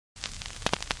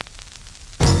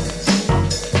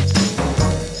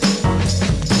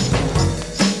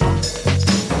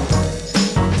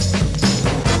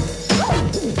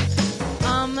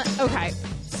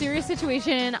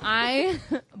situation. I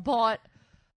bought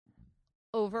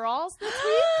overalls this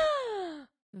week.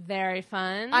 Very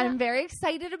fun. I'm very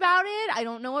excited about it. I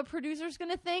don't know what producer's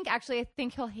going to think. Actually, I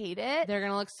think he'll hate it. They're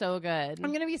going to look so good.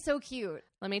 I'm going to be so cute.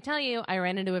 Let me tell you, I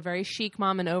ran into a very chic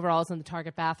mom in overalls in the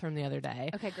Target bathroom the other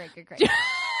day. Okay, great.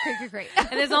 Great.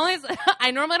 And as long as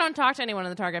I normally don't talk to anyone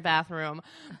in the Target bathroom,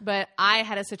 but I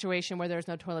had a situation where there was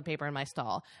no toilet paper in my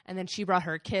stall, and then she brought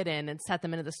her kid in and set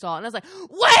them into the stall, and I was like,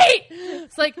 "Wait!"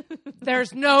 It's like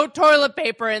there's no toilet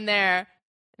paper in there,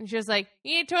 and she was like,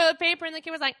 "You need toilet paper?" And the kid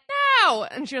was like, "No,"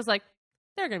 and she was like,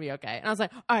 "They're gonna be okay." And I was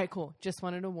like, "All right, cool. Just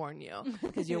wanted to warn you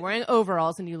because you're wearing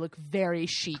overalls and you look very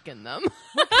chic in them."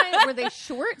 What kind? Were they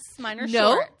shorts? Mine are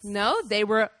shorts. No, they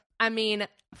were. I mean,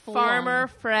 Farmer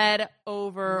Fred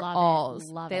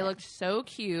overalls. Love it. They looked so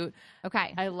cute.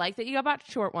 Okay. I like that you got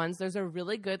short ones. Those are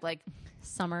really good, like,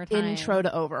 summertime intro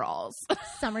to overalls.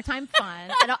 Summertime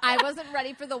fun. I wasn't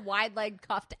ready for the wide leg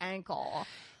cuffed ankle.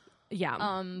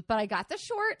 Yeah. But I got the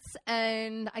shorts,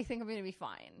 and I think I'm going to be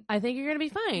fine. I think you're going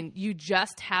to be fine. You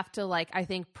just have to, like, I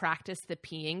think, practice the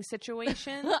peeing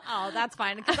situation. Oh, that's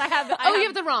fine. Because you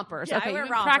have the rompers. Yeah, okay, I wear you've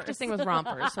been rompers. practicing with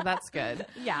rompers, so that's good.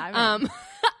 Yeah.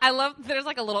 I love, there's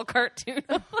like a little cartoon.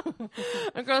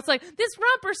 A girl's like, "This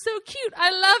romper's so cute.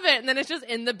 I love it." And then it's just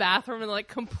in the bathroom and like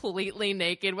completely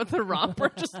naked with the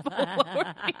romper just below.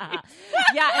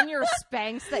 Yeah, and your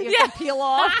Spanx that you have to peel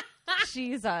off.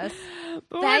 Jesus.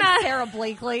 But Thanks, Sarah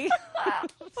Blakely.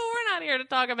 But we're not here to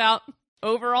talk about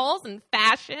overalls and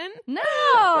fashion. No.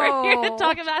 We're here to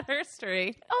talk about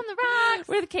history. On the rocks.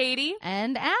 With Katie.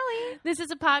 And Allie. This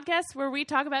is a podcast where we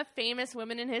talk about famous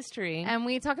women in history. And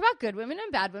we talk about good women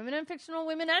and bad women and fictional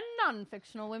women and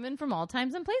non-fictional women from all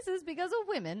times and places because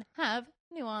women have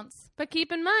nuance. But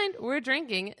keep in mind, we're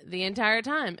drinking the entire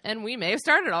time, and we may have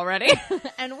started already.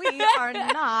 And we are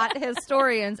not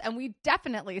historians, and we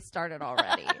definitely started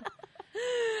already.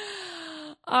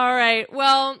 All right.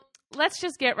 Well, let's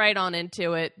just get right on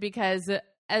into it because,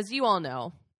 as you all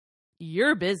know,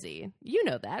 you're busy. You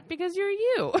know that because you're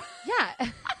you. Yeah.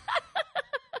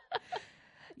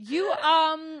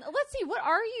 Let's see, what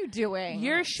are you doing?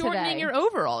 You're shortening your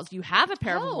overalls. You have a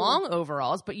pair of long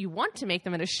overalls, but you want to make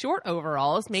them into short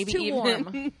overalls, maybe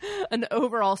even an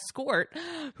overall skirt.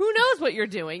 Who knows what you're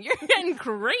doing? You're getting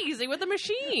crazy with a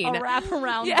machine. A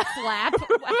wraparound flap.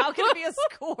 How can it be a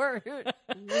skirt?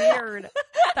 Weird.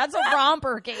 That's a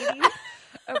romper, Katie.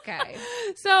 Okay.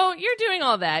 So you're doing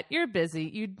all that. You're busy.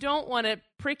 You don't want to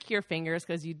prick your fingers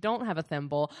because you don't have a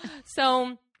thimble.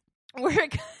 So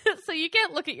you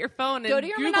can't look at your phone and go to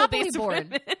your Google Monopoly these board.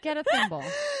 women. Get a thimble.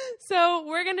 So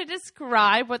we're going to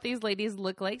describe what these ladies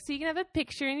look like so you can have a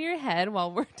picture in your head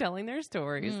while we're telling their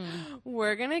stories.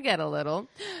 We're going to get a little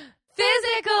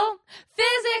physical.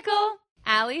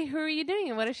 Allie, who are you doing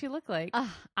and what does she look like?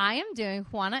 I am doing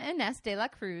Juana Ines de la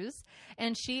Cruz,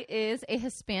 and she is a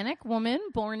Hispanic woman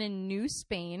born in New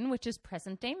Spain, which is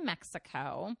present-day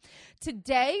Mexico.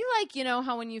 Today, like, you know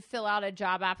how when you fill out a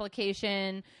job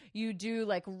application, you do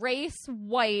like race,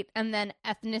 white, and then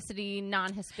ethnicity,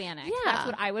 non-Hispanic. Yeah. That's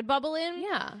what I would bubble in.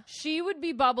 Yeah. She would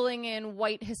be bubbling in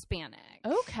white Hispanic.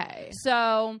 Okay.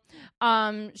 So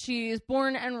she's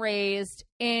born and raised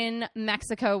in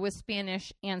Mexico with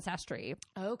Spanish ancestry.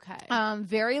 Okay.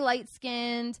 Very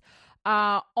light-skinned,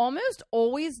 almost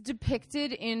always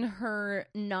depicted in her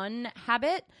nun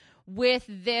habit with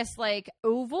this like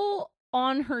oval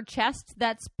on her chest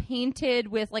that's painted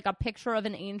with like a picture of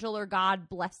an angel or God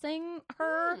blessing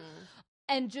her.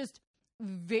 And just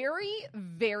very,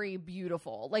 very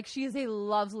beautiful. Like, she is a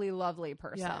lovely, lovely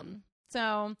person. Yeah.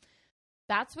 So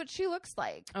that's what she looks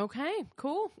like. Okay,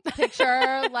 cool.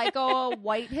 Picture like a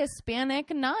white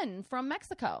Hispanic nun from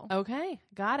Mexico. Okay,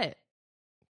 got it.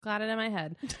 Got it in my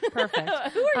head. Perfect.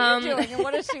 Who are you doing and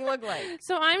what does she look like?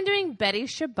 So I'm doing Betty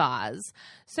Shabazz.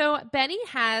 So Betty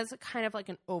has kind of like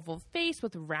an oval face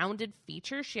with rounded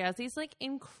features. She has these like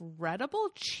incredible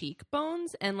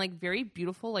cheekbones and like very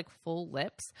beautiful like full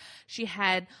lips. She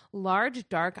had large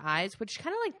dark eyes, which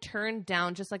kind of like turned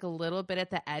down just like a little bit at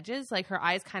the edges. Like her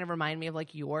eyes kind of remind me of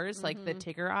like yours, like the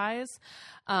Tigger eyes.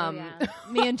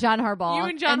 Me and John Harbaugh. You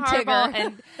and John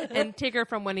Harbaugh and Tigger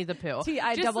from Winnie the Pooh.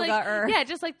 T.I. Just double like, gutter. Yeah,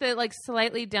 just like the like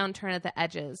slightly downturn at the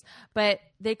edges. But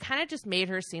they kind of just made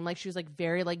her seem like she was like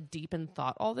very like deep in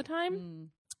thought all the time.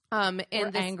 And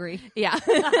angry. Yeah.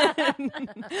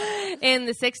 In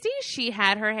the 60s, she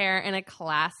had her hair in a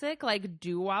classic like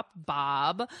doo-wop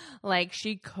bob. Like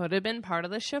she could have been part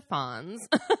of the chiffons.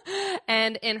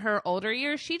 And in her older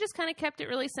years, she just kind of kept it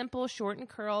really simple, short and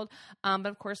curled. But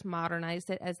of course, modernized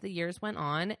it as the years went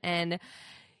on. And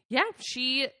yeah,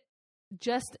 she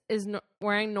just is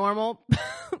wearing normal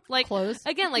like clothes.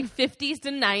 Again, like 50s to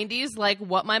 90s, like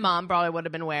what my mom probably would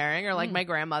have been wearing, or like my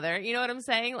grandmother. You know what I'm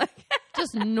saying? Like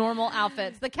just normal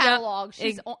outfits. The catalog.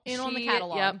 She's in on the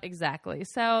catalog. Yep, exactly.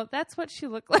 So that's what she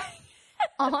looked like.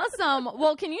 Awesome.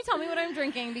 Well, can you tell me what I'm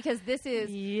drinking? Because this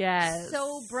is yes.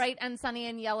 so bright and sunny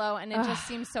and yellow, and it just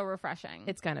seems so refreshing.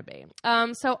 It's gonna be.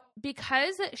 So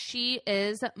because she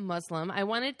is Muslim,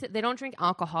 they don't drink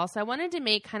alcohol, so I wanted to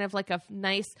make kind of like a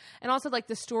nice, and also like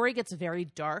the story gets very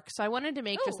dark, so I wanted to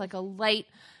make just like a light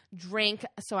drink.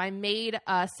 So I made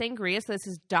sangria. So this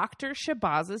is Dr.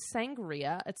 Shabazz's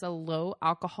sangria. It's a low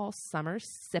alcohol summer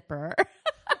sipper.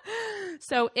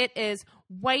 So it is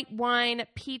white wine,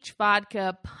 peach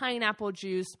vodka, pineapple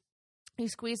juice. You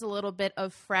squeeze a little bit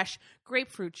of fresh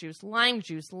grapefruit juice, lime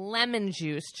juice, lemon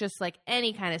juice, just like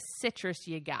any kind of citrus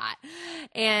you got.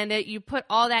 And you put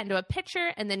all that into a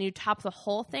pitcher, and then you top the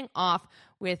whole thing off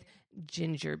with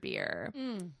ginger beer.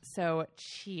 So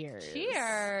cheers.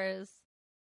 Cheers.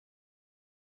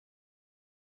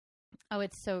 Oh,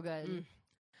 it's so good.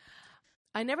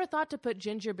 I never thought to put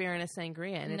ginger beer in a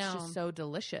sangria, and it's just so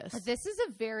delicious. This is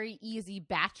a very easy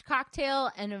batch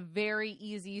cocktail and a very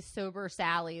easy sober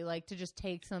Sally, like to just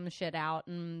take some shit out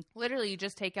and literally you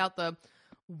just take out the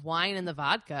wine and the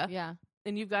vodka. Yeah.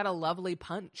 And you've got a lovely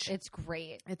punch. It's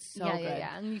great. It's so good.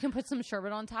 Yeah. And you can put some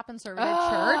sherbet on top and serve it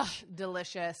at church.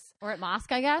 Delicious. Or at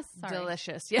mosque, I guess. Sorry.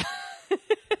 Delicious. Yeah.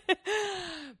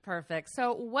 Perfect.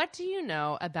 So what do you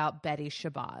know about Betty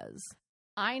Shabazz?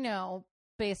 I know,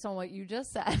 based on what you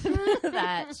just said,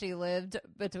 that she lived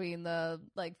between the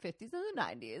 50s and the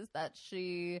 90s, that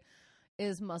she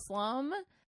is Muslim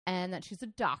and that she's a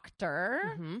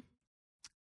doctor.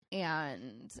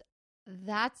 And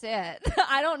that's it.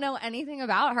 I don't know anything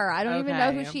about her. I don't even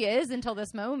know who she is until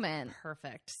this moment.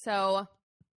 Perfect. So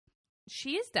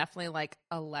she is definitely like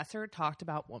a lesser talked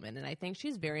about woman, and I think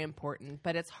she's very important,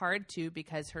 but it's hard too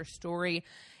because her story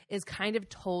is kind of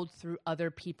told through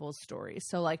other people's stories.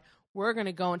 So like we're going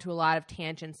to go into a lot of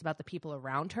tangents about the people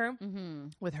around her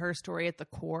with her story at the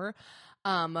core.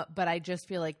 But I just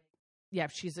feel like, yeah,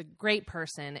 she's a great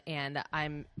person, and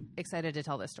I'm excited to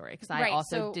tell this story because I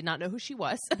also did not know who she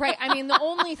was. Right. I mean, the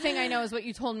only thing I know is what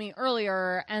you told me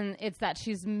earlier, and it's that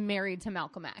she's married to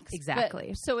Malcolm X.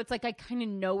 Exactly. So it's like I kind of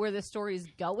know where the story's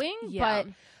going,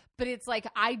 but it's like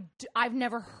I've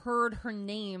never heard her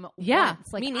name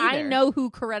once. Like me neither. I know who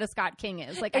Coretta Scott King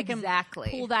is. Like exactly. I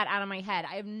can pull that out of my head.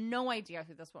 I have no idea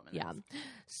who this woman is.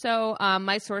 So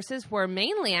my sources were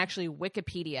mainly actually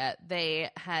Wikipedia.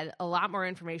 They had a lot more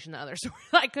information than other sources.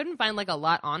 I couldn't find like a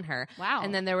lot on her. Wow.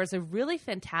 And then there was a really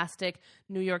fantastic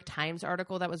New York Times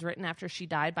article that was written after she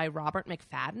died by Robert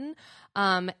McFadden.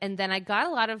 And then I got a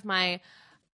lot of my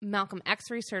Malcolm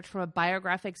X research from a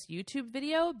Biographics YouTube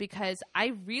video because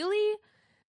I really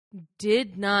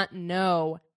did not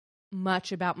know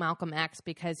much about Malcolm X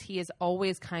because he is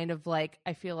always kind of like,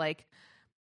 I feel like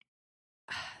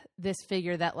this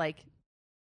figure that like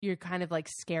you're kind of like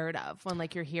scared of when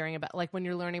like you're hearing about, like when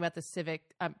you're learning about the civil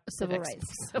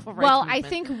rights well, movement. I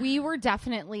think we were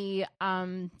definitely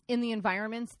in the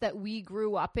environments that we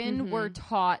grew up in were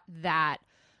taught that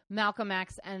Malcolm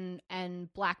X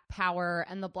and Black Power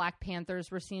and the Black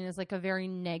Panthers were seen as like a very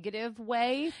negative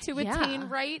way to attain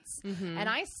rights. And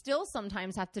I still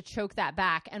sometimes have to choke that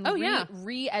back and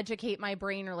re-educate my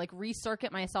brain or like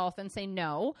recircuit myself and say,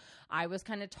 no, I was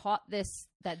kind of taught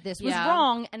that this was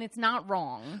wrong and it's not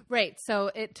wrong. Right. So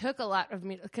it took a lot of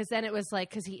me because then it was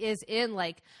like, because he is in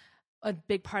like a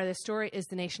big part of the story is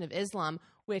the Nation of Islam,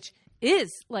 which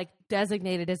is like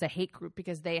designated as a hate group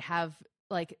because they have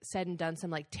like said and done some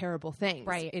like terrible things,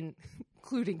 right?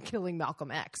 Including killing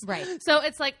Malcolm X, right? So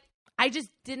it's like I just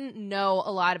didn't know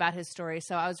a lot about his story,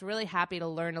 so I was really happy to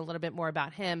learn a little bit more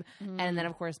about him, and then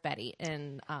of course Betty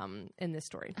in this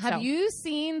story. Have you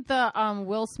seen the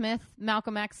Will Smith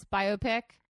Malcolm X biopic?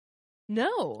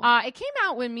 No, it came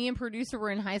out when me and producer were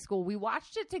in high school. We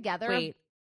watched it together. Wait,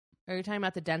 are you talking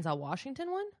about the Denzel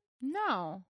Washington one?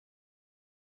 No,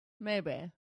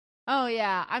 maybe. Oh,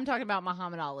 yeah. I'm talking about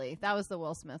Muhammad Ali. That was the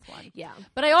Will Smith one. Yeah.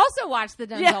 But I also watched the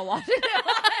Denzel Washington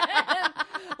one.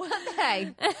 Well,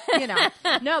 hey, you know.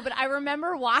 No, but I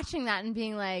remember watching that and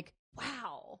being like,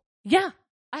 wow. Yeah.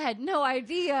 I had no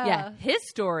idea. Yeah. His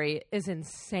story is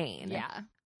insane. Yeah.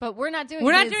 But we're not doing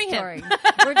his story.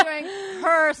 We're doing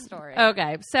her story.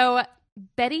 Okay. So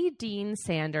Betty Dean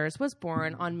Sanders was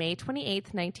born on May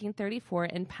 28th, 1934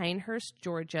 in Pinehurst,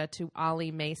 Georgia to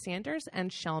Ollie Mae Sanders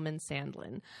and Shelman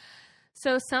Sandlin.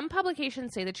 So some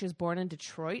publications say that she was born in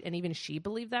Detroit, and even she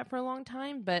believed that for a long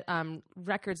time, but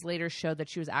records later showed that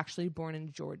she was actually born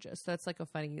in Georgia. So that's like a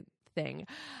funny thing.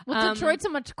 Well, Detroit's a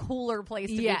much cooler place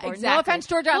to be born. Exactly. No offense,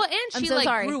 Georgia. Well, and I'm she so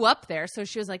sorry. grew up there, so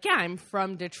she was like, "Yeah, I'm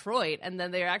from Detroit." And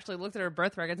then they actually looked at her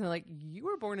birth records and they're like, "You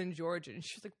were born in Georgia," and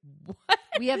she was like, "What?"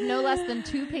 We have no less than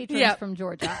 2 patrons from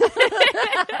Georgia.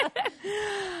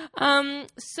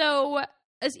 So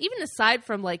as even aside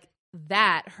from like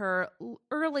that, her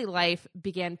early life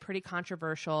began pretty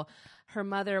controversial. Her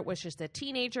mother was just a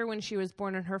teenager when she was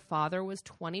born, and her father was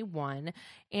 21.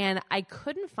 And I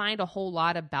couldn't find a whole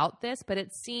lot about this, but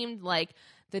it seemed like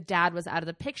the dad was out of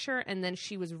the picture, and then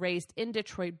she was raised in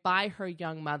Detroit by her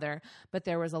young mother. But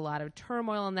there was a lot of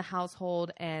turmoil in the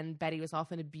household, and Betty was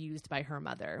often abused by her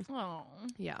mother. Oh.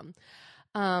 Yeah.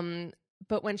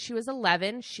 But when she was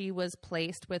 11, she was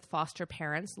placed with foster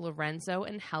parents, Lorenzo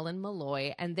and Helen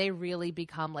Malloy, and they really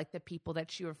become like the people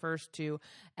that she refers to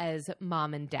as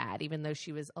mom and dad, even though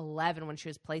she was 11 when she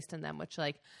was placed in them, which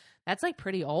like, that's like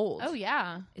pretty old. Oh,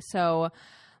 yeah. So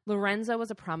Lorenzo was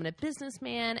a prominent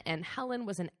businessman, and Helen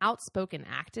was an outspoken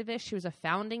activist. She was a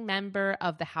founding member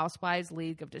of the Housewives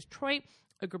League of Detroit,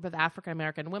 a group of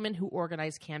African-American women who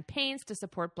organized campaigns to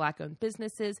support Black-owned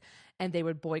businesses, and they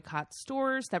would boycott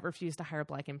stores that refused to hire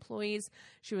Black employees.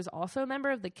 She was also a member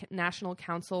of the National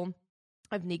Council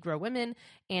of Negro Women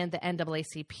and the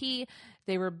NAACP.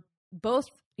 They were both,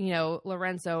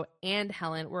 Lorenzo and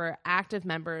Helen were active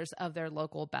members of their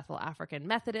local Bethel African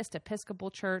Methodist Episcopal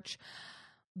Church.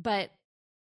 But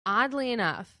oddly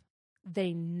enough,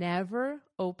 they never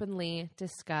openly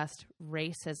discussed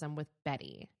racism with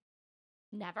Betty.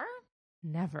 Never?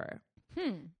 Never.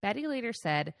 Betty later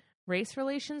said, race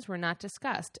relations were not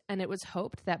discussed, and it was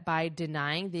hoped that by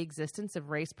denying the existence of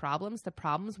race problems, the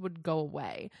problems would go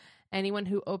away. Anyone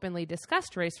who openly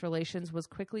discussed race relations was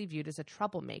quickly viewed as a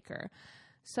troublemaker.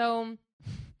 So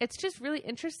it's just really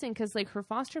interesting because like her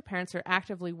foster parents are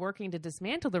actively working to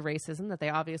dismantle the racism that they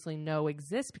obviously know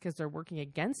exists because they're working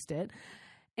against it.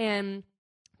 And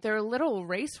there are little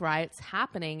race riots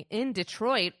happening in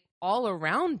Detroit all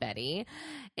around Betty,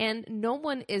 and no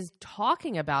one is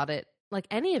talking about it, like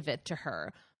any of it to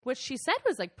her, which she said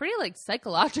was like pretty like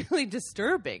psychologically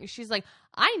disturbing. She's like,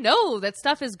 I know that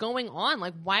stuff is going on.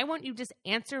 Like, why won't you just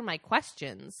answer my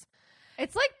questions?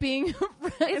 It's like being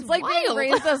being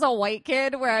raised as a white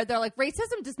kid where they're like,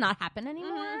 racism does not happen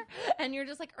anymore. Mm-hmm. And you're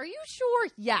just like, are you sure?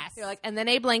 Yes. You're like, and then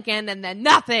Abe Lincoln and then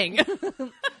nothing.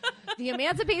 The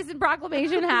Emancipation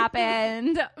Proclamation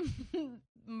happened.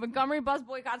 Montgomery bus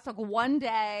boycotts took one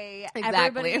day.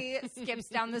 Exactly. Everybody skips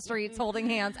down the streets holding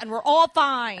hands, and we're all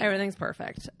fine. Everything's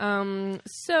perfect.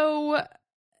 So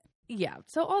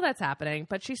all that's happening.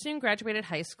 But she soon graduated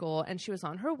high school, and she was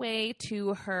on her way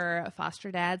to her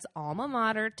foster dad's alma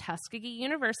mater, Tuskegee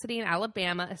University in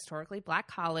Alabama, historically Black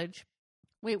college.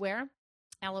 Wait, where?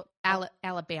 Alabama.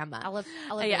 Alabama?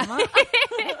 Yeah.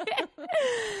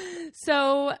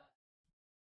 So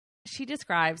she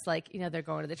describes, like, they're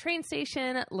going to the train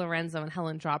station. Lorenzo and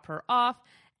Helen drop her off.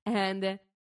 And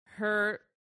her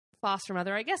foster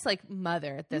mother, I guess, like,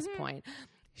 mother at this point,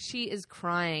 she is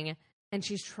crying. And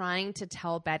she's trying to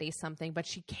tell Betty something, but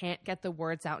she can't get the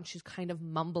words out. And she's kind of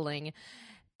mumbling.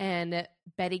 And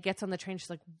Betty gets on the train. She's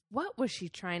like, what was she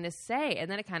trying to say? And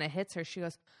then it kind of hits her. She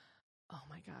goes, oh,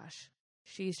 my gosh.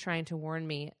 She's trying to warn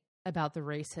me about the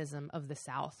racism of the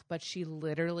South. But she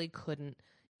literally couldn't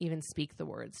even speak the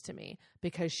words to me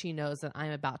because she knows that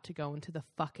I'm about to go into the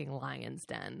fucking lion's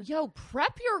den. Yo,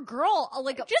 prep your girl.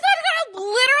 Like, she's like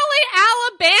literally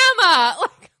Alabama,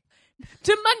 like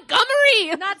to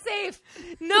Montgomery. Not safe.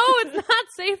 No, it's not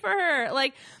safe for her.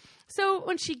 Like, so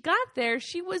when she got there,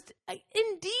 she was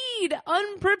indeed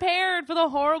unprepared for the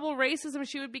horrible racism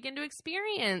she would begin to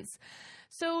experience.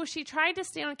 So she tried to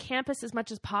stay on campus as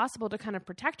much as possible to kind of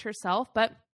protect herself,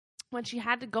 but when she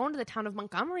had to go into the town of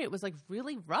Montgomery, it was like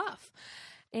really rough.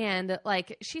 And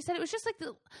like she said, it was just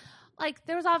like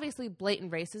there was obviously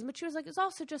blatant racism, but she was like, it's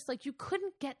also just like you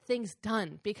couldn't get things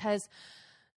done because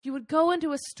you would go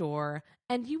into a store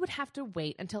and you would have to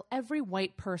wait until every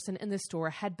white person in the store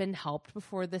had been helped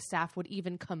before the staff would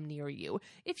even come near you.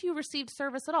 If you received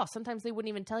service at all, sometimes they wouldn't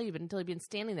even tell you until you'd been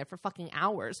standing there for fucking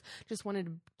hours, just wanted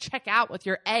to check out with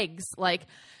your eggs. Like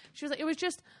she was like, it was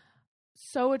just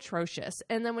so atrocious.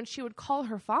 And then when she would call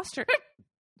her foster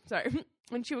parents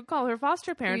she would call her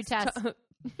foster parents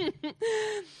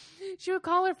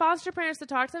to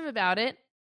talk to them about it,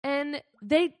 and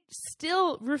they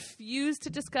still refused to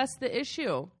discuss the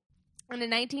issue. In a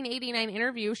 1989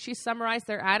 interview, she summarized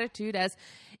their attitude as,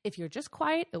 if you're just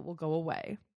quiet, it will go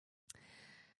away.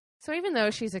 So even though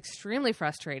she's extremely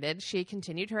frustrated, she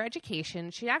continued her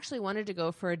education. She actually wanted to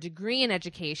go for a degree in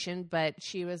education, but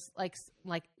she was like,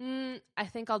 I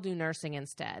think I'll do nursing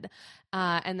instead.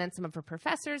 And then some of her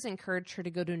professors encouraged her to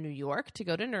go to New York to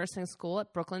go to nursing school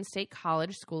at Brooklyn State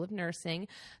College School of Nursing.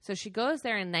 So she goes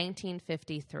there in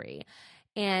 1953.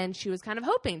 And she was kind of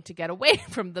hoping to get away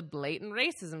from the blatant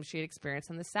racism she had experienced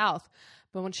in the South.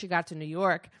 But when she got to New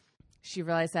York, she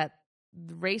realized that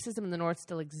racism in the North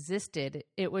still existed.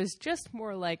 It was just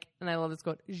more like, and I love this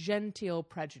quote, genteel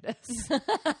prejudice.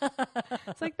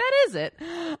 It's like, that is it.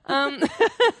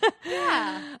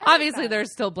 Yeah. Obviously,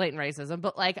 there's still blatant racism,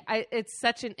 but like, it's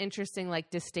such an interesting like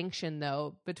distinction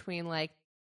though between like,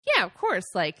 yeah, of course,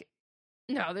 like,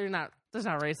 no, there's not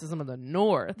racism in the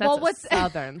North. That's a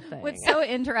Southern thing. What's so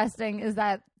interesting is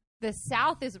that the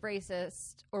South is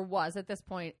racist, or was at this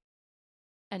point,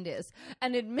 and is,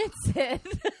 and admits it.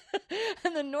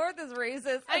 And the North is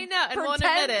racist. I know, and won't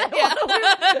admit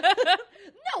it.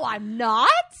 No, I'm not.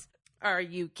 Are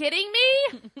you kidding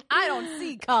me? I don't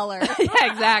see color.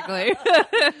 Yeah, exactly.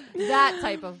 That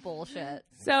type of bullshit.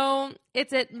 So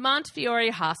it's at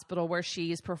Montefiore Hospital where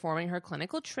she's performing her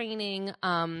clinical training.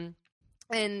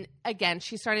 And again,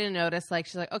 she's starting to notice, like,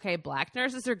 she's like, okay, black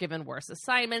nurses are given worse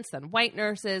assignments than white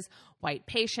nurses. White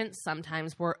patients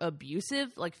sometimes were abusive,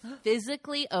 like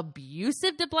physically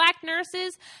abusive to black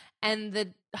nurses. And the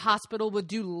hospital would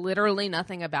do literally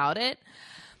nothing about it.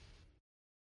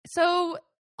 So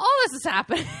all this is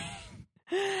happening.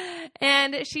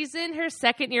 And she's in her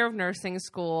second year of nursing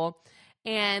school.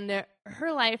 And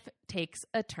her life takes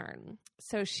a turn.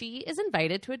 So she is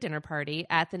invited to a dinner party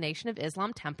at the Nation of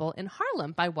Islam temple in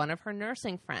Harlem by one of her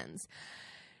nursing friends.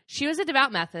 She was a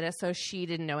devout Methodist, so she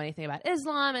didn't know anything about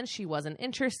Islam, and she wasn't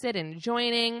interested in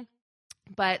joining.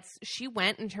 But she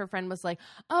went, and her friend was like,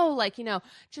 oh, like, you know,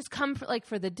 just come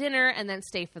for the dinner and then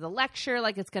stay for the lecture.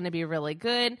 Like, it's going to be really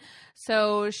good.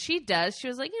 So she does. She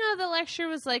was like, you know, the lecture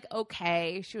was like,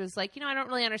 okay. She was like, you know, I don't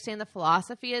really understand the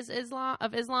philosophy of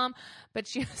Islam. But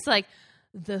she was like,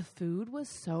 the food was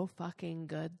so fucking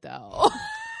good, though.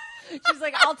 She's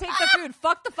like, I'll take the food.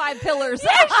 Fuck the 5 pillars. Yeah,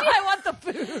 I want the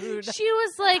food. She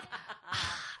was like,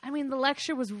 I mean, the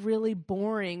lecture was really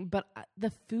boring, but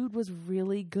the food was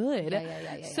really good.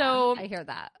 Yeah. So I hear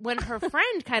that. When her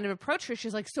friend kind of approached her, she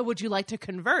was like, so would you like to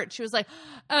convert? She was like,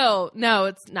 oh, no,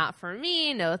 it's not for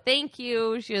me. No, thank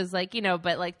you. She was like, you know,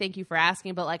 but like, thank you for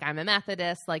asking. But like, I'm a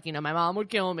Methodist. Like, you know, my mom would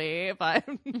kill me if I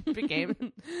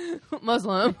became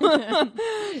Muslim.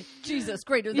 Jesus,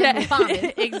 greater than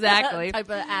Muhammad. Exactly. Type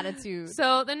of attitude.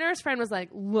 So the nurse friend was like,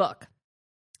 look,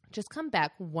 just come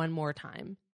back one more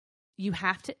time. You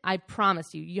have to, I promise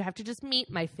you have to just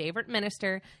meet my favorite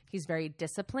minister. He's very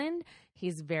disciplined.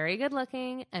 He's very good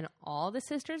looking, and all the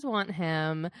sisters want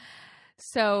him.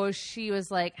 So she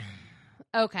was like,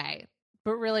 okay.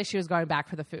 But really, she was going back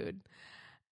for the food.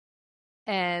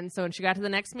 And so when she got to the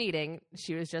next meeting,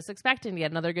 she was just expecting to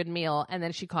get another good meal. And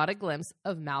then she caught a glimpse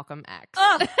of Malcolm X.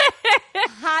 Oh,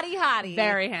 hottie.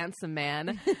 Very handsome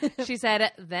man. She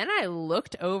said, then I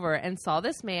looked over and saw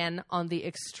this man on the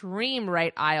extreme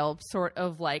right aisle, sort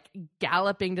of like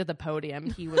galloping to the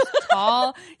podium. He was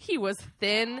tall, he was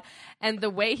thin, and the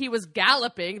way he was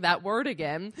galloping, that word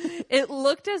again, it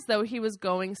looked as though he was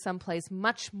going someplace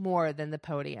much more than the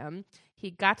podium. He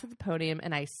got to the podium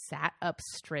and I sat up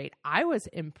straight. I was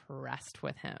impressed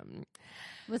with him.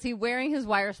 Was he wearing his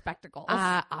wire spectacles?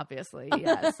 Obviously,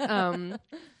 yes.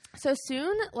 So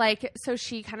soon, so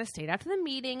she kind of stayed after the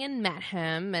meeting and met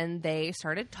him, and they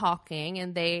started talking,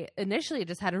 and they initially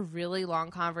just had a really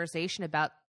long conversation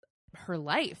about her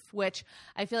life, which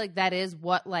I feel like that is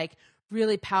what like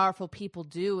really powerful people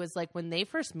do, is like when they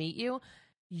first meet you,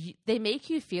 they make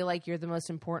you feel like you're the most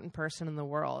important person in the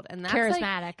world. And that's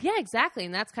charismatic. Like, yeah, exactly.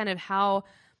 And that's kind of how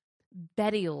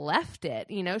Betty left it.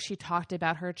 You know, she talked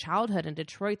about her childhood in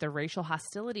Detroit, the racial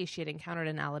hostility she had encountered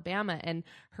in Alabama, and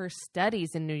her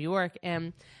studies in New York.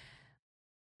 And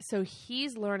so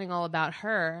he's learning all about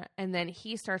her, and then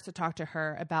he starts to talk to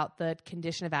her about the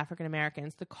condition of African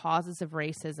Americans, the causes of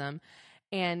racism.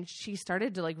 And she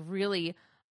started to like really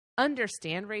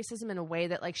understand racism in a way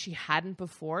that like she hadn't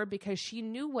before, because she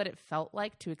knew what it felt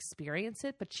like to experience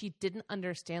it, but she didn't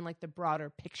understand like the broader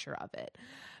picture of it,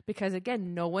 because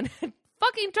again, no one had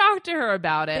fucking talked to her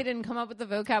about it. They didn't come up with the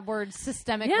vocab word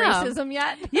systemic racism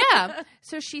yet. Yeah.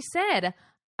 So she said,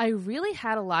 I really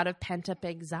had a lot of pent up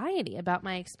anxiety about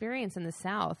my experience in the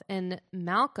South, and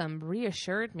Malcolm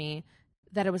reassured me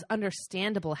that it was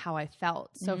understandable how I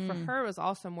felt. So for her, it was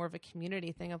also more of a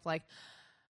community thing of like,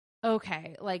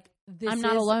 okay, like I'm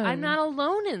not alone. I'm not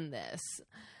alone in this.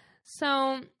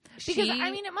 So because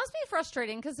I mean, it must be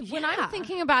frustrating, because when I'm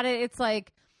thinking about it, it's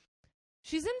like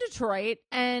she's in Detroit,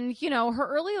 and, you know, her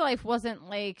early life wasn't,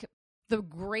 like, the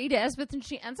greatest, but then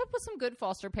she ends up with some good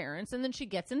foster parents, and then she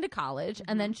gets into college,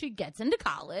 and then she gets into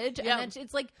college, and then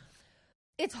it's like,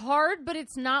 it's hard, but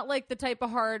it's not like the type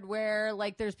of hard where,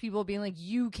 like, there's people being like,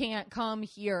 you can't come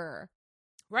here.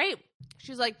 Right.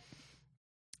 She's like,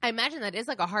 I imagine that is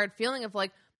like a hard feeling of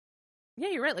like, yeah,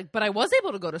 you're right. Like, but I was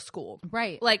able to go to school.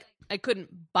 Right. Like, I couldn't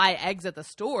buy eggs at the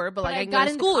store, but like I can got go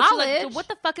to into school. college. She's like, what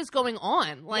the fuck is going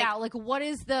on? Like, yeah, like what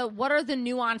are the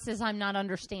nuances I'm not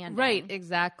understanding? Right,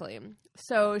 exactly.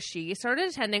 So she started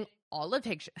attending all of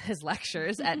his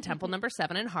lectures at Temple No.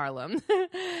 7 in Harlem.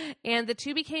 And the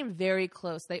two became very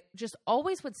close. They just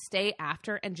always would stay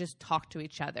after and just talk to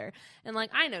each other. And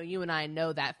like, I know you and I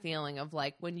know that feeling of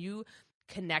like when you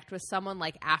connect with someone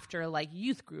like after like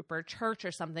youth group or church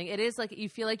or something, it is like you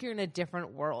feel like you're in a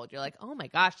different world. You're like, oh my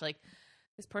gosh, like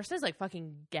this person is like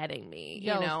fucking getting me.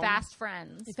 You know, fast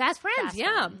friends. Fast friends.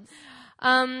 Friends.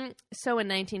 So in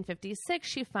 1956,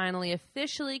 she finally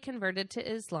officially converted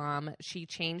to Islam. She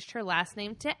changed her last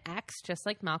name to X, just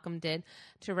like Malcolm did,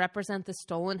 to represent the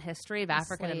stolen history of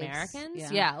African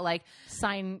Americans. Yeah, like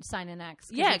sign an X.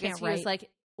 Yeah, because he was like,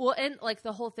 well, and like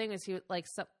the whole thing is he like,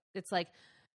 so, it's like.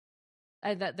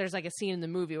 There's like a scene in the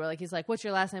movie where like he's like, "What's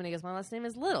your last name?" And he goes, "My last name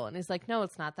is Little." And he's like, "No,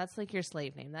 it's not. That's like your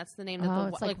slave name. That's the name that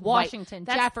it's like Washington,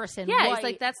 Jefferson." Yeah, White. It's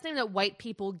like that's the name that white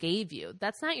people gave you.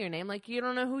 That's not your name. Like you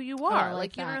don't know who you are.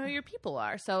 Like you don't know who your people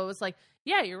are. So it was like,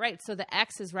 yeah, you're right. So the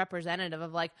X is representative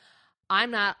of like, I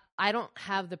don't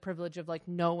have the privilege of like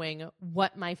knowing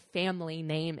what my family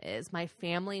name is. My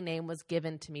family name was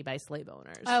given to me by slave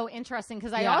owners. Oh, interesting.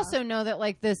 Because I also know that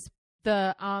like the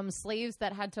slaves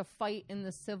that had to fight in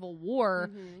the Civil War,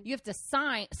 you have to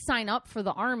sign up for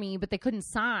the army, but they couldn't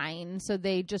sign, so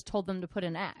they just told them to put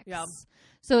an X. Yeah.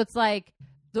 So it's like,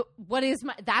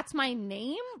 that's my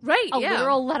name? Right, a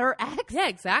literal letter X? Yeah,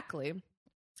 exactly.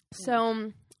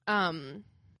 So,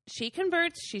 she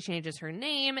converts, she changes her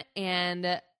name,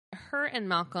 and her and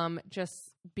Malcolm just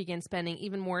begin spending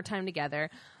even more time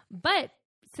together. But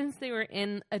since they were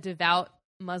in a devout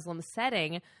Muslim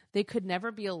setting, they could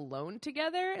never be alone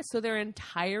together. So their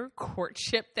entire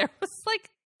courtship, there was like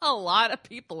a lot of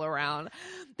people around.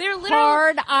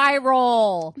 Hard eye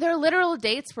roll. Their literal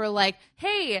dates were like,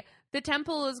 hey, the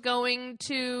temple is going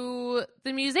to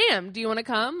the museum. Do you want to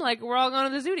come? Like, we're all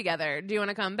going to the zoo together. Do you want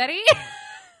to come, Betty?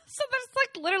 So there's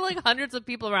like literally hundreds of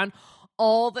people around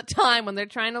all the time when they're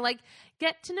trying to like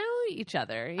get to know each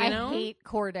other. You know? I hate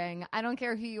courting. I don't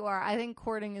care who you are. I think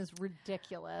courting is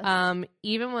ridiculous.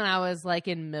 Even when I was like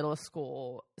in middle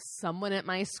school, someone at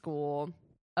my school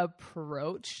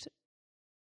approached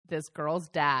this girl's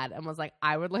dad and was like,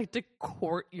 I would like to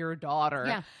court your daughter.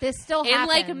 Yeah, this still happens. In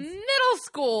like middle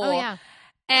school. Oh yeah.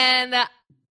 And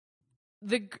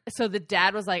so the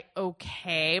dad was like,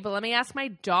 okay, but let me ask my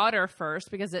daughter first,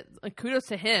 because kudos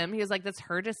to him. He was like, that's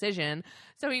her decision.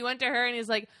 So he went to her and he's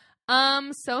like,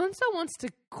 so-and-so wants to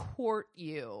court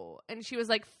you. And she was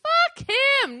like, fuck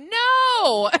him,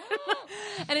 no.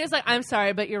 And he was like, I'm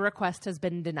sorry, but your request has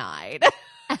been denied.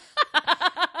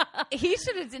 He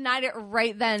should have denied it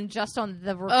right then, just on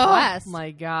the request. Oh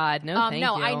my God. No, thank you.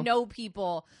 I know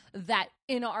people that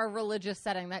in our religious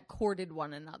setting that courted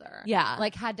one another. Yeah.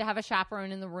 Like had to have a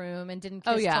chaperone in the room and didn't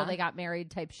kiss till they got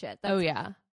married type shit.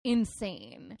 That's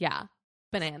insane. Yeah.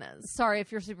 Bananas. Sorry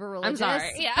if you're super religious. I'm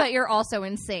sorry. Yeah. But you're also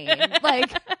insane.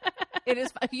 Like, it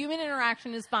is, human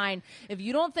interaction is fine. If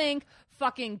you don't think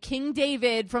fucking King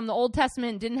David from the Old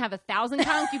Testament didn't have 1,000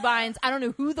 concubines, I don't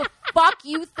know who the fuck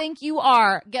you think you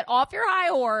are. Get off your high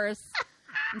horse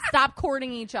and stop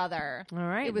courting each other. All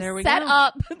right, it was there we set go.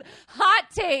 up. Hot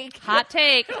take.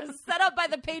 It was set up by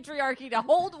the patriarchy to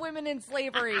hold women in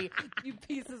slavery. You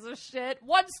pieces of shit.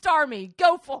 1-star me.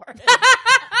 Go for it.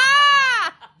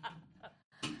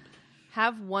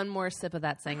 Have one more sip of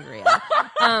that sangria.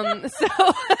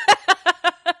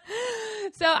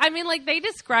 So I mean, like, they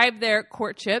described their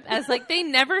courtship as like they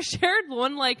never shared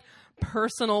one like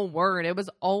personal word. It was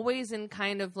always in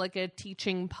kind of like a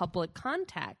teaching public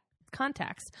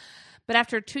context. But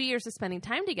after 2 years of spending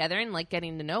time together and like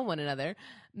getting to know one another,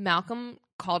 Malcolm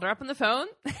called her up on the phone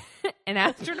and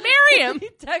asked her to marry him. He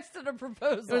texted a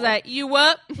proposal. It was like, you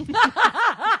what?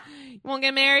 You won't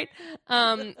get married?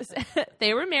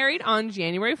 They were married on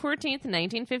January 14th,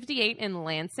 1958 in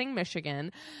Lansing,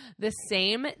 Michigan, the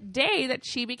same day that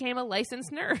she became a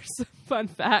licensed nurse. Fun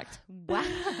fact.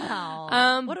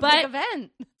 Wow. What a big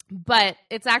event. But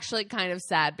it's actually kind of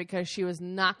sad because she was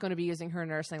not going to be using her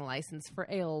nursing license for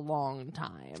a long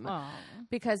time. Oh.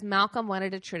 Because Malcolm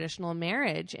wanted a traditional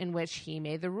marriage in which he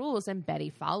made the rules and Betty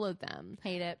followed them.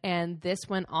 Hate it. And this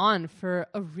went on for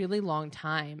a really long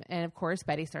time. And of course,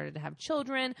 Betty started to have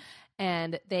children,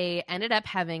 and they ended up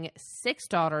having 6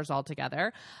 daughters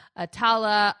altogether.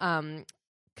 Atala,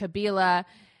 Kabila,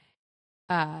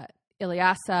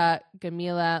 Ilyasa,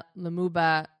 Gamila,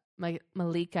 Lamuba,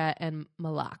 Malika, and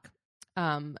Malak.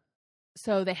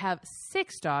 So they have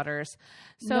 6 daughters.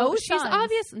 So No she's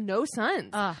sons. no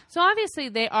sons. So obviously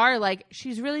they are like,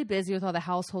 she's really busy with all the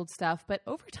household stuff. But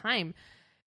over time,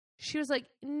 she was like,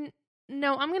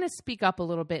 no, I'm going to speak up a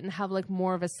little bit and have like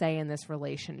more of a say in this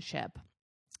relationship.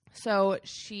 So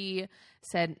she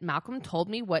said, Malcolm told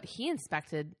me what he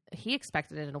expected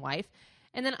in a wife.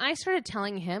 And then I started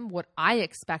telling him what I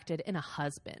expected in a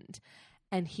husband.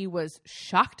 And he was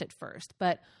shocked at first.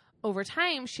 But over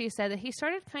time, she said that he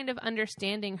started kind of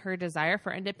understanding her desire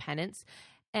for independence.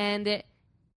 And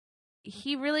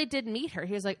he really did meet her.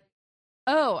 He was like,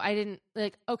 oh, I didn't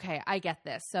like, okay, I get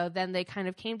this. So then they kind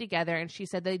of came together, and she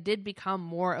said they did become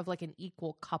more of like an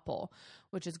equal couple,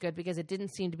 which is good because it didn't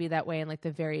seem to be that way in like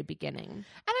the very beginning. And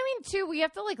I mean, too, we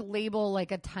have to like label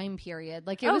like a time period.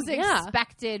 Like it was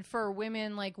expected for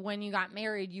women, like when you got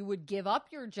married, you would give up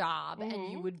your job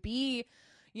and you would be,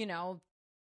 you know,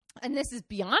 and this is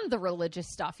beyond the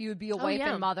religious stuff. You would be a wife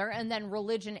and mother, and then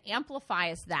religion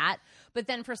amplifies that. But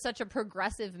then for such a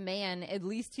progressive man, at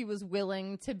least he was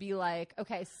willing to be like,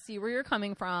 okay, see where you're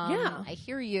coming from. Yeah. I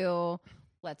hear you.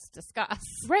 Let's discuss.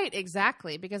 Right,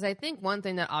 exactly. Because I think one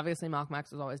thing that obviously Malcolm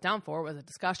X was always down for was a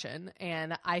discussion.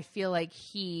 And I feel like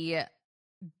he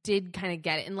did kind of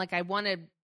get it. And like, I want to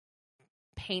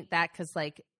paint that because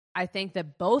like, I think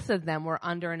that both of them were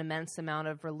under an immense amount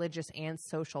of religious and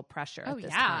social pressure at this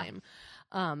time.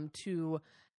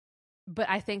 But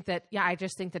I think that, I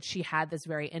just think that she had this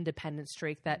very independent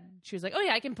streak that she was like, oh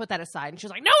yeah, I can put that aside. And she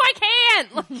was like, no, I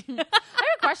can't. Like, I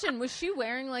have a question. Was she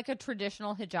wearing like a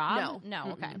traditional hijab?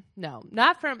 No. Okay. No,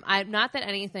 not that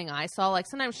anything I saw. Like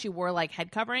sometimes she wore like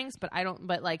head coverings, but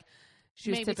like she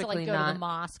was maybe typically to like go not to the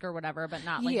mosque or whatever, but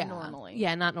not like normally.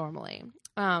 Yeah, not normally.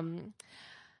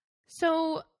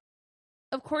 So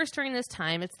of course, during this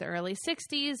time, it's the early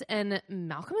 60s, and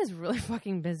Malcolm is really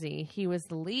fucking busy. He was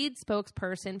the lead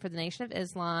spokesperson for the Nation of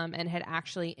Islam and had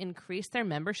actually increased their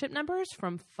membership numbers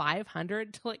from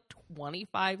 500 to like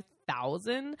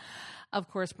 25,000. Of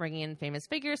course, bringing in famous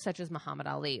figures such as Muhammad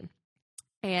Ali.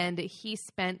 And he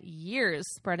spent years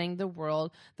spreading the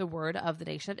word of the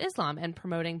Nation of Islam and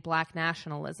promoting Black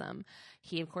nationalism.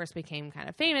 He, of course, became kind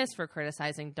of famous for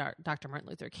criticizing Dr. Martin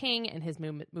Luther King and his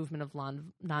movement of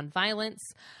nonviolence.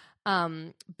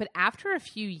 But after a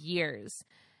few years,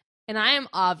 and I am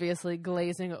obviously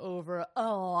glazing over a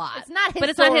lot. It's not his but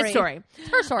it's story. not his story. It's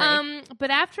her story.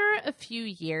 But after a few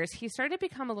years, he started to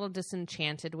become a little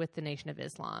disenchanted with the Nation of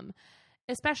Islam,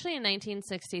 especially in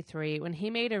 1963 when he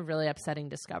made a really upsetting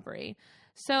discovery.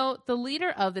 So the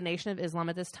leader of the Nation of Islam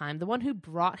at this time, the one who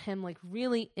brought him like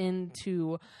really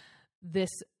into this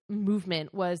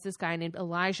movement, was this guy named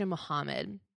Elijah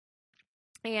Muhammad.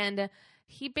 And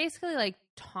he basically like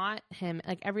taught him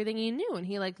like everything he knew. And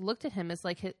he like looked at him as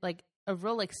like a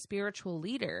real like spiritual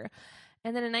leader.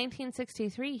 And then in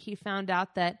 1963, he found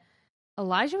out that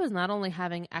Elijah was not only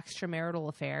having extramarital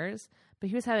affairs, but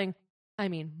he was having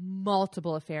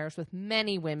multiple affairs with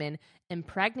many women,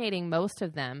 impregnating most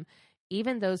of them,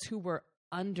 even those who were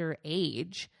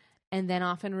underage, and then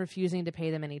often refusing to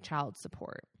pay them any child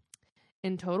support.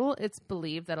 In total, it's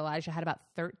believed that Elijah had about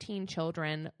 13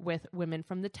 children with women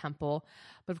from the temple,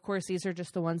 but of course, these are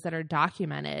just the ones that are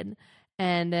documented,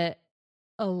 and a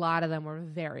lot of them were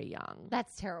very young.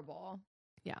 That's terrible.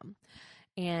 Yeah.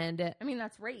 And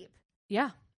that's rape. Yeah.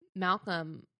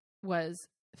 Malcolm was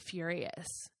furious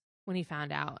when he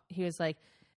found out. He was like,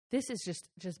 this is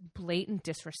just blatant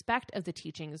disrespect of the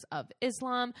teachings of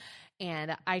Islam,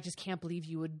 and I just can't believe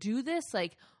you would do this.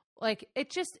 Like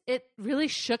it really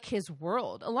shook his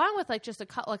world, along with like just a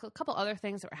couple other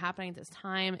things that were happening at this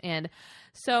time. And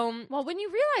so, well, when you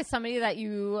realize somebody that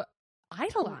you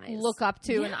idolize, look up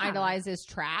to and idolize is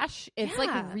trash, it's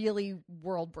like really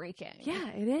world breaking. Yeah,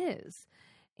 it is.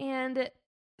 And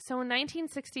so in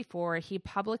 1964, he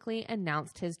publicly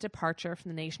announced his departure from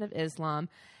the Nation of Islam,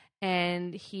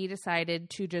 and he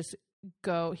decided to just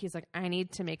go. He's like, I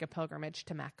need to make a pilgrimage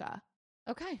to Mecca.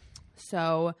 Okay.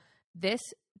 So this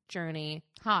journey,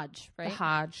 Hajj, right? The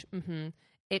Hajj,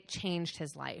 it changed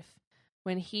his life.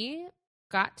 When he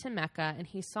got to Mecca and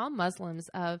he saw Muslims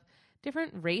of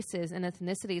different races and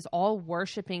ethnicities all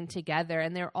worshiping together,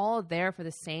 and they're all there for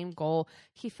the same goal.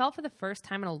 He felt for the first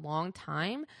time in a long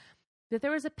time that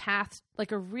there was a path,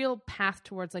 like a real path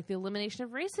towards like the elimination of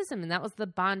racism. And that was the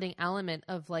bonding element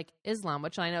of like Islam,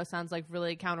 which I know sounds like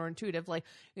really counterintuitive. Like,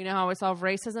 you know how we solve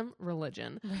racism?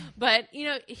 Religion. But, you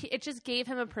know, it just gave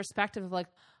him a perspective of like,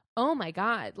 oh my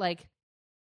God, like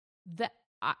that,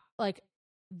 like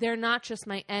they're not just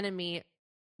my enemy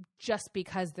just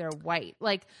because they're white.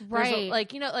 Like, right.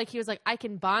 Like, you know, like he was like, I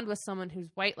can bond with someone who's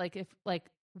white. Like if like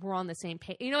we're on the same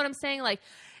page, you know what I'm saying? Like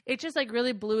it just like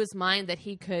really blew his mind that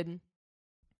he could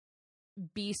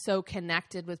be so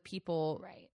connected with people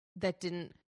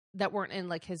that weren't in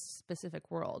like his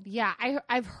specific world. Yeah,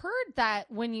 I've heard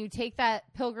that when you take that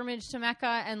pilgrimage to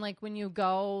Mecca and like when you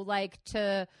go like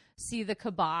to see the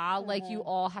Kaaba, like you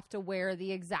all have to wear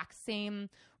the exact same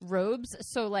robes.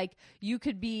 So like you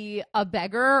could be a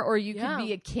beggar or you could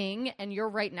be a king and you're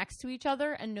right next to each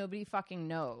other and nobody fucking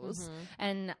knows.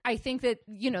 And I think that,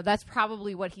 you know, that's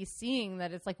probably what he's seeing,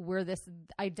 that it's like we're this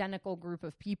identical group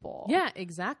of people. Yeah,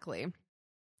 exactly.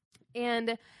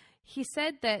 And he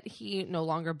said that he no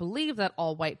longer believed that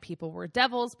all white people were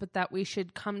devils, but that we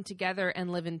should come together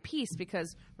and live in peace.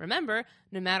 Because remember,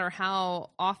 no matter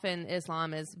how often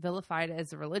Islam is vilified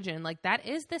as a religion, like that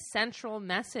is the central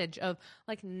message of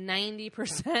like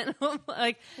 90% of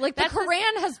like the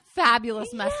Quran has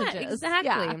fabulous messages. Exactly.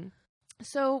 Yeah.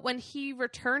 So when he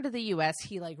returned to the U.S.,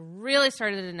 he like really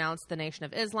started to denounce the Nation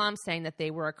of Islam, saying that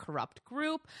they were a corrupt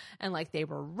group and like they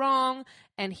were wrong.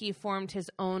 And he formed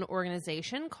his own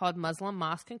organization called Muslim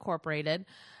Mosque Incorporated.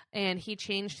 And he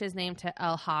changed his name to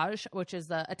El Hajj, which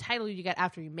is a title you get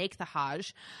after you make the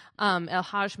Hajj, El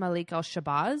Hajj Malik El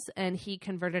Shabazz. And he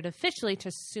converted officially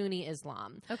to Sunni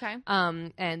Islam. Okay.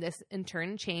 And this in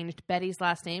turn changed Betty's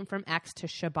last name from X to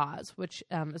Shabazz, which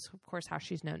is of course how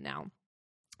she's known now.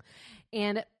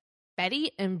 And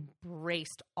Betty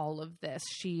embraced all of this.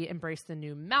 She embraced the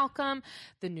new Malcolm,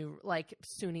 the new like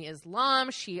Sunni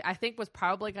Islam. She, I think, was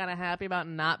probably kind of happy about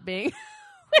not being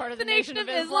part of the Nation of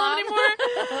Islam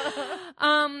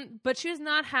anymore. But she was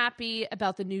not happy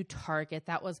about the new target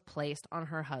that was placed on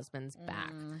her husband's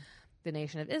back. The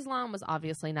Nation of Islam was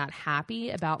obviously not happy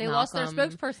about They Malcolm. lost their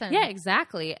spokesperson. Yeah,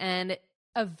 exactly. And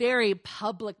a very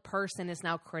public person is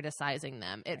now criticizing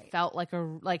them. It felt like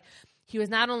he was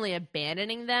not only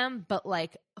abandoning them, but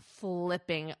like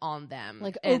flipping on them.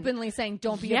 Like openly saying,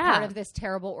 don't be a part of this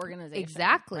terrible organization.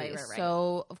 Exactly. Right.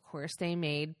 So, of course, they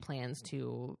made plans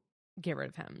to get rid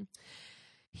of him.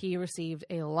 He received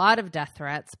a lot of death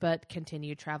threats, but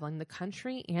continued traveling the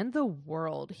country and the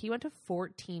world. He went to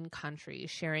 14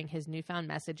 countries, sharing his newfound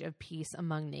message of peace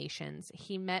among nations.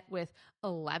 He met with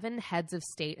 11 heads of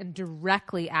state and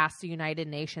directly asked the United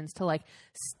Nations to like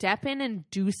step in and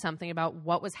do something about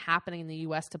what was happening in the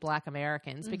U.S. to Black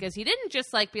Americans, because he didn't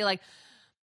just like be like,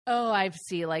 oh, I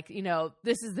see, like, you know,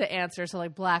 this is the answer, so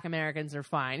like Black Americans are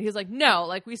fine. He was like, no,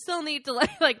 like we still need to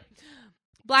like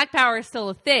Black power is still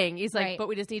a thing. He's like, but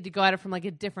we just need to go at it from like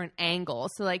a different angle.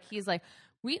 So like, he's like,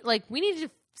 we need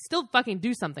to still fucking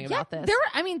do something about this.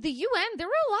 The UN, there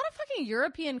were a lot of fucking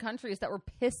European countries that were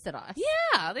pissed at us.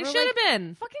 Yeah, they should have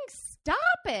been. Fucking stop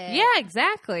it. Yeah,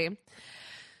 exactly.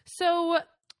 So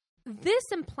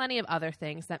this and plenty of other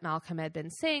things that Malcolm had been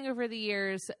saying over the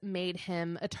years made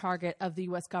him a target of the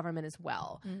U.S. government as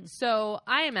well. So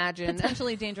I imagine...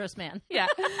 Potentially dangerous man. Yeah.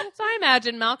 So I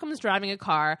imagine Malcolm's driving a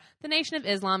car. The Nation of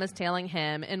Islam is tailing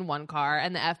him in one car,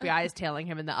 and the FBI is tailing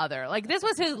him in the other. Like, this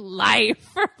was his life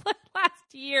for the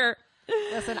last year.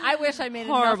 Listen, I wish I made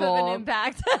enough of an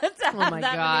impact to have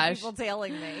that many people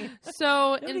tailing me.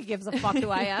 So nobody gives a fuck who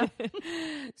I am.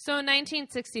 So in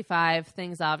 1965,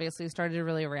 things obviously started to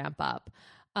really ramp up.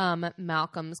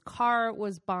 Malcolm's car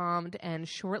was bombed, and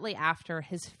shortly after,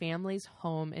 his family's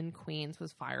home in Queens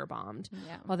was firebombed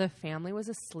while the family was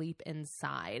asleep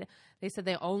inside. They said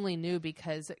they only knew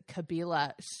because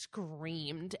Kabila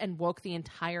screamed and woke the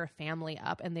entire family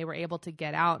up, and they were able to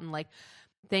get out, and like,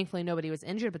 thankfully nobody was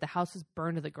injured, but the house was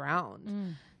burned to the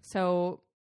ground. So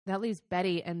that leaves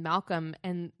Betty and Malcolm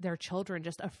and their children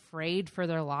just afraid for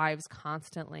their lives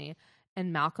constantly.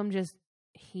 And Malcolm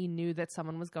he knew that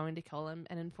someone was going to kill him,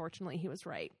 and unfortunately he was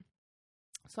right.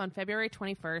 So on February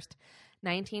 21st,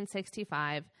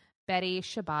 1965, Betty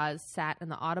Shabazz sat in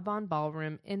the Audubon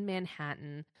Ballroom in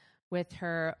Manhattan with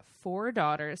her 4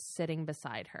 daughters sitting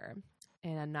beside her.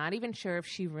 And I'm not even sure if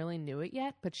she really knew it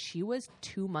yet, but she was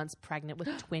 2 months pregnant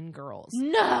with twin girls.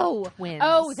 No! Twins.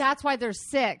 Oh, that's why there's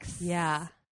 6. Yeah.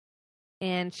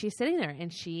 And she's sitting there,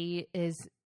 and she is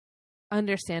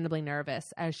understandably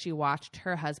nervous as she watched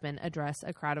her husband address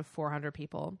a crowd of 400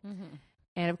 people.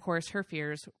 And of course, her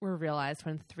fears were realized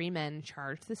when 3 men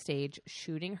charged the stage,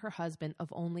 shooting her husband of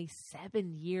only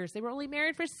 7 years. They were only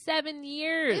married for 7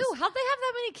 years. Ew, how'd they have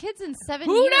that many kids in 7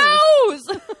 Who years?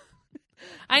 knows?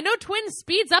 I know twins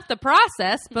speeds up the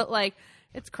process, but like,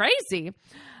 it's crazy.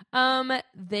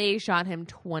 They shot him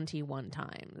 21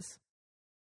 times.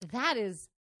 That is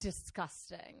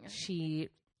disgusting. She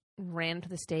ran to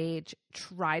the stage,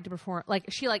 tried to perform. Like,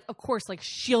 she, like, of course, like,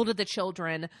 shielded the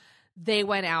children. They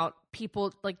went out.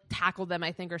 People, like, tackled them,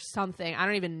 I think, or something. I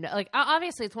don't even know. Like,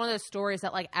 obviously, it's one of those stories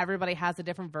that, like, everybody has a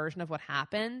different version of what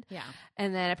happened. Yeah.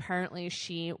 And then apparently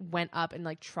she went up and,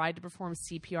 like, tried to perform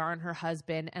CPR on her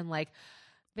husband and, like,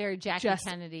 very Jackie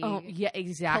Kennedy. Oh, yeah,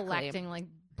 exactly. Collecting, like,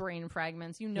 brain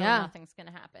fragments. You know nothing's going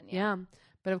to happen. Yeah.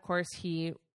 But, of course,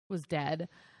 he was dead.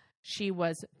 She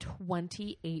was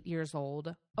 28 years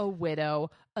old, a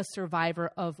widow, a survivor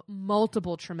of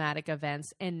multiple traumatic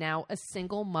events, and now a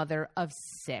single mother of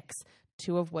 6,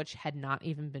 2 of which had not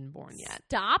even been born yet.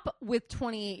 Stop with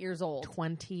 28 years old.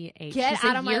 28. Get She's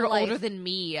out a of my year life. older than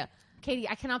me. Katie,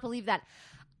 I cannot believe that.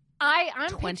 I'm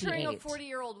 28. picturing a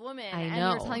 40-year-old woman, I and know.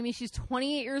 you're telling me she's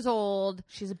 28 years old.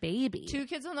 She's a baby. 2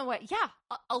 kids on the way.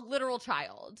 Yeah, a literal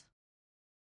child.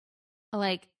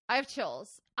 Like, I have chills.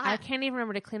 I can't even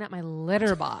remember to clean out my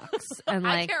litter box. And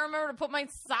like, I can't remember to put my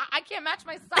sock. I can't match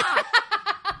my sock.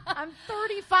 I'm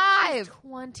 35.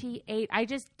 28. I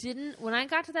just didn't. When I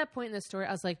got to that point in the story,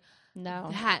 I was like, No.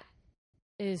 that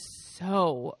is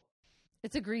so.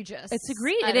 It's egregious. It's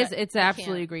egregious. It is. It's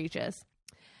absolutely egregious.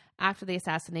 After the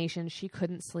assassination, she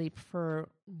couldn't sleep for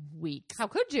weeks. How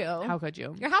could you? How could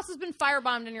you? Your house has been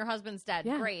firebombed and your husband's dead.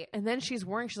 Yeah. Great. And then she's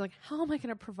worrying. She's like, how am I going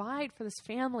to provide for this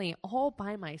family all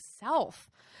by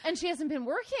myself? And she hasn't been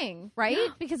working, right? Yeah.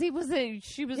 Because she was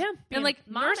And like,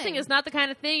 momming. nursing is not the kind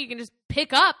of thing you can just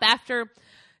pick up after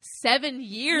 7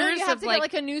 years No, you have of to like, get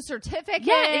like a new certificate.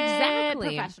 Yeah,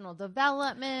 exactly. Professional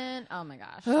development. Oh my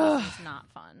gosh. This is not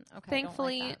fun. Okay.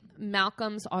 Thankfully, don't like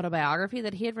Malcolm's autobiography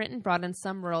that he had written brought in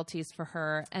some royalties for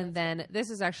her. And then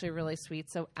this is actually really sweet.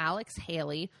 So Alex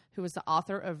Haley, who was the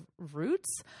author of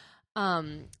Roots,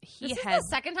 he this had is the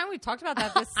second time we've talked about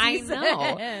that this I season.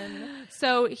 know.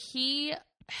 So he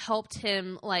helped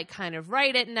him like kind of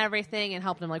write it and everything and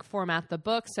helped him like format the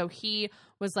book. So he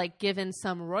was like given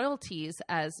some royalties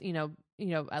as, you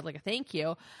know, as like a thank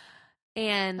you.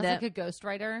 And As like a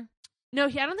ghostwriter. no, I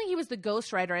don't think he was the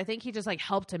ghostwriter. I think he just like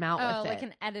helped him out with like it.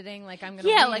 an editing, like I'm gonna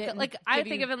read it and I give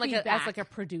think you of him like feedback. as like a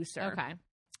producer. Okay.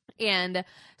 And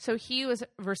so he was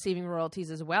receiving royalties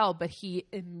as well, but he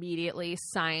immediately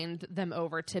signed them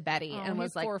over to Betty and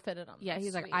was like, forfeited them. yeah, That's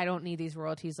he's sweet. like, I don't need these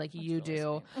royalties like That's you really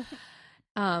do. sweet.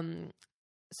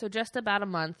 So just about a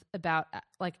month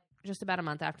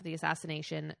after the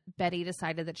assassination, Betty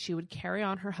decided that she would carry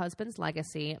on her husband's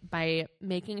legacy by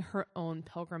making her own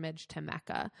pilgrimage to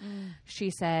Mecca. She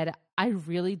said, I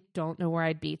really don't know where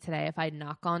I'd be today if I'd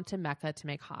not gone to Mecca to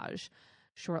make Hajj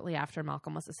shortly after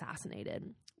Malcolm was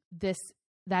assassinated.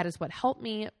 That is what helped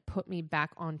me put me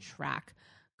back on track.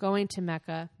 Going to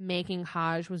Mecca, making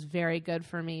Hajj was very good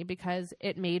for me because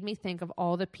it made me think of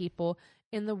all the people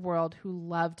in the world who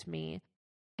loved me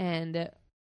and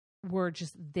were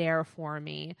just there for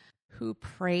me, who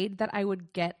prayed that I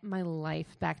would get my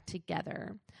life back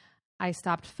together. I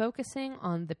stopped focusing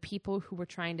on the people who were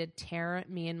trying to tear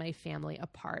me and my family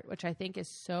apart, which I think is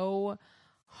so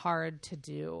hard to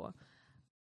do.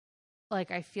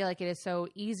 Like, I feel like it is so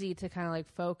easy to kind of like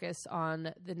focus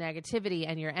on the negativity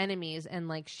and your enemies. And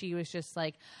like, she was just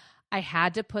like, I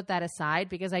had to put that aside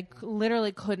because I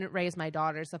literally couldn't raise my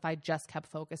daughters if I just kept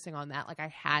focusing on that. Like, I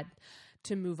had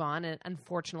to move on. And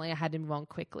unfortunately, I had to move on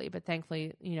quickly. But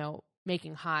thankfully,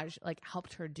 making Hajj like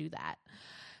helped her do that.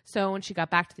 So when she got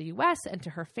back to the U.S. and to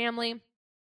her family,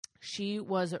 she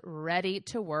was ready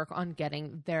to work on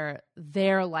getting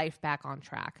their life back on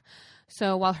track.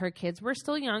 So while her kids were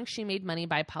still young, she made money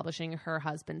by publishing her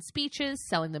husband's speeches,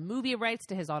 selling the movie rights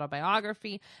to his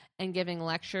autobiography, and giving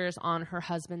lectures on her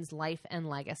husband's life and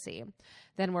legacy.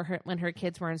 Then when her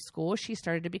kids were in school, she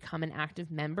started to become an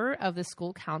active member of the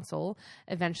school council,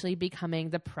 eventually becoming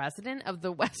the president of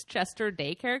the Westchester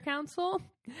Daycare Council.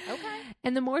 Okay.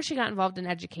 And the more she got involved in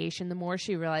education, the more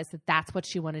she realized that that's what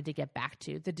she wanted to get back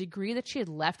to, the degree that she had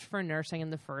left for nursing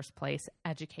in the first place,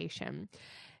 education.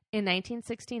 In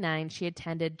 1969, she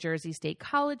attended Jersey State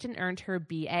College and earned her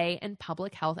BA in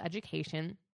public health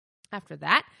education. After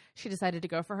that, she decided to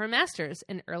go for her master's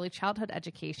in early childhood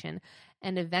education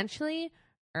and eventually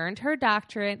earned her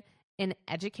doctorate in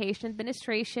education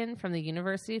administration from the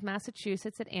University of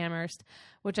Massachusetts at Amherst,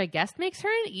 which I guess makes her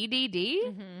an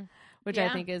EDD, which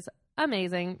I think is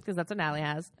amazing because that's what Allie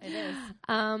has. It is.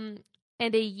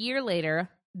 And a year later,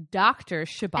 Dr.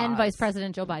 Shabazz. And Vice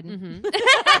President Joe Biden. Mm-hmm.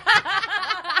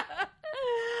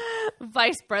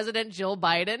 Vice President Jill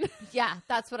Biden. Yeah,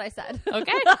 that's what I said.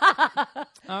 Okay.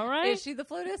 All right. Is she the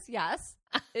flutist? Yes.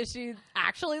 Is she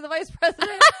actually the vice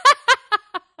president?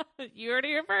 You heard it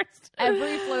here first.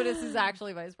 Every flutist is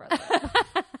actually vice president.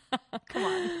 Come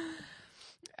on.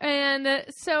 And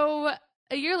so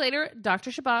a year later, Dr.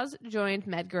 Shabazz joined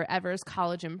Medgar Evers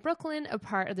College in Brooklyn, a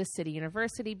part of the City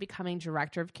University, becoming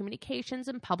Director of Communications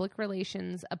and Public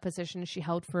Relations, a position she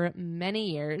held for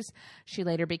many years. She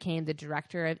later became the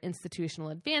Director of Institutional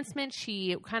Advancement.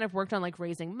 She kind of worked on like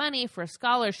raising money for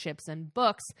scholarships and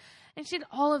books. And she did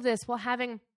all of this while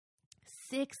having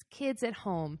 6 kids at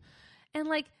home. And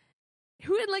like,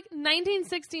 who in like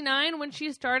 1969, when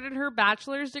she started her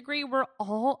bachelor's degree, were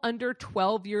all under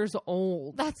 12 years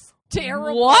old. That's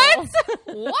terrible. What?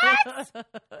 What?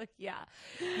 Yeah.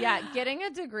 Getting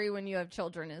a degree when you have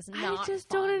children is not I just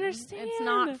fun. don't understand. It's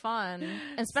not fun.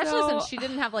 Especially since she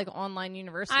didn't have like online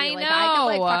university. I like know. I could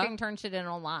like fucking turn shit in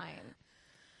online.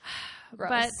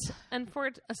 Gross.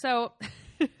 But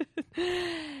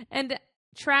and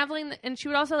traveling, and she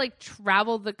would also like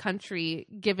travel the country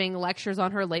giving lectures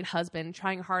on her late husband,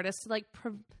 trying hardest to like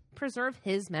preserve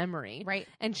his memory, right,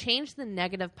 and change the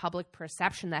negative public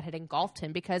perception that had engulfed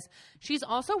him, because she's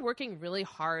also working really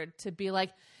hard to be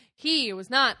like, he was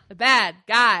not a bad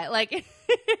guy. Like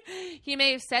he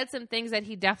may have said some things that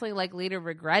he definitely like later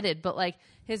regretted, but like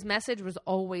his message was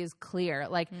always clear.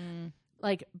 Like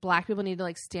Black people need to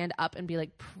like stand up and be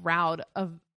like proud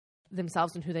of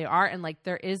themselves and who they are. And like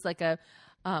there is like a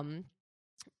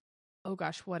oh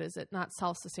gosh, what is it? Not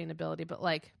self-sustainability, but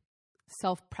like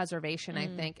self-preservation, I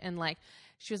think. And like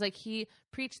she was like, he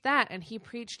preached that, and he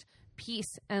preached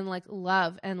peace and like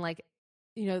love and like,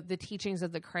 you know, the teachings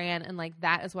of the Quran, and like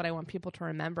that is what I want people to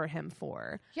remember him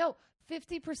for. Yo,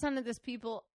 50% of this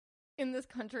people in this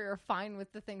country are fine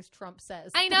with the things Trump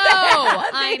says. I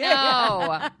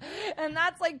know. And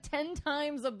that's like 10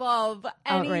 times above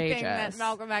anything that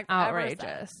Malcolm X ever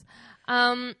said.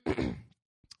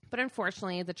 But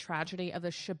unfortunately, the tragedy of the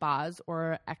Shabazz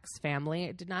or X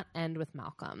family did not end with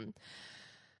Malcolm.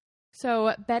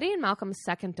 So Betty and Malcolm's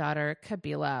second daughter,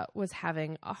 Kabila, was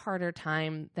having a harder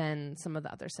time than some of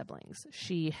the other siblings.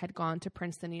 She had gone to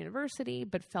Princeton University,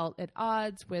 but felt at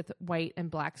odds with white and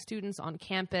Black students on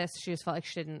campus. She just felt like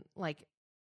she didn't like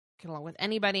get along with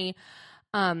anybody.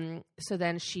 So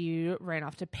then she ran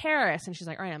off to Paris, and she's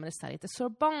like, all right, I'm going to study at the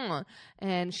Sorbonne.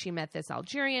 And she met this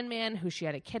Algerian man who she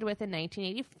had a kid with in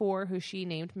 1984, who she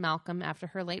named Malcolm after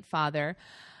her late father.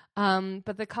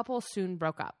 But the couple soon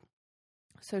broke up.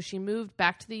 So she moved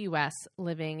back to the U.S.,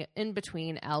 living in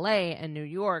between L.A. and New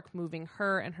York, moving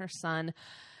her and her son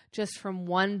just from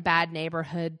one bad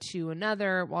neighborhood to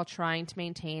another, while trying to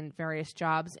maintain various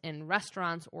jobs in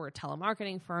restaurants or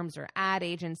telemarketing firms or ad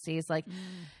agencies. Like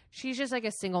she's just like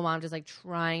a single mom, just like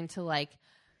trying to like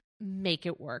make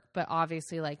it work, but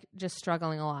obviously like just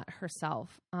struggling a lot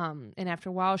herself. And after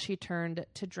a while she turned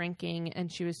to drinking,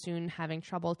 and she was soon having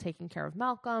trouble taking care of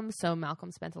Malcolm. So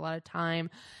Malcolm spent a lot of time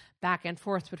back and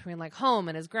forth between like home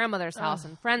and his grandmother's house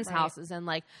and friends' houses. And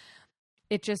like,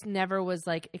 it just never was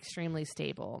like extremely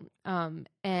stable.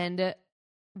 And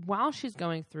while she's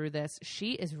going through this,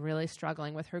 she is really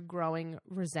struggling with her growing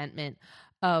resentment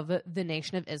of the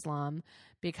Nation of Islam,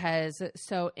 because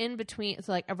so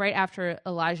like right after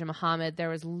Elijah Muhammad, there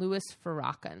was Louis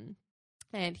Farrakhan,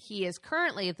 and he is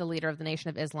currently the leader of the Nation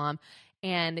of Islam.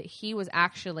 And he was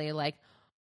actually like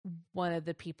one of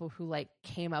the people who like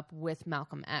came up with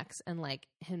Malcolm X, and like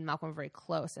him and Malcolm were very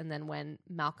close. And then when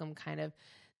Malcolm kind of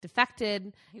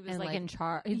defected, he was like in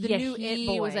charge.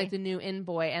 He was like the new in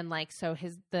boy, and like so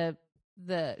the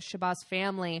Shabazz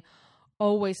family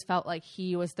always felt like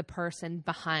he was the person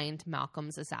behind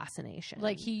Malcolm's assassination.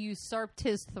 Like he usurped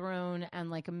his throne and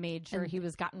like made sure he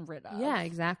was gotten rid of. Yeah,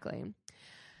 exactly.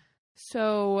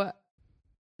 So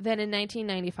then in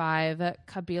 1995,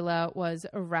 Kabila was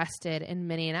arrested in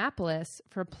Minneapolis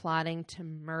for plotting to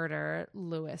murder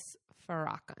Louis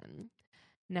Farrakhan.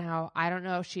 Now, I don't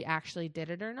know if she actually did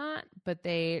it or not, but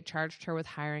they charged her with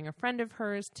hiring a friend of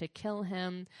hers to kill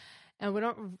him. And we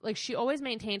don't like, she always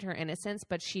maintained her innocence,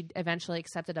 but she eventually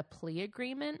accepted a plea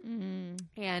agreement. Mm-hmm.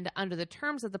 And under the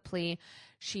terms of the plea,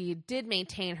 she did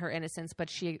maintain her innocence, but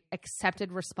she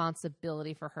accepted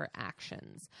responsibility for her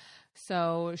actions.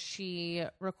 So she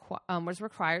was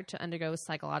required to undergo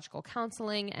psychological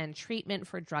counseling and treatment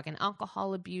for drug and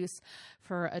alcohol abuse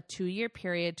for a 2-year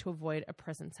period to avoid a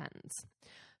prison sentence.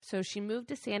 So she moved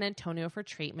to San Antonio for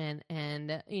treatment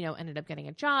and, ended up getting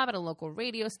a job at a local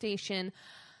radio station.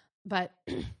 But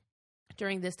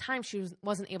during this time, she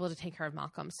wasn't able to take care of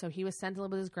Malcolm. So he was sent to live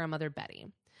with his grandmother, Betty.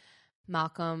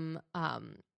 Malcolm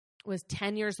was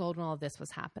 10 years old when all of this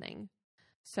was happening.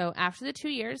 So after the 2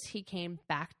 years, he came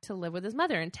back to live with his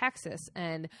mother in Texas,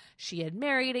 and she had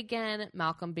married again.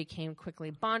 Malcolm became quickly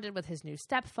bonded with his new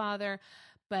stepfather,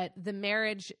 but the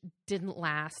marriage didn't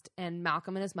last, and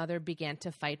Malcolm and his mother began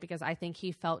to fight because I think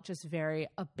he felt just very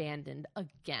abandoned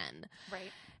again.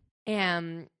 Right.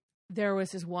 And there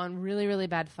was this one really, really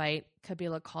bad fight.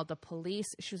 Kabila called the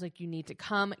police. She was like, you need to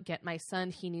come get my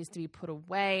son. He needs to be put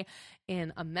away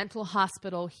in a mental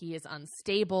hospital. He is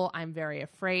unstable. I'm very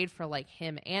afraid for like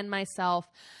him and myself.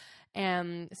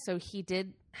 And so he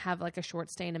did have like a short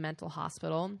stay in a mental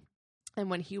hospital. And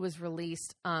when he was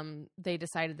released, they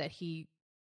decided that he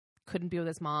couldn't be with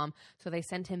his mom. So they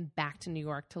sent him back to New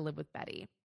York to live with Betty.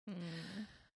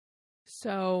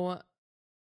 So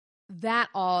that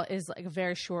all is like a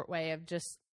very short way of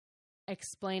just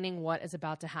explaining what is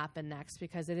about to happen next,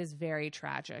 because it is very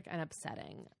tragic and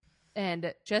upsetting.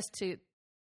 And just to,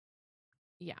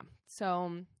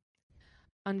 so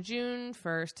on June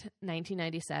 1st,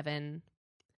 1997,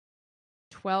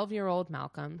 12-year-old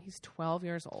Malcolm, he's 12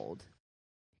 years old.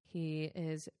 He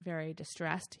is very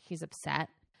distressed. He's upset.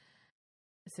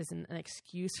 This isn't an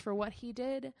excuse for what he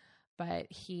did, but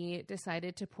he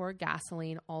decided to pour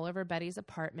gasoline all over Betty's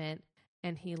apartment,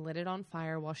 and he lit it on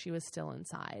fire while she was still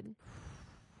inside.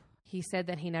 He said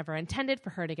that he never intended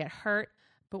for her to get hurt,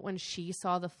 but when she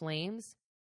saw the flames,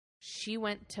 she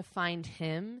went to find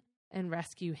him and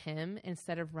rescue him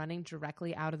instead of running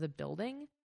directly out of the building.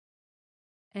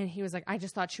 And he was like, I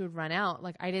just thought she would run out.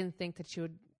 Like, I didn't think that she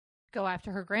would go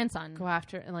after her grandson. Go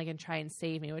after and try and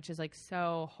save me, which is like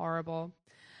so horrible.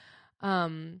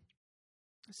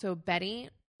 So Betty,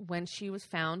 when she was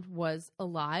found, was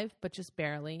alive, but just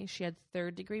barely. She had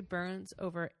third-degree burns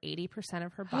over 80%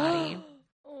 of her body.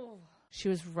 She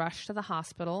was rushed to the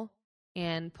hospital,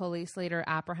 and police later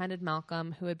apprehended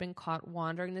Malcolm, who had been caught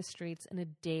wandering the streets in a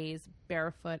daze,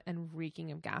 barefoot and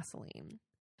reeking of gasoline.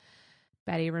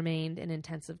 Betty remained in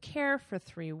intensive care for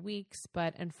 3 weeks,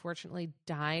 but unfortunately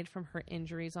died from her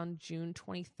injuries on June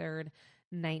 23rd,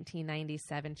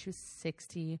 1997. She was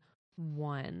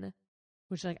 61.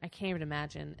 Which, like, I can't even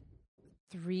imagine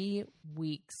 3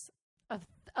 weeks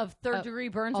of third-degree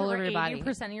burns all over over your 80%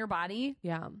 body. of your body.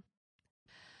 Yeah.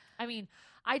 I mean,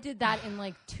 I did that in,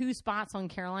 like, 2 spots on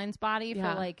Caroline's body for,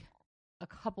 like, a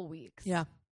couple weeks. Yeah.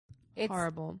 It's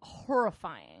horrible.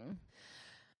 Horrifying.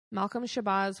 Malcolm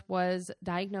Shabazz was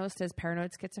diagnosed as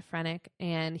paranoid schizophrenic,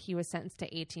 and he was sentenced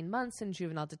to 18 months in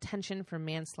juvenile detention for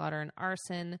manslaughter and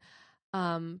arson.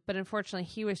 But unfortunately,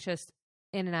 he was just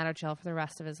in and out of jail for the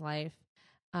rest of his life.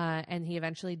 And he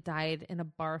eventually died in a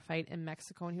bar fight in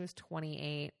Mexico when he was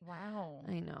 28. Wow.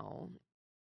 I know.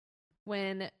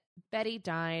 When Betty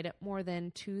died, more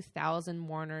than 2,000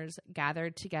 mourners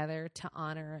gathered together to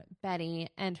honor Betty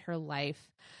and her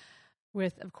life,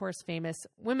 with, of course, famous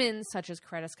women such as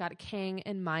Coretta Scott King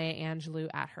and Maya Angelou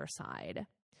at her side.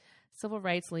 Civil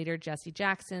rights leader Jesse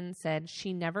Jackson said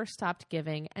she never stopped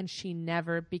giving and she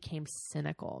never became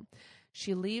cynical.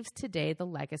 She leaves today the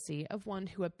legacy of one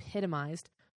who epitomized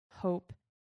hope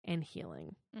and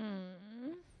healing.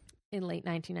 In late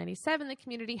 1997, the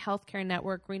Community Healthcare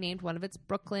Network renamed one of its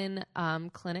Brooklyn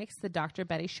clinics the Dr.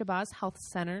 Betty Shabazz Health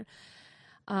Center.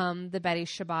 The Betty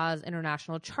Shabazz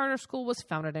International Charter School was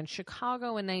founded in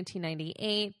Chicago in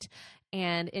 1998.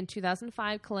 And in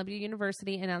 2005, Columbia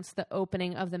University announced the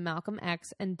opening of the Malcolm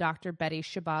X and Dr. Betty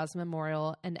Shabazz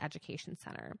Memorial and Education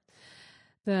Center.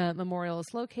 The memorial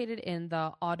is located in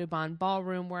the Audubon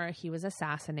Ballroom where he was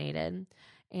assassinated.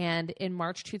 And in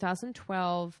March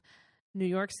 2012, New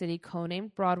York City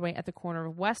co-named Broadway at the corner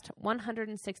of West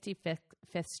 165th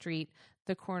Street,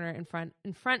 the corner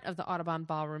in front of the Audubon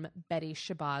Ballroom, Betty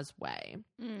Shabazz Way.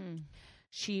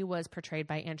 She was portrayed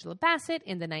by Angela Bassett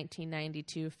in the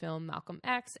 1992 film Malcolm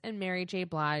X and Mary J.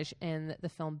 Blige in the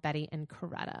film Betty and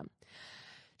Coretta.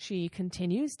 She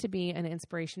continues to be an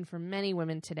inspiration for many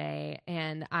women today,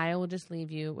 and I will just leave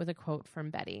you with a quote from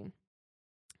Betty.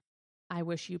 I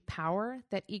wish you power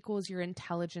that equals your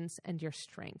intelligence and your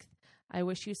strength. I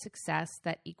wish you success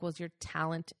that equals your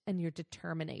talent and your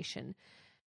determination.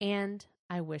 And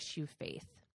I wish you faith.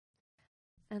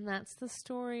 And that's the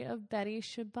story of Betty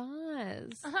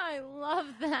Shabazz. I love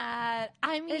that.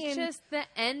 I mean, it's just the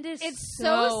end is it's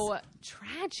so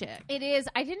tragic. It is.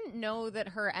 I didn't know that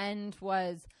her end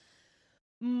was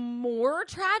more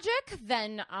tragic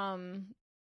than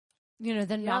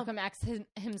Malcolm X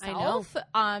himself.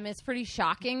 It's pretty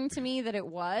shocking to me that it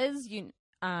was.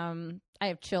 I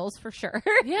have chills for sure.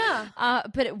 Yeah.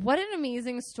 But what an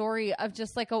amazing story of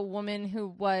just like a woman who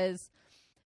was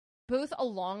both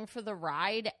along for the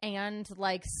ride and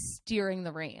like steering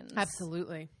the reins.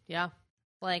 Absolutely. Yeah.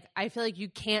 Like, I feel like you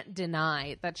can't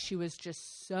deny that she was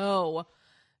just so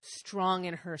strong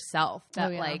in herself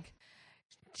that like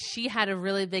she had a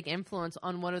really big influence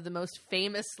on one of the most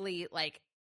famously like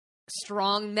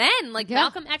strong men. Like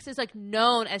Malcolm X is like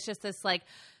known as just this like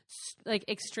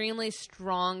extremely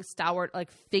strong, stalwart like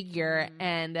figure,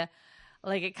 and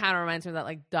like it kind of reminds me of that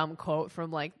like dumb quote from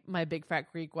like My Big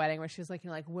Fat Greek Wedding where she's like, you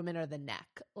know, like women are the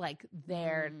neck, like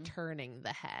they're turning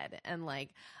the head. And like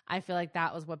I feel like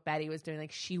that was what Betty was doing.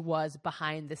 Like she was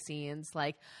behind the scenes,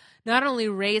 like not only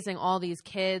raising all these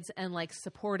kids and like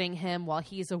supporting him while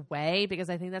he's away,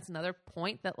 because I think that's another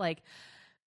point that like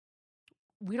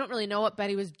we don't really know what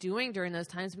Betty was doing during those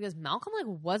times because Malcolm like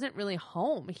wasn't really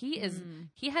home. He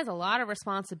has a lot of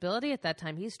responsibility at that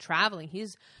time. He's traveling.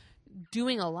 He's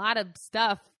doing a lot of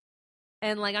stuff.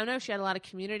 And like I know she had a lot of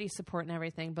community support and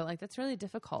everything, but like that's really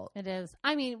difficult. It is.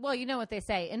 I mean, well, you know what they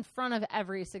say, in front of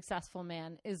every successful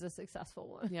man is a successful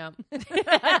woman. Yeah.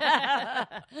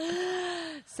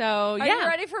 So Are you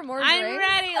ready for more drinks? I'm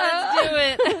ready. Let's do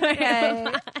it. Okay.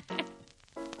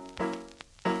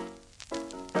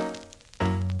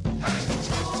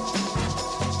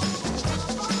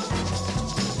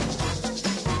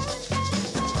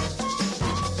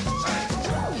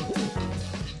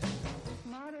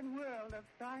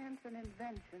 Science and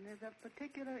invention is of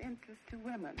particular interest to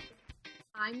women.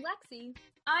 I'm Lexi.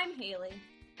 I'm Haley.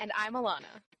 And I'm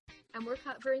Alana. And we're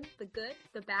covering the good,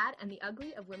 the bad, and the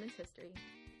ugly of women's history.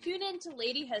 Tune in to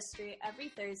Lady History every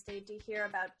Thursday to hear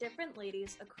about different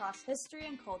ladies across history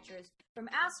and cultures, from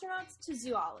astronauts to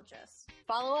zoologists.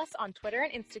 Follow us on Twitter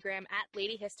and Instagram at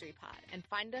Lady History Pod, and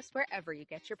find us wherever you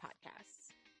get your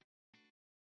podcasts.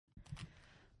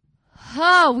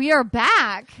 Oh, we are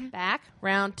back.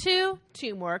 Round 2,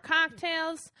 2 more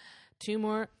cocktails, 1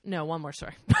 more,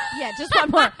 sorry. Yeah, just one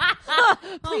more.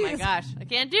 Oh my gosh, I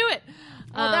can't do it.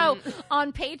 Although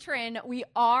on Patreon, we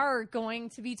are going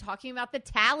to be talking about the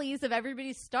tallies of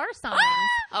everybody's star signs.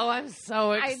 Oh, I'm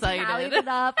so excited. I tallied it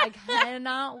up. I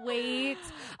cannot wait.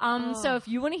 So if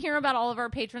you want to hear about all of our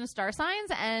patron star signs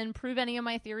and prove any of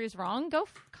my theories wrong,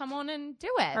 come on and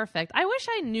do it. Perfect. I wish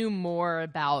I knew more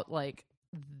about like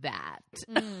that.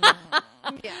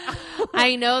 Yeah.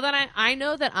 I know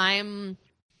that I'm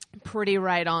pretty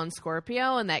right on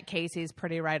Scorpio and that Casey's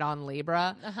pretty right on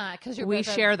Libra. Because we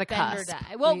share the cusp.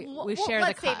 Well, we share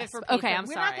let's the cusp. save it for Patreon. Okay, I'm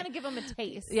We're sorry. not going to give them a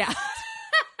taste. Yeah.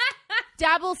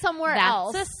 Dabble somewhere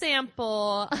else. That's a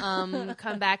sample.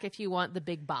 Come back if you want the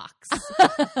big box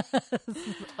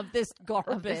of this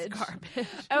garbage.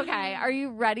 Okay, are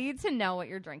you ready to know what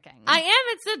you're drinking? I am.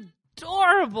 It's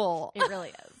adorable. It really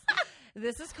is.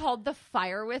 This is called the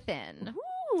Fire Within.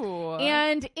 Ooh.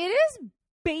 And it is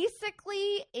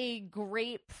basically a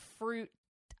grapefruit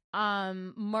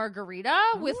margarita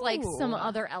with like some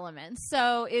other elements.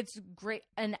 So it's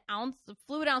a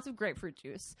fluid ounce of grapefruit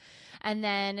juice, and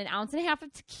then an ounce and a half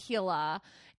of tequila,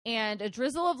 and a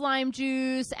drizzle of lime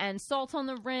juice and salt on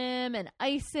the rim and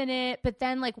ice in it. But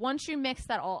then like once you mix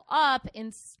that all up,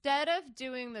 instead of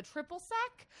doing the triple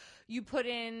sec, you put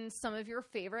in some of your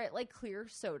favorite like clear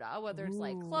soda, whether it's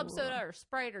like club soda or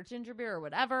Sprite or ginger beer or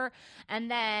whatever.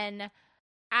 And then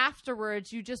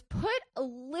afterwards, you just put a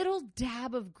little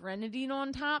dab of grenadine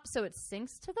on top so it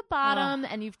sinks to the bottom,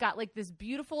 and you've got like this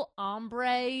beautiful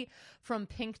ombre from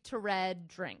pink to red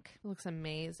drink. Looks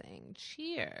amazing.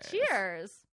 Cheers.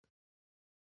 Cheers.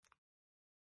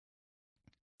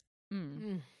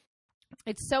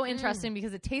 It's so interesting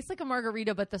because it tastes like a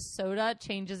margarita, but the soda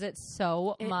changes it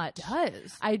so much. It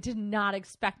does. I did not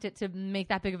expect it to make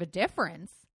that big of a difference.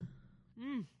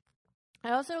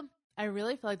 I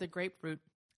really feel like the grapefruit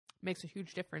makes a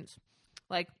huge difference.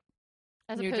 Like,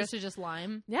 as opposed to just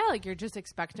lime. Yeah, like you're just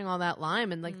expecting all that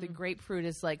lime, and like the grapefruit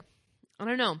is like, I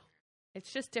don't know.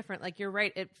 It's just different. Like, you're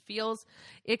right.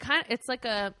 It's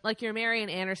like your Marian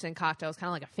Anderson cocktail is kind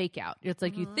of like a fake out. It's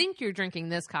like you think you're drinking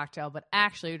this cocktail, but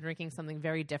actually you're drinking something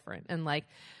very different. And like,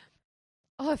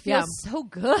 it feels so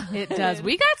good. It does.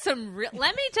 We got some,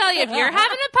 let me tell you, if you're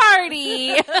having a party,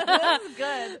 this is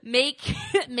good.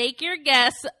 Make your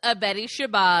guess a Betty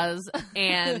Shabazz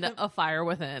and a Fire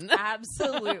Within.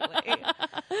 Absolutely.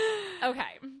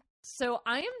 Okay. So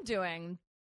I am doing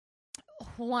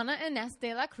Juana Ines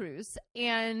de la Cruz,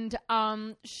 and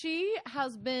she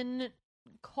has been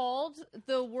called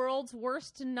the world's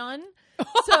worst nun.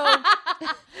 So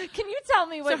can you tell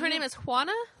me what her name is?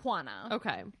 Juana? Juana.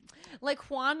 Okay.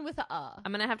 Like Juan with a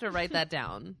I'm going to have to write that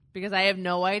down because I have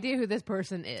no idea who this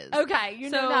person is. Okay, you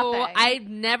know nothing. I'd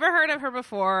never heard of her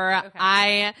before. Okay.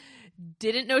 I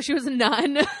didn't know she was a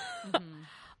nun.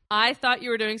 I thought you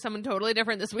were doing someone totally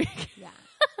different this week. Yeah.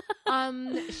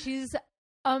 She's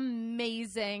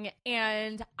amazing.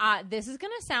 And this is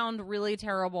going to sound really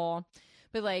terrible,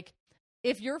 but like,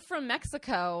 if you're from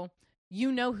Mexico,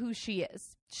 you know who she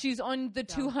is. She's on the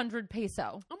 200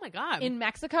 peso. Oh my God. In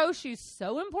Mexico, she's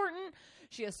so important.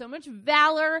 She has so much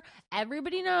valor.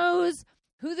 Everybody knows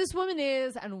who this woman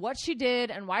is and what she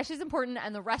did and why she's important.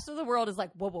 And the rest of the world is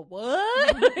like, what?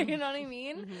 You know what I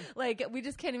mean? Mm-hmm. Like, we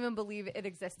just can't even believe it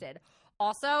existed.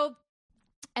 Also,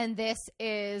 and this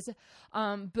is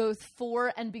both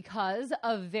for and because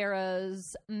of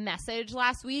Vera's message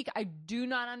last week. I do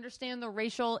not understand the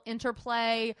racial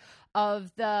interplay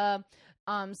of the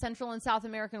Central and South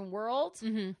American world.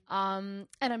 Mm-hmm. And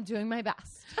I'm doing my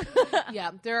best.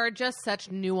 Yeah, there are just such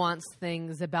nuanced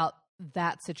things about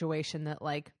that situation that,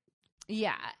 like,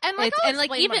 yeah, and like, I'll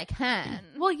explain even what I can.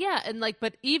 Well, yeah, and like,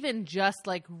 but even just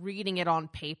like reading it on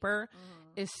paper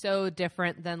is so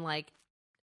different than like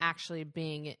actually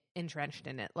being entrenched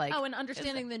in it. Like, and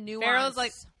understanding the nuance. Vera's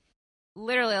like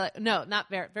literally like, no, not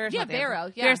Vera. Vera's not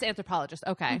Vero. Vera's the anthropologist.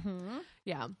 Okay, Mm-hmm.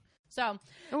 yeah. So,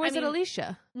 or was it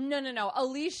Alicia? No.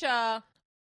 Alicia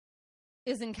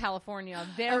is in California.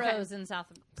 Vero's in South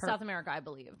America, I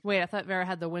believe. Wait, I thought Vera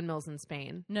had the windmills in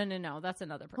Spain. No. That's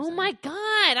another person. Oh my God.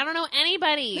 I don't know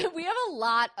anybody. We have a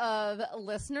lot of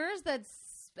listeners that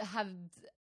have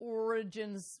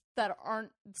origins that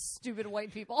aren't stupid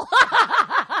white people.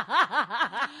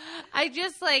 I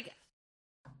just like,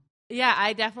 yeah,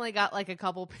 I definitely got like a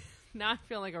couple. Now I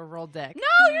feel like a real dick.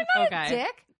 No, you're not okay. a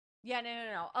dick. Yeah,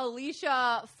 no.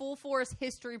 Alicia, full force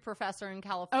history professor in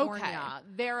California.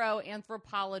 Okay. Vero,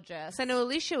 anthropologist. So I know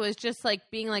Alicia was just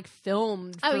like being like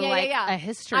filmed for yeah. a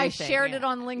history I thing. shared it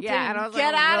on LinkedIn. Yeah, and I was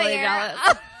Get like, out really of here.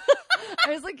 jealous.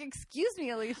 I was like, excuse me,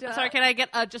 Alicia. Sorry, can I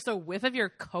get just a whiff of your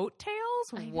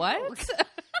coattails? What?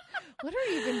 What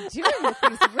are you even doing with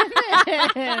these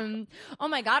women? Oh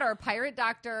my God, our pirate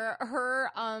doctor, her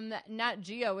Nat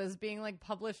Geo is being like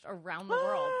published around the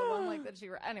world. The one like that she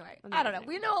anyway, I don't know.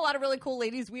 We know a lot of really cool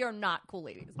ladies. We are not cool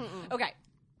ladies. Okay.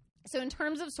 So in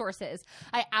terms of sources,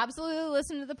 I absolutely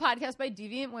listen to the podcast by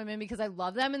Deviant Women because I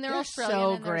love them and they're Australian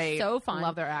so and great. They're so fun.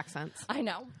 Love their accents. I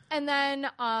know. And then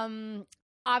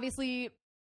obviously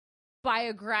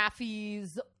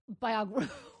biographies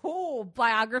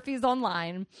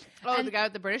online. Oh, and the guy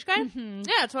with the British guy? Mm-hmm.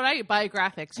 Yeah, that's what I do.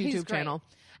 Biographics He's YouTube great. channel.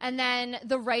 And then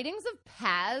the writings of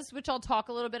Paz, which I'll talk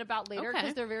a little bit about later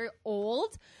because they're very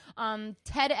old.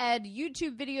 TED Ed,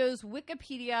 YouTube videos,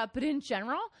 Wikipedia. But in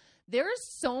general, there is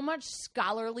so much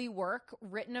scholarly work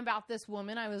written about this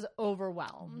woman. I was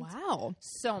overwhelmed. Wow.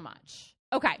 So much.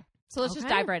 Okay. So let's just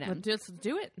dive right in. Let's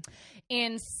do it.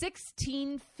 In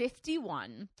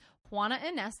 1651, Juana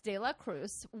Ines de la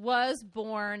Cruz was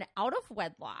born out of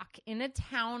wedlock in a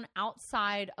town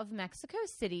outside of Mexico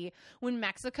City when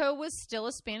Mexico was still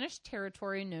a Spanish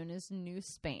territory known as New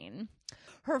Spain.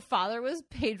 Her father was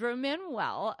Pedro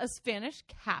Manuel, a Spanish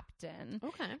captain.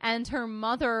 Okay. And her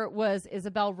mother was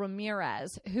Isabel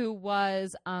Ramirez, who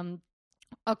was a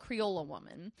Criolla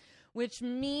woman, which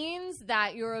means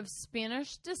that you're of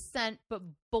Spanish descent but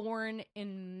born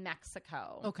in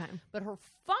Mexico. Okay. But her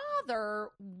father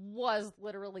was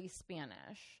literally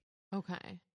Spanish.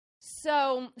 Okay.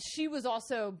 So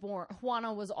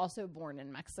Juana was also born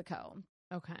in Mexico.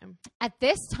 Okay. At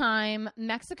this time,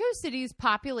 Mexico City's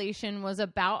population was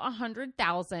about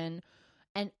 100,000,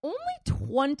 and only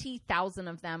 20,000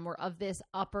 of them were of this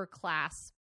upper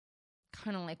class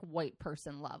kind of like white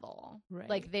person level. Right.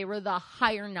 Like they were the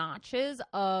higher notches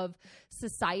of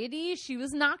society. She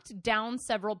was knocked down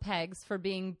several pegs for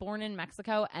being born in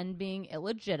Mexico and being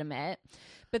illegitimate.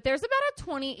 But there's about a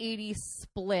 20-80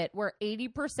 split where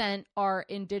 80% are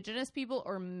indigenous people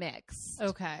or mixed.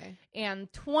 Okay. And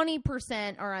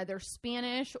 20% are either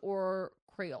Spanish or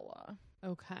Criolla.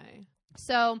 Okay.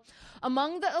 So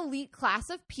among the elite class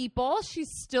of people,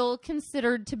 she's still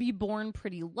considered to be born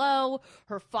pretty low.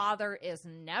 Her father is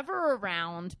never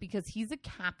around because he's a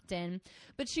captain,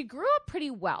 but she grew up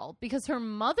pretty well because her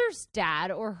mother's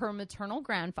dad or her maternal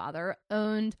grandfather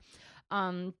owned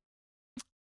a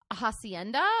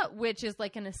hacienda, which is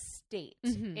like an estate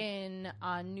in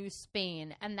New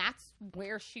Spain, and that's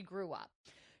where she grew up.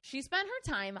 She spent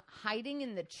her time hiding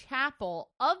in the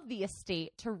chapel of the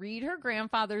estate to read her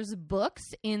grandfather's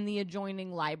books in the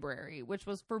adjoining library, which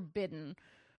was forbidden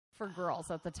for girls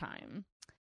at the time.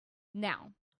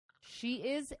 Now, she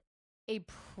is a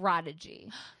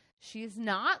prodigy. She's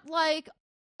not like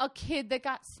a kid that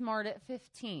got smart at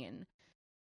 15.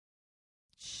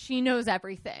 She knows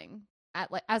everything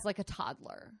as like a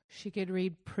toddler. She could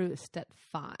read Proust at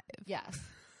 5. Yes.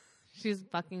 She's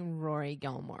fucking Rory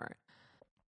Gilmore.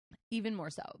 even more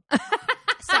so.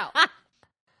 So,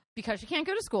 because she can't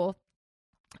go to school,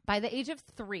 by the age of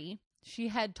 3, she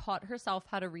had taught herself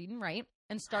how to read and write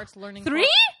and starts learning. 3?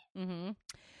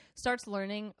 Starts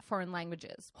learning foreign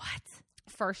languages. What?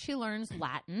 First, she learns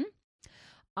Latin.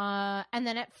 And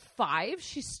then at 5,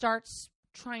 she starts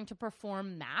trying to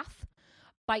perform math.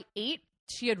 By 8,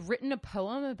 she had written a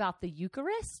poem about the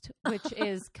Eucharist, which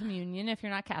is communion if you're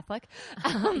not Catholic.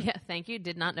 Yeah, thank you.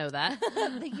 Did not know that.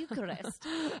 The Eucharist.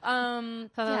 Thought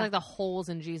that was like the holes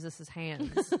in Jesus's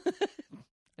hands.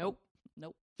 Nope.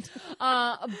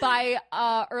 By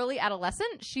early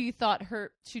adolescent, she taught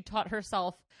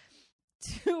herself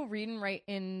to read and write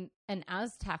in an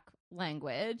Aztec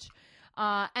language.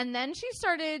 And then she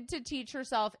started to teach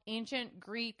herself ancient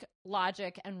Greek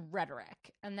logic and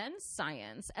rhetoric, and then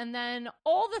science, and then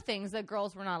all the things that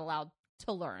girls were not allowed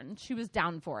to learn. She was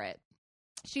down for it.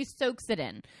 She soaks it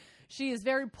in. She is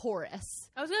very porous.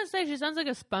 I was going to say, she sounds like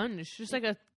a sponge. She's like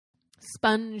a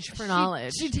sponge for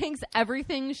knowledge. She takes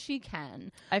everything she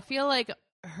can. I feel like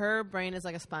her brain is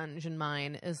like a sponge and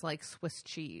mine is like Swiss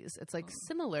cheese. It's like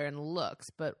similar in looks,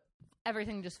 but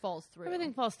Everything just falls through.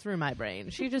 everything falls through my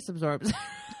brain. She just absorbs.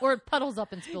 Or it puddles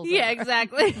up and spills Yeah, over.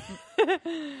 exactly.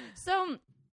 So,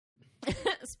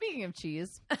 speaking of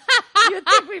cheese, you'd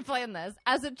think we planned this.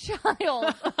 As a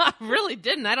child... I really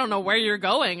didn't. I don't know where you're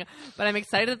going, but I'm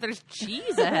excited that there's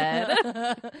cheese ahead.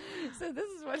 So this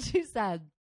is what she said.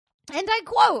 And I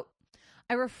quote,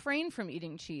 "I refrained from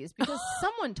eating cheese because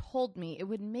someone told me it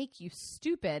would make you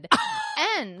stupid.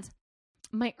 And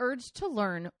my urge to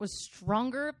learn was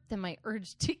stronger than my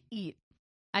urge to eat."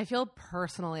 I feel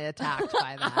personally attacked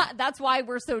by that. That's why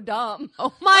we're so dumb.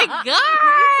 Oh my We eat so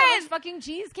God. much fucking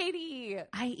cheese, Katie.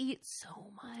 I eat so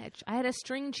much. I had a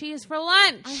string cheese for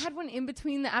lunch. I had one in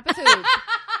between the episodes.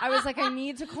 I was like, I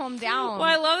need to calm down. Well,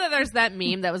 I love that there's that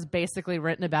meme that was basically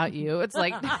written about you. It's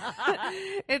like,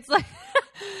 it's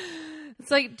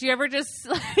like, do you ever just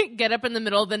like get up in the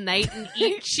middle of the night and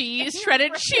eat cheese,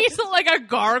 shredded cheese like a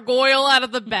gargoyle out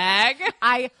of the bag?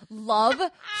 I love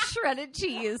shredded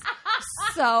cheese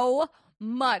so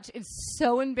much. It's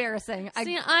so embarrassing.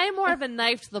 See, I'm more of a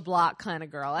knife to the block kind of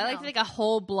girl. I like to take a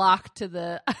whole block to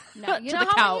the No, you to know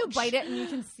the how when you couch. bite it and you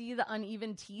can see the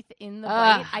uneven teeth in the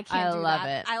bite? I can't I do love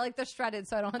that. it. I like the shredded,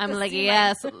 so I don't have I'm to like, see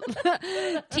yes.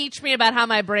 Teach me about how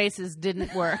my braces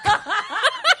didn't work.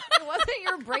 It wasn't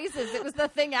your braces. It was the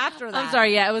thing after that. I'm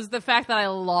sorry. Yeah, it was the fact that I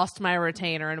lost my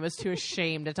retainer and was too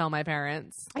ashamed to tell my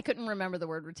parents. I couldn't remember the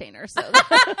word retainer, so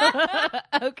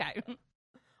okay.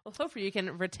 Well, hopefully you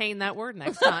can retain that word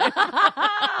next time.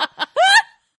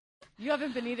 You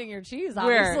haven't been eating your cheese,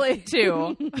 Where obviously.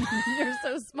 to? You're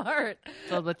so smart.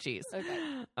 Filled with cheese.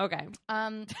 Okay.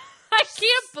 Um, I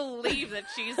can't believe that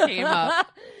cheese came up.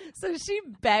 So she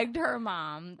begged her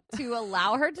mom to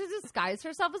allow her to disguise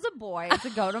herself as a boy to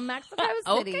go to Mexico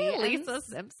City. Okay, and Lisa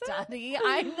Simpson. study.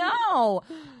 I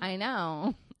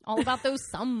know. All about those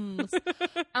sums.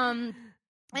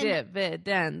 And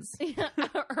Dividends.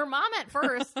 her mom at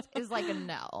first is like,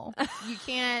 no, you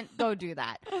can't go do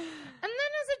that. And then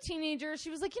as a teenager, she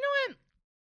was like, you know what?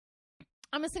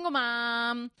 I'm a single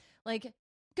mom. Like,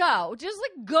 go to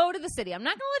the city. I'm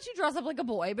not going to let you dress up like a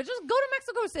boy, but just go to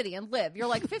Mexico City and live. You're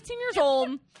like 15 years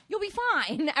old. You'll be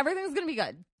fine. Everything's going to be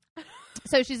good.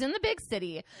 So she's in the big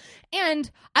city, and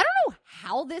I don't know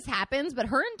how this happens, but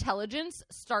her intelligence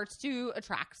starts to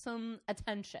attract some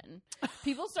attention.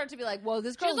 People start to be like, whoa,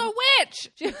 this girl's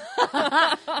She's a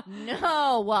witch.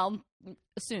 No, well,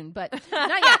 soon, but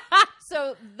not yet.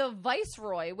 So the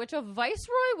viceroy, which a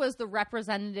viceroy was the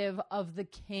representative of the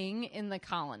king in the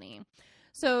colony.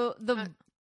 So the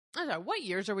I'm sorry, what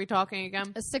years are we talking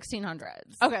again?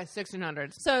 1600s. Okay,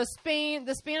 1600s. So Spain,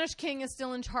 the Spanish king is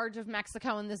still in charge of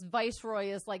Mexico, and this viceroy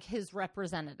is like his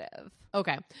representative.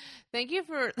 Okay. Thank you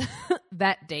for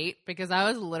that date, because I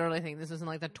was literally thinking this was in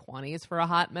like the 20s for a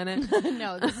hot minute.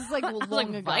 No, this is like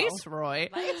long ago. Viceroy.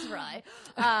 Viceroy.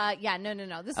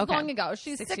 No. This is Okay. long ago.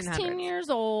 She's 16 years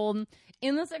old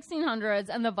in the 1600s,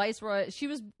 and the viceroy, she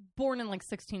was born in like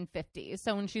 1650.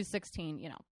 So when she's 16,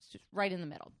 she's right in the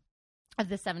middle of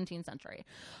the 17th century.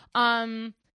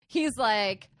 He's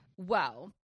like,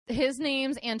 whoa. His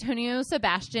name's Antonio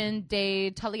Sebastian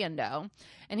de Taliendo.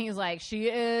 And he's like, she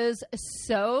is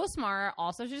so smart.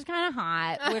 Also, she's kind of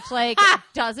hot, which like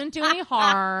doesn't do any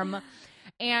harm.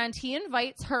 And he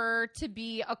invites her to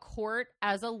be a court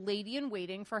as a lady in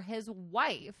waiting for his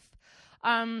wife.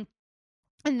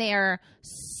 And they're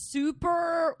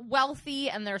super wealthy,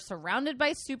 and they're surrounded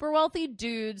by super wealthy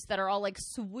dudes that are all like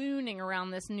swooning around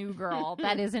this new girl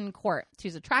that is in court.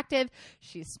 She's attractive,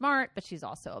 she's smart, but she's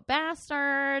also a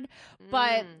bastard.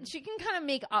 But she can kind of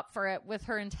make up for it with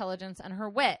her intelligence and her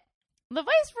wit. The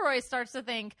viceroy starts to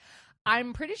think,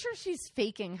 I'm pretty sure she's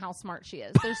faking how smart she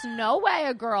is. There's no way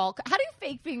a girl... How do you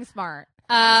fake being smart?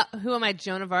 Who am I,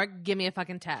 Joan of Arc? Give me a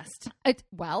fucking test.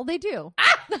 Well, they do.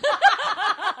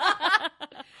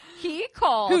 He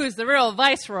calls... Who's the real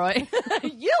viceroy?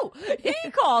 You!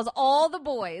 He calls all the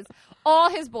boys, all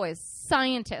his boys,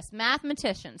 scientists,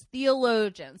 mathematicians,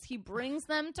 theologians. He brings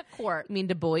them to court. You mean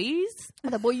the boys?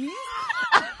 The boys?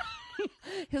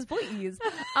 His boys.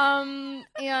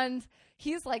 And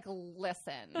he's like,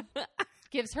 listen,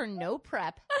 gives her no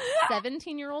prep,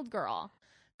 17-year-old girl.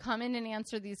 Come in and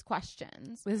answer these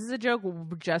questions. This is a joke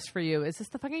just for you. Is this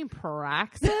the fucking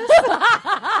praxis?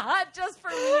 Just for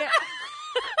me.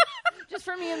 Just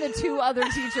for me and the two other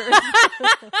teachers.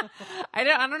 I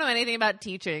don't know anything about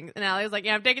teaching. And Allie was like,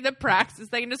 yeah, I'm taking the praxis.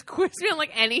 They can just quiz me on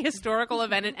like any historical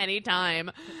event at any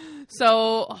time.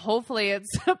 So hopefully it's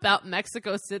about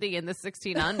Mexico City in the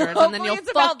 1600s. And then you'll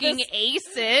fucking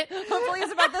ace it. Hopefully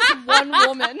it's about this one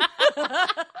woman.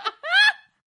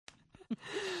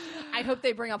 I hope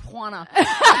they bring up Juana.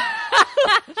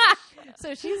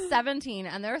 So she's 17,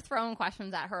 and they're throwing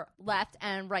questions at her left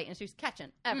and right, and she's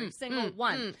catching every single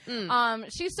one.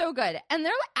 She's so good. And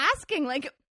they're asking,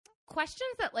 like,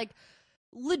 questions that, like,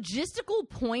 logistical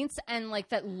points and, like,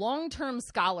 that long-term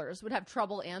scholars would have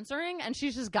trouble answering, and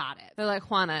she's just got it. They're like,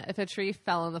 Juana, if a tree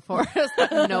fell in the forest,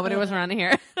 nobody was around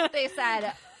here. They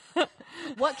said...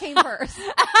 What came first?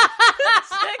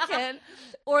 Chicken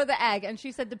or the egg? And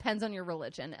she said, depends on your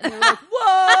religion. And they were like,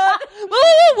 what?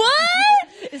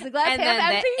 What? Is the glass and half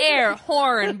then empty? The air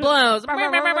horn blows.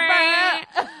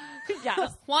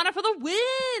 Yes. Juana for the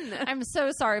win. I'm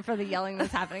so sorry for the yelling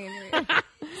that's happening in your ear.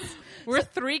 We're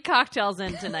 3 cocktails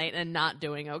in tonight and not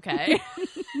doing okay.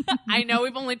 I know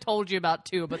we've only told you about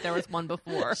 2, but there was one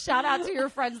before. Shout out to your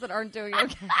friends that aren't doing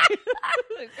okay.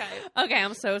 Okay,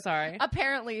 I'm so sorry.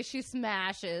 Apparently, she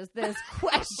smashes this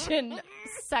question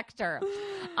sector.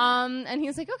 And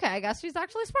he's like, okay, I guess she's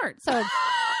actually smart. So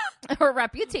her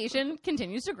reputation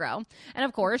continues to grow. And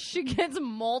of course, she gets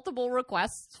multiple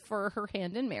requests for her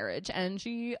hand in marriage. And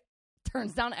she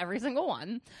turns down every single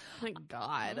one. Oh my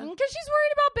God. Because she's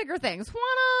worried about bigger things.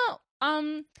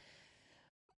 Juana,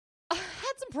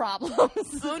 had some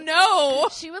problems. Oh no.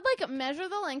 She would like measure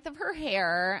the length of her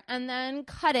hair and then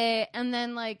cut it and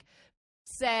then like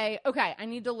say, okay, I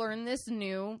need to learn this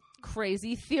new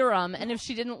crazy theorem. And if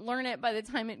she didn't learn it by the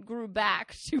time it grew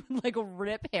back, she would like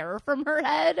rip hair from her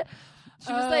head.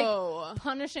 She was like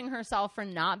punishing herself for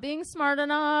not being smart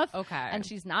enough. Okay. And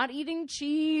she's not eating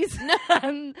cheese.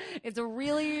 And it's a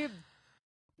really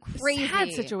crazy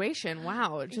sad situation.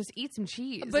 Wow. Just eat some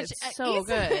cheese. But it's so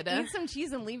good. Eat some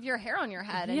cheese and leave your hair on your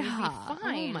head and you'd be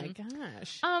fine. Oh my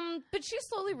gosh. But she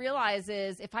slowly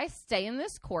realizes if I stay in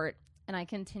this court and I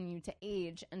continue to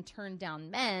age and turn down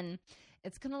men,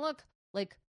 it's going to look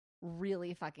like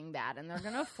really fucking bad. And they're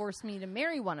going to force me to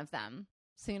marry one of them.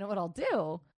 So you know what I'll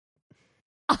do?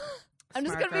 I'm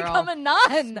just going to become a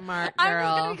nun. Smart girl. I'm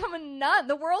just going to become a nun.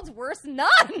 The world's worst nun.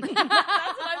 That's what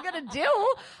I'm going to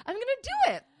do. I'm going to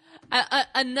do it.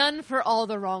 A nun for all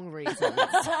the wrong reasons.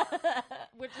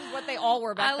 Which is what they all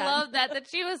were back then. I love that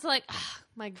she was like, oh,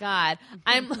 my God,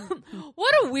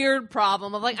 what a weird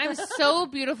problem of like, I'm so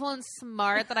beautiful and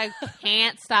smart that I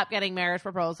can't stop getting marriage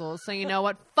proposals. So you know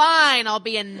what? Fine, I'll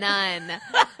be a nun.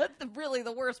 Really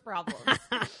the worst problems.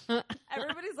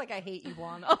 Everybody's like, I hate you,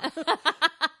 Juana.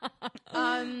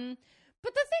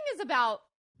 But the thing is about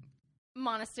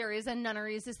monasteries and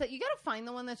nunneries is that you got to find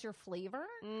the one that's your flavor.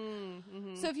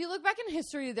 So if you look back in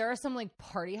history, there are some like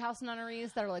party house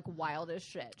nunneries that are like wild as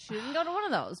shit. She didn't go to one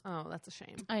of those. Oh, that's a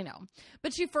shame. I know.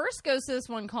 But she first goes to this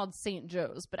one called St.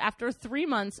 Joe's. But after 3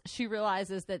 months, she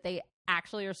realizes that they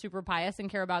actually are super pious and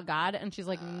care about God. And she's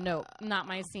like, nope, not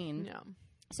my scene. No.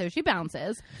 So she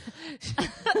bounces.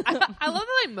 I love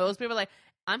that like most people are like,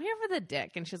 I'm here for the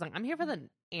dick. And she's like, I'm here for the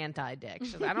anti-dick.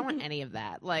 She's like, I don't want any of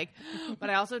that. Like, but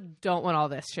I also don't want all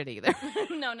this shit either.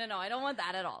 No. I don't want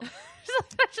that at all.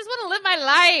 I just want to live my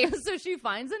life. So she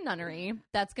finds a nunnery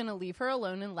that's going to leave her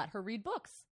alone and let her read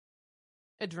books.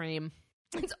 A dream.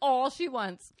 It's all she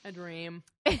wants. A dream.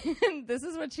 And this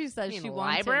is what she says she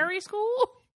wants. Library school?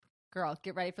 Girl,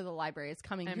 get ready for the library. It's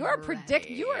coming. I'm You're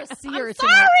ready. You are a seer. I'm tonight.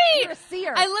 sorry. You're a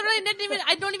seer. I literally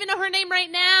I don't even know her name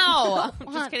right now.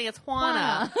 I'm just kidding. It's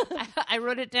Juana. I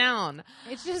wrote it down.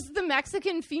 It's just the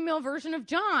Mexican female version of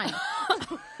John.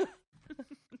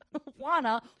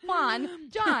 Juan,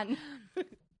 John.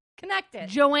 Connected.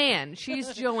 Joanne.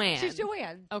 She's Joanne. She's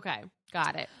Joanne. Okay.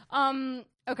 Got it.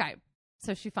 Okay.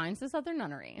 So she finds this other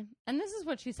nunnery. And this is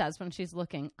what she says when she's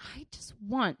looking. I just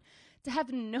want to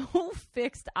have no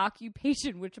fixed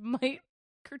occupation, which might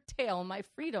curtail my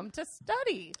freedom to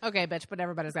study. Okay, bitch, but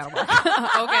everybody's got to work.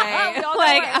 Okay.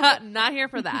 Like, not here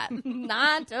for that.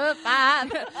 9 to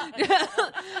 5.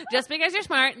 Just because you're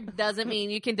smart doesn't mean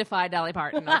you can defy Dolly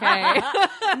Parton, okay?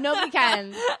 Nobody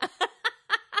can.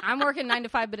 I'm working 9 to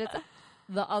 5, but it's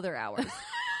the other hours.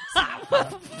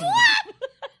 What?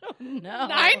 No.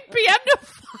 9 p.m. to 5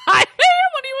 a.m.?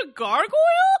 What are you, a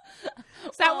gargoyle?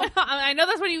 Is that what, I know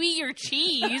that's when you eat your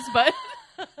cheese, but...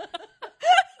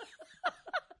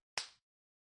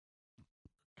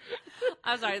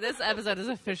 I'm sorry, this episode is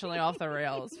officially off the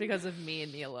rails because of me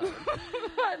and me alone.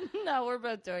 No, we're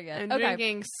both doing it. And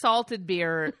drinking salted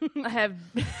beer.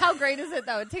 How great is it,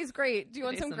 though? It tastes great. Do you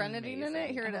want some Tastes grenadine in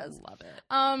it? Here it is. Love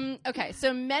it. Okay,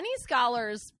 so many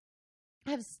scholars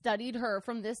have studied her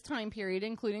from this time period,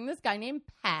 including this guy named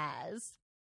Paz.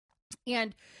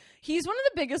 And he's one of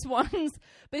the biggest ones,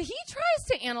 but he tries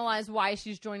to analyze why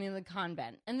she's joining the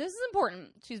convent. And this is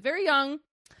important. She's very young.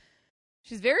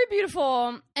 She's very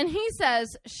beautiful, and he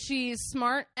says she's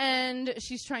smart and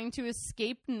she's trying to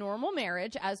escape normal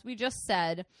marriage, as we just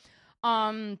said.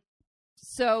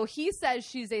 So he says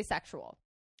she's asexual.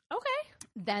 Okay.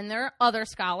 Then there are other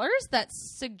scholars that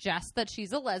suggest that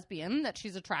she's a lesbian, that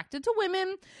she's attracted to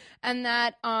women, and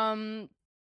that an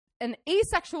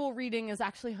asexual reading is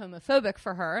actually homophobic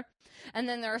for her. And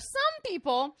then there are some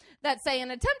people that say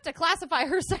an attempt to classify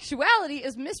her sexuality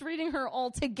is misreading her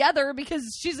altogether because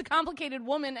she's a complicated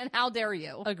woman, and how dare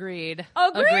you? Agreed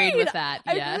with that.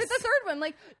 I yes. agree with the third one.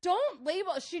 Like, don't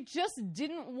label. She just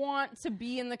didn't want to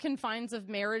be in the confines of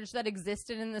marriage that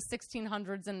existed in the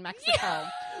 1600s in Mexico. Yeah.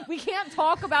 We can't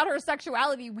talk about her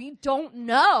sexuality. We don't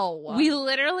know. We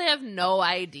literally have no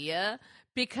idea.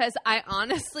 Because I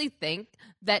honestly think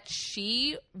that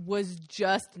she was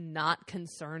just not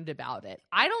concerned about it.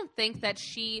 I don't think that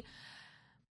she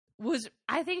was...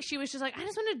 I think she was just like, I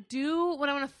just want to do what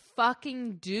I want to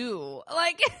fucking do.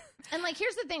 Like... And, like,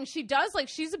 here's the thing. She does, like,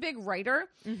 she's a big writer.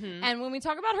 Mm-hmm. And when we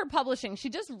talk about her publishing, she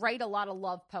does write a lot of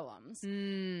love poems.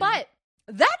 But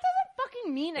that doesn't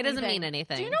fucking mean anything. It doesn't mean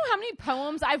anything. Do you know how many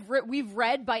poems we've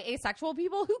read by asexual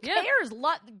people? Who cares?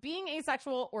 Being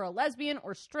asexual or a lesbian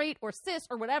or straight or cis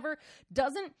or whatever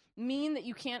doesn't mean that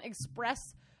you can't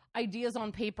express ideas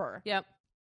on paper. Yep.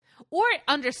 Or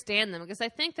understand them, because I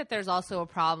think that there's also a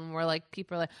problem where, like,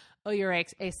 people are like, oh, you're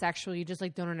asexual, you just,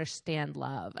 like, don't understand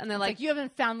love. And they're like, you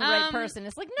haven't found the right person.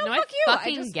 It's like, no, fuck you. I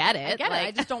fucking get it. I get it.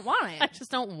 I just don't want it. I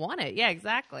just don't want it. Yeah,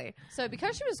 exactly. So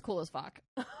because she was cool as fuck,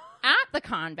 at the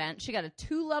convent, she got a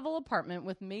 2-level apartment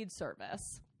with maid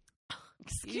service.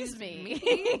 Excuse me.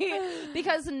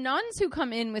 Because nuns who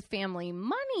come in with family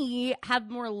money have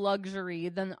more luxury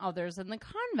than others in the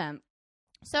convent.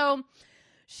 So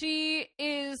she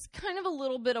is kind of a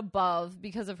little bit above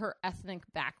because of her ethnic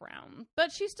background.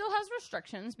 But she still has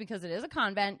restrictions because it is a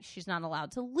convent. She's not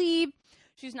allowed to leave.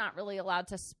 She's not really allowed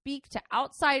to speak to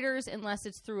outsiders unless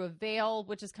it's through a veil,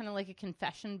 which is kind of like a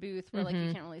confession booth where like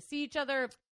you can't really see each other.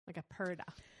 Like a purdah.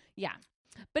 Yeah.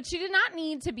 But she did not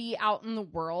need to be out in the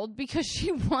world because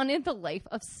she wanted the life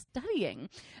of studying.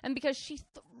 And because she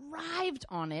thrived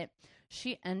on it,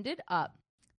 she ended up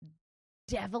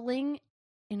deviling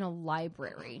in a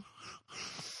library.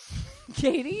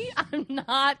 Katie, I'm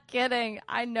not kidding.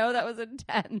 I know that was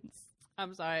intense.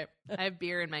 I'm sorry. I have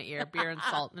beer in my ear. Beer and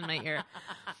salt in my ear.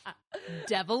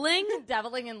 Deviling?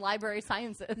 Deviling in library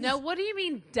sciences. No, what do you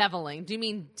mean deviling? Do you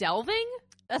mean delving?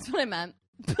 That's what I meant.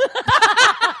 This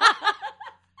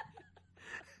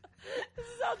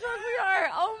is how drunk we are.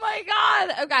 Oh my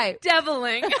God. Okay.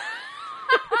 Deviling.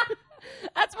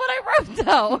 That's what I wrote,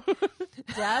 though.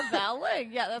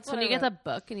 Deviling. Yeah, that's when what you get the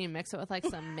book and you mix it with like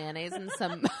some mayonnaise and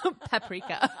some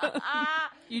paprika.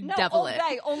 You devil it.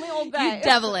 Bay. Only Old Bay. You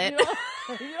devil it.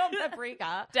 You don't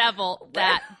paprika. Devil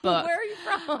that book. Where are you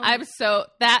from?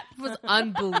 That was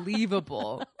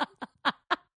unbelievable.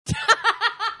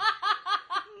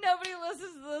 Nobody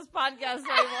listens to this podcast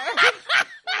anymore.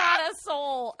 Not a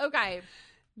soul. Okay.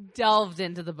 Delved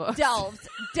into the book.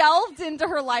 Delved into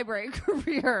her library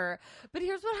career. But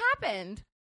here's what happened.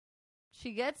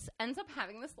 She ends up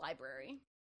having this library.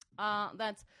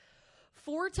 That's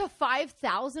 4,000 to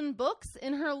 5,000 books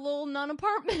in her little nun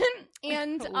apartment.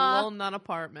 And little nun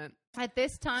apartment. At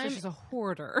this time, so she's a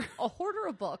hoarder. A hoarder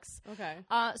of books. Okay.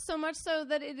 So much so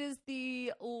that it is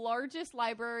the largest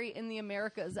library in the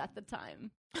Americas at the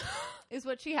time. Is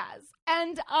what she has.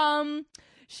 And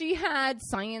she had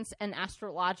science and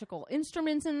astrological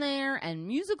instruments in there and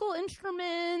musical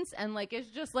instruments, and like it's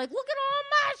just like, look at all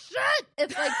my shit.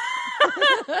 It's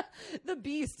like the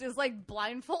Beast is like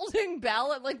blindfolding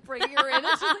Belle and like bringing her in, and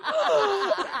she's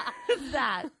like, it's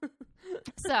that.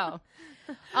 So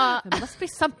There must be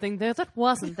something there that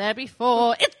wasn't there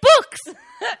before. It's books!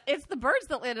 It's the birds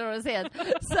that landed on his hand.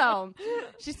 So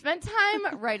she spent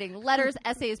time writing letters,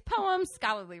 essays, poems,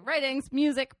 scholarly writings,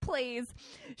 music, plays.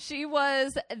 She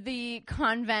was the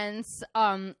convent's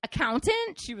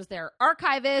accountant. She was their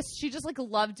archivist. She just like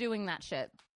loved doing that shit.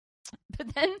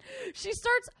 But then she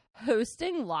starts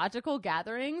hosting logical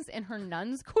gatherings in her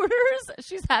nuns' quarters.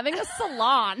 She's having a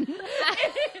salon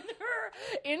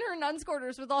in her nuns'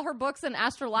 quarters with all her books and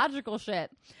astrological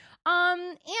shit.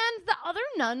 And the other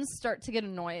nuns start to get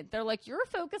annoyed. They're like, you're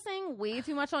focusing way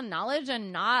too much on knowledge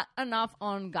and not enough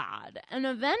on God. And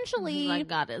eventually... Like,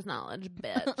 God is knowledge,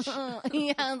 bitch.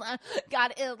 Yeah,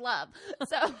 God is love.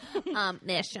 So...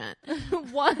 Omniscient.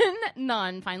 One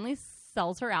nun finally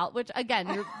sells her out, which,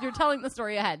 again, you're telling the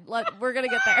story ahead. We're going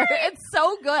to get there. It's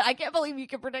so good. I can't believe you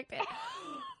can predict it.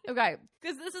 Okay.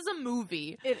 Because this is a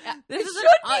movie.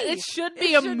 It should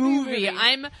be a movie.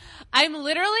 I'm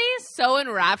literally so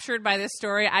enraptured by this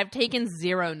story. I've taken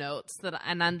 0 notes,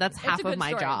 and that's half of my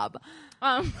story. job.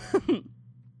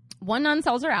 One nun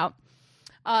sells her out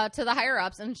to the higher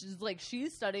ups, and she's like,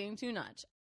 she's studying too much.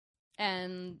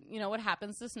 And you know what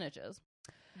happens to snitches?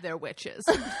 They're witches.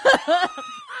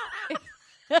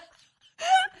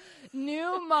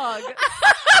 New mug.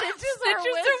 Snitches are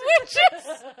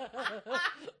witches.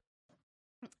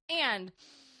 And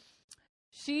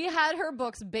she had her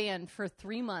books banned for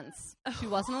 3 months. She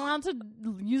wasn't allowed to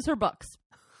use her books.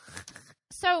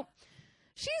 So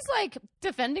she's like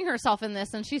defending herself in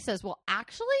this, and she says, well,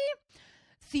 actually,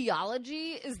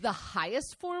 theology is the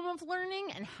highest form of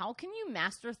learning, and how can you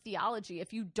master theology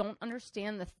if you don't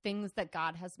understand the things that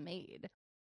God has made?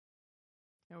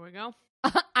 Here we go.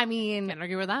 I mean... Can't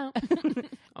argue with that.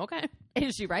 Okay.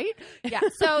 Is she right? Yeah.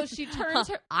 So she turns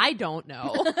her... I don't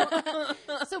know.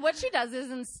 So what she does is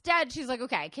instead, she's like,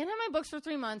 okay, I can't have my books for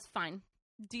 3 months. Fine.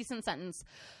 Decent sentence.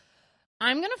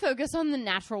 I'm going to focus on the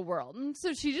natural world. And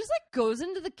so she just like goes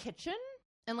into the kitchen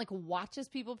and like watches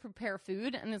people prepare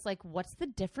food, and it's like, what's the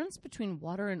difference between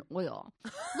water and oil?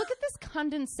 Look at this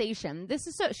condensation. This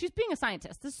is so, she's being a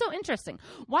scientist. This is so interesting.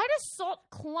 Why does salt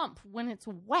clump when it's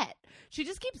wet? She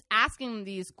just keeps asking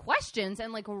these questions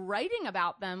and like writing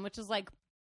about them, which is like,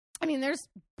 I mean, there's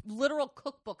literal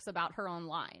cookbooks about her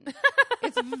online.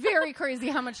 It's very crazy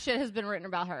how much shit has been written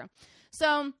about her.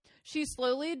 So she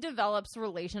slowly develops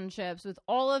relationships with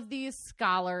all of these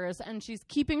scholars, and she's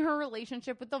keeping her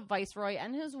relationship with the viceroy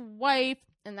and his wife,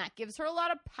 and that gives her a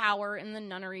lot of power in the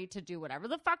nunnery to do whatever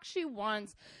the fuck she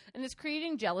wants, and it's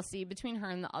creating jealousy between her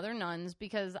and the other nuns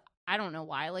because I don't know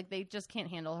why. Like, they just can't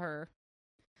handle her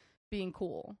being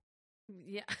cool.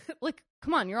 Yeah. Like,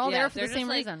 come on, you're all there for the same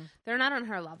like, reason. They're not on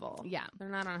her level. Yeah. They're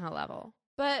not on her level.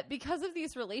 But because of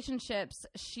these relationships,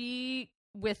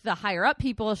 with the higher up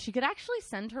people, she could actually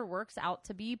send her works out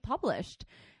to be published.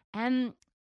 And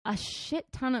a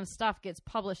shit ton of stuff gets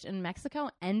published in Mexico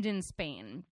and in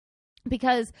Spain.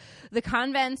 Because the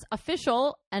convent's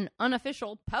official and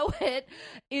unofficial poet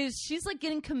she's like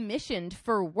getting commissioned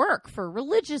for work, for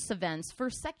religious events, for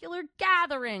secular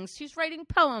gatherings. She's writing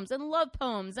poems and love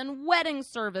poems and wedding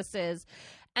services.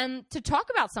 And to talk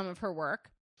about some of her work,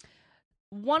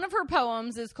 one of her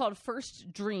poems is called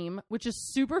First Dream, which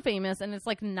is super famous, and it's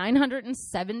like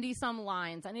 970 some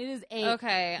lines, and it is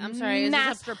I'm sorry,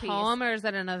 masterpiece. Is this a poem or is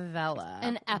that a novella?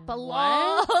 An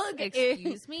epilogue. What?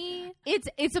 Excuse me?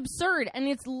 It's absurd, and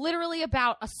it's literally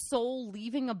about a soul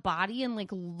leaving a body and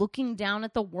like looking down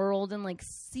at the world and like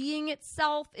seeing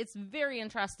itself. It's very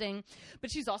interesting.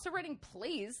 But she's also writing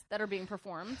plays that are being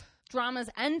performed, dramas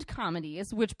and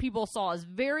comedies, which people saw as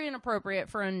very inappropriate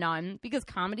for a nun because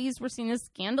comedies were seen as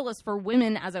scandalous for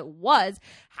women as it was.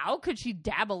 How could she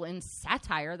dabble in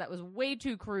satire that was way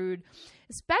too crude,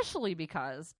 especially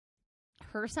because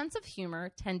her sense of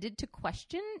humor tended to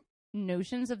question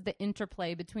notions of the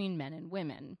interplay between men and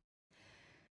women.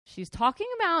 She's talking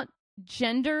about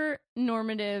gender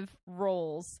normative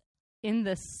roles in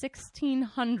the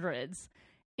 1600s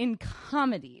in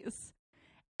comedies.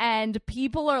 And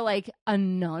people are like, a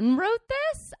nun wrote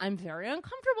this? I'm very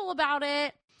uncomfortable about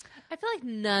it. I feel like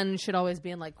nun should always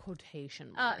be in like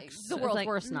quotation marks. The world's like,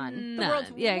 worst nun. The Nun.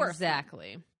 world's yeah, worst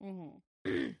exactly.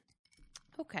 Mm-hmm.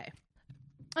 Okay.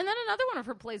 And then another one of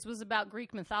her plays was about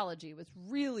Greek mythology, which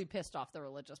really pissed off the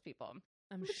religious people.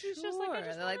 I'm She's sure. just like, I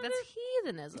just They're like, wanted that's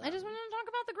heathenism. I just wanted to talk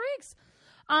about the Greeks.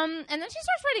 And then she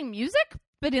starts writing music,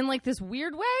 but in like this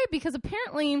weird way, because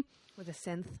apparently with a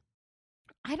synth.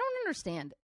 I don't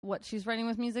understand what she's writing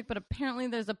with music, but apparently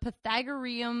there's a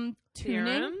Pythagorean tuning.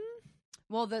 Theorem?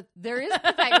 Well, there is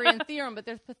Pythagorean theorem, but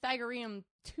there's Pythagorean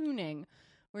tuning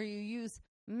where you use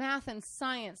math and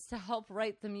science to help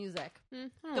write the music. I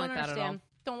don't like that at all.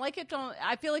 Don't like it. Don't.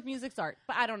 I feel like music's art,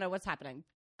 but I don't know what's happening.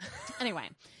 Anyway.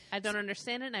 I don't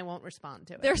understand it, and I won't respond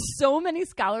to it. There's so many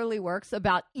scholarly works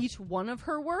about each one of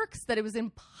her works that it was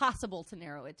impossible to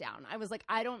narrow it down. I was like,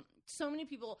 so many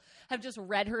people have just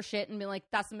read her shit and been like,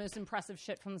 that's the most impressive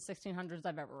shit from the 1600s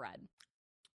I've ever read.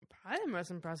 Probably the most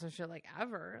impressive shit, like,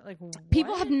 ever. Like,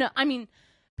 People what? have no, I mean,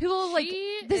 people are like,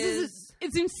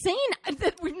 it's insane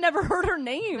that we've never heard her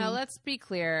name. Now, let's be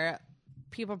clear.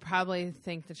 People probably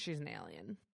think that she's an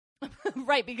alien.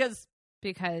 Right, because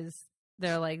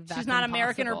they're like, that's she's not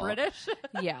American or impossible. British.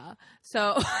 Yeah.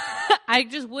 So I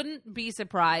just wouldn't be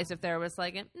surprised if there was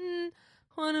like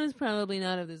Juana was probably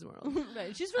not of this world.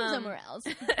 Right, she's from somewhere else.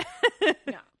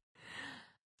 No.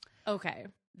 Okay.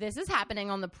 This is happening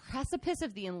on the precipice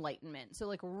of the Enlightenment. So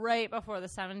like right before the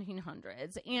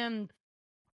 1700s. And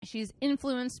she's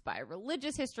influenced by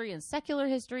religious history and secular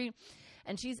history.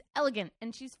 And she's elegant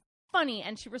and she's funny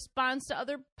and she responds to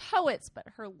other poets. But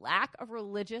her lack of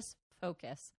religious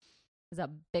focus is a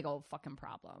big old fucking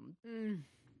problem.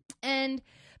 And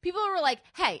people were like,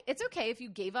 hey, it's okay if you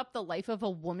gave up the life of a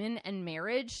woman and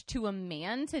marriage to a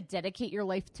man to dedicate your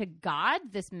life to God,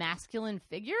 this masculine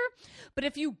figure. But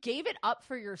if you gave it up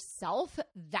for yourself,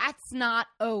 that's not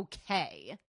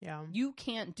okay. Yeah. You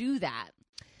can't do that.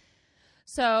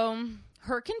 So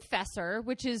her confessor,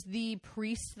 which is the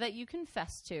priest that you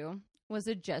confess to, was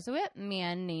a Jesuit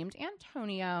man named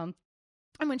Antonio.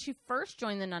 And when she first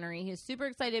joined the nunnery, he was super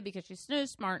excited because she's so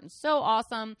smart and so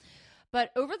awesome. But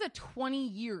over the 20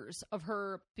 years of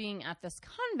her being at this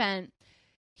convent,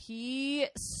 he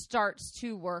starts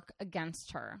to work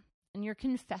against her. And your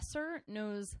confessor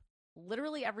knows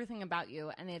literally everything about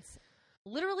you, and it's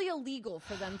literally illegal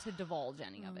for them to divulge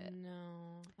any of it.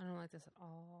 No, I don't like this at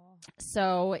all.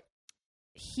 So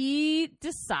he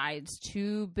decides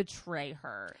to betray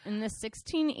her in the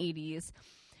 1680s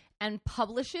and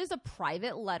publishes a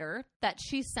private letter that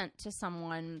she sent to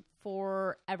someone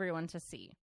for everyone to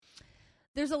see.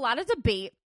 There's a lot of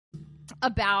debate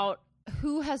about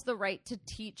who has the right to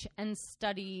teach and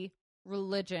study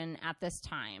religion at this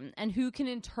time and who can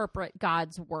interpret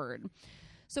God's word.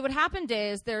 So what happened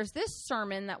is there's this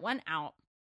sermon that went out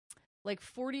like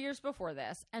 40 years before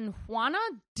this, and Juana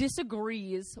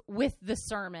disagrees with the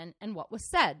sermon and what was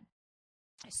said.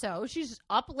 So she's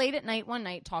up late at night one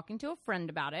night talking to a friend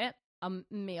about it, a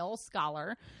male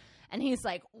scholar, and he's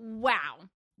like, wow,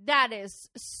 that is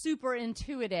super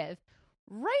intuitive.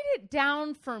 Write it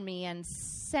down for me and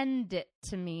send it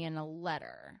to me in a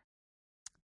letter.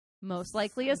 Most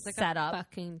likely a setup. A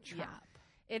fucking trap.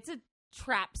 Yeah. It's a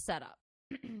trap setup.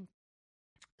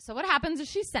 So what happens is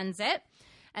she sends it,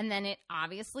 and then it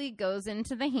obviously goes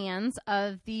into the hands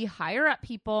of the higher up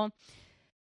people,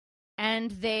 and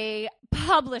they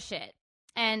publish it.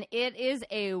 And it is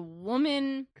a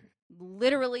woman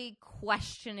literally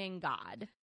questioning God.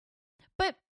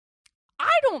 But I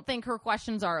don't think her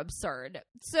questions are absurd.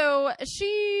 So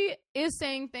she is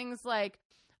saying things like,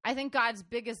 I think God's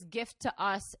biggest gift to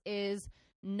us is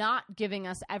not giving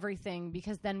us everything,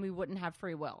 because then we wouldn't have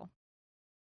free will.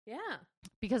 Yeah.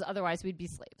 Because otherwise we'd be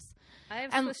slaves. I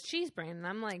have Swiss cheese brain, and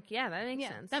I'm like, yeah, that makes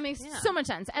sense. That makes so much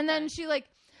sense. And then she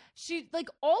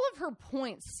all of her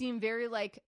points seem very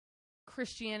like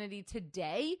Christianity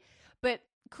today, but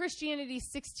Christianity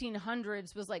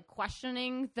 1600s was like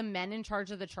questioning the men in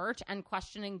charge of the church, and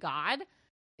questioning God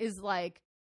is like,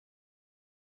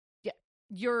 yeah,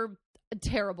 you're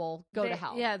terrible, go to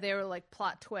hell. Yeah, they were like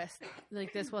plot twist.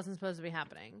 Like this wasn't supposed to be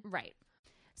happening. Right.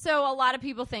 So a lot of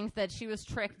people think that she was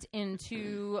tricked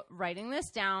into writing this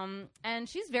down, and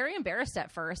she's very embarrassed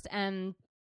at first. And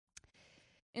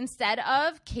instead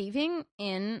of caving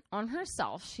in on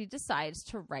herself, she decides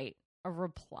to write a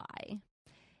reply.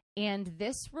 And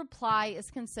this reply is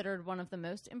considered one of the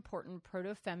most important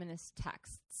proto-feminist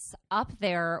texts, up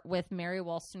there with Mary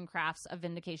Wollstonecraft's A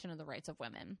Vindication of the Rights of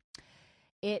Women.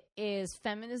 It is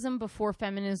feminism before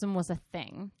feminism was a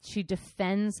thing. She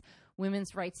defends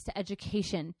women's rights to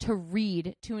education, to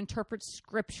read, to interpret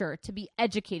scripture, to be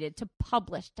educated, to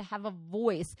publish, to have a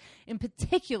voice. In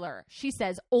particular, she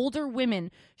says older women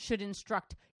should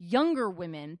instruct younger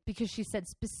women, because she said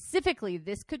specifically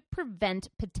this could prevent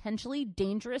potentially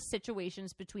dangerous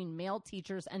situations between male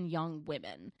teachers and young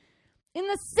women. In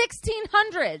the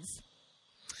 1600s.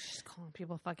 She's calling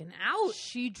people fucking out.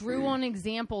 She drew on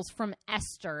examples from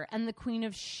Esther and the Queen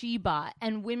of Sheba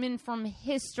and women from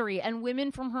history and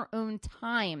women from her own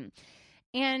time.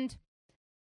 And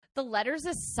the letter's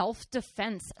a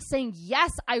self-defense, saying,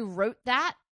 yes, I wrote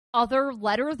that other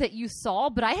letter that you saw,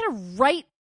 but I had a right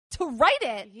to write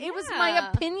it. Yeah. It was my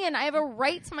opinion. I have a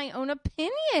right to my own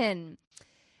opinion.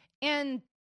 And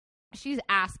she's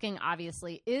asking,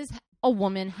 obviously, is a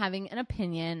woman having an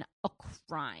opinion a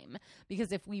crime?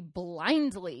 Because if we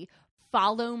blindly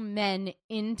follow men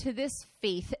into this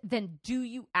faith, then do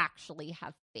you actually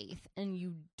have faith? And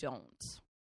you don't.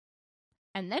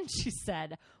 And then she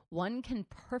said, one can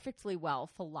perfectly well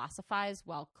philosophize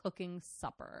while cooking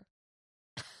supper.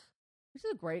 Which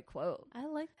is a great quote. I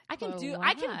like that.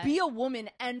 I can be a woman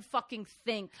and fucking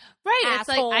think. Right. Asshole.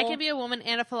 It's like I can be a woman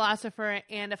and a philosopher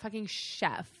and a fucking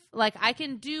chef. Like I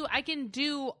can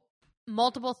do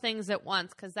multiple things at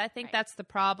once, because I think that's the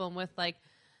problem with like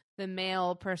the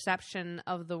male perception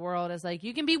of the world is like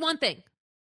you can be one thing.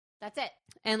 That's it.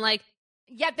 And like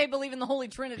yet they believe in the Holy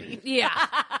Trinity. Yeah.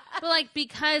 But like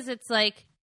because it's like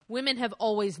women have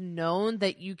always known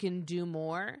that you can do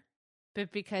more,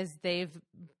 but because they've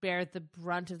bear the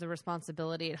brunt of the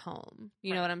responsibility at home.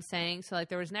 You know what I'm saying? So like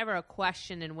there was never a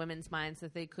question in women's minds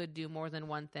that they could do more than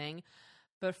one thing.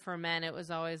 But for men it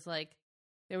was always like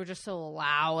they were just so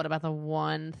loud about the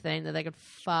one thing that they could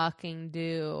fucking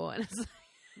do. And it's like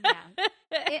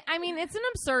it's an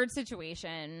absurd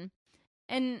situation.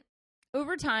 And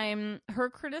over time, her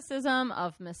criticism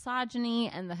of misogyny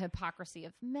and the hypocrisy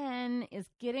of men is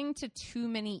getting to too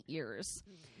many ears.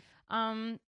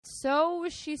 So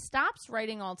she stops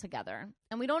writing altogether.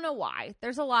 And we don't know why.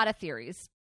 There's a lot of theories.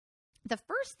 The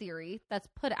first theory that's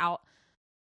put out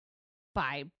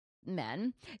by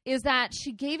men is that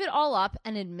she gave it all up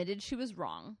and admitted she was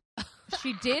wrong.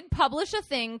 She did publish a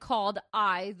thing called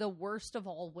I, the Worst of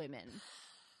All Women.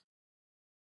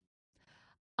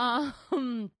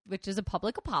 Which is a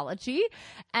public apology.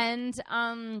 And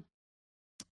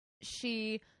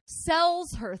she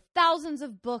sells her thousands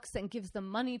of books and gives the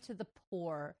money to the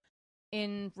poor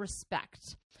in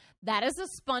respect. That is a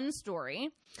spun story.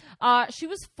 She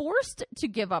was forced to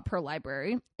give up her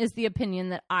library, is the opinion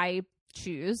that I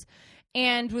choose,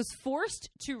 and was forced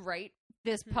to write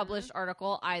this published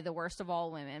article, I, the Worst of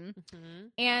All Women.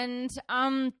 And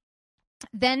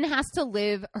then has to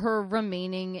live her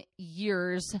remaining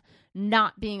years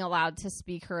not being allowed to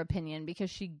speak her opinion because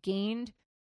she gained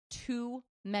too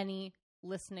many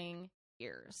listening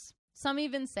ears. Some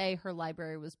even say her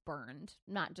library was burned,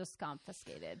 not just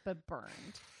confiscated, but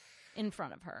burned in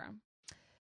front of her.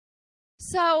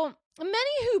 So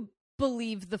many who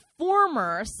believe the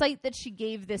former cite that she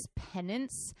gave this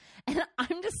penance. And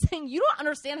I'm just saying, you don't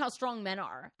understand how strong men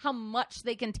are, how much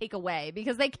they can take away,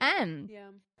 because they can. Yeah.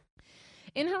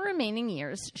 In her remaining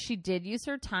years, she did use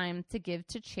her time to give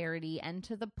to charity and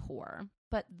to the poor,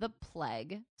 but the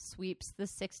plague sweeps the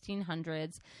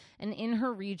 1600s, and in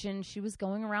her region, she was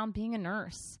going around being a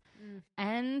nurse.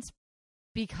 And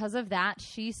because of that,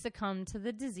 she succumbed to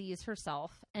the disease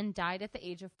herself and died at the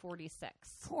age of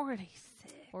 46.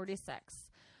 46.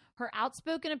 Her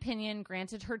outspoken opinion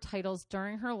granted her titles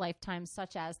during her lifetime,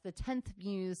 such as the 10th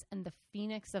Muse and the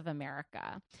Phoenix of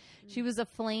America. She was a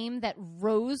flame that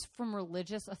rose from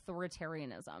religious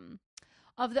authoritarianism.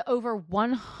 Of the over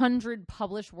 100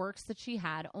 published works that she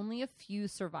had, only a few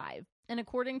survive. And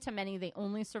according to many, they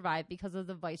only survive because of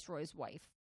the viceroy's wife.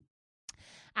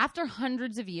 After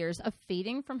hundreds of years of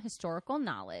fading from historical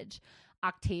knowledge,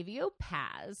 Octavio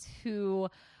Paz, who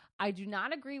I do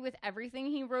not agree with everything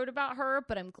he wrote about her,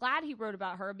 but I'm glad he wrote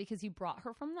about her because he brought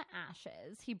her from the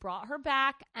ashes. He brought her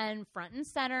back and front and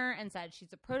center and said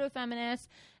she's a proto-feminist,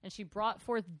 and she brought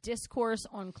forth discourse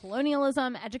on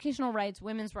colonialism, educational rights,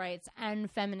 women's rights, and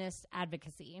feminist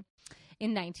advocacy.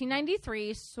 In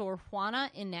 1993, Sor Juana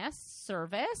Ines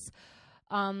service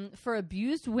for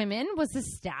abused women was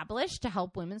established to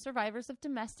help women survivors of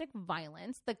domestic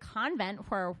violence. The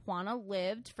convent where Juana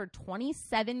lived for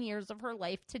 27 years of her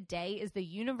life today is the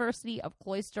University of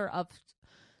Cloister of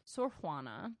Sor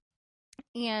Juana.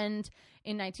 And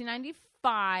in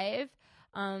 1995,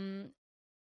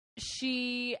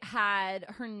 she had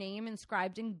her name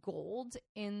inscribed in gold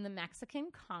in the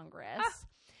Mexican Congress.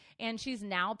 And she's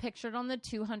now pictured on the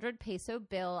 200 peso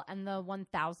bill and the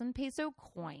 1,000 peso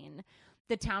coin.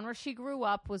 The town where she grew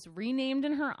up was renamed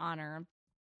in her honor.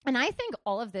 And I think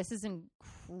all of this is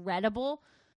incredible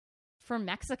for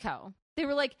Mexico. They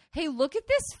were like, hey, look at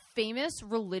this famous,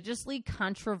 religiously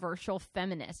controversial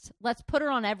feminist. Let's put her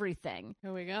on everything.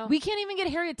 Here we go. We can't even get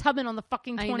Harriet Tubman on the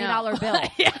fucking $20 bill.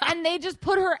 Yeah. And they just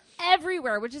put her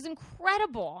everywhere, which is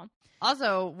incredible.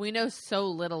 Also, we know so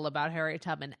little about Harriet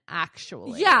Tubman,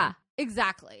 actually. Yeah,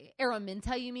 exactly.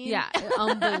 Araminta, you mean? Yeah,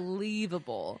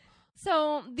 unbelievable.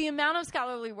 So the amount of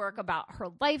scholarly work about her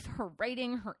life, her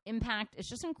writing, her impact is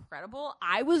just incredible.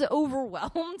 I was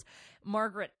overwhelmed.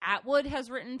 Margaret Atwood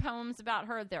has written poems about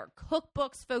her. There are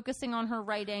cookbooks focusing on her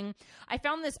writing. I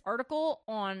found this article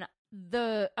on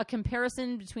a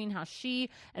comparison between how she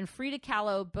and Frida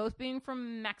Kahlo, both being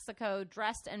from Mexico,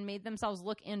 dressed and made themselves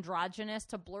look androgynous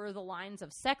to blur the lines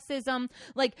of sexism.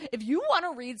 Like, if you want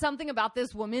to read something about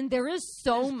this woman, there's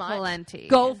much. Plenty.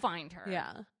 Go find her.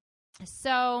 Yeah.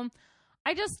 So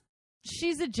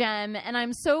she's a gem, and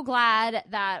I'm so glad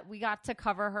that we got to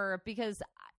cover her because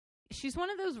she's one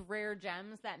of those rare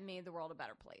gems that made the world a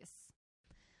better place.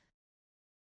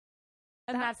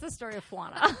 And that's the story of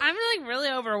Juana. I'm like really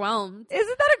overwhelmed.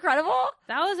 Isn't that incredible?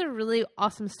 That was a really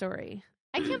awesome story.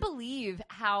 I can't believe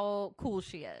how cool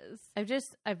she is.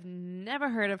 I've never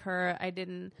heard of her. I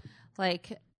didn't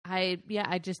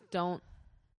I just don't.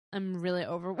 I'm really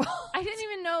overwhelmed. I didn't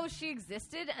even know she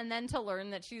existed, and then to learn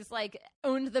that she's like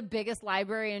owned the biggest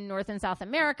library in North and South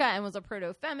America and was a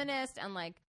proto-feminist, and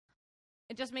like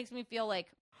it just makes me feel like,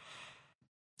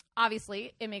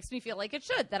 obviously, it makes me feel like it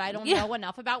should, that I don't know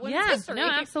enough about women's history. No,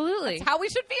 absolutely. That's how we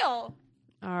should feel.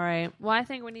 All right. Well, I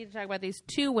think we need to talk about these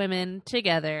two women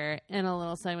together in a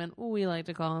little segment we like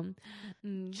to call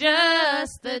them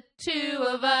Just the Two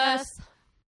of Us.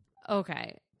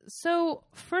 Okay. So,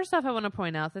 first off, I want to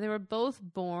point out that they were both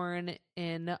born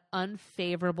in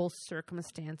unfavorable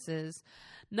circumstances,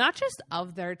 not just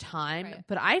of their time,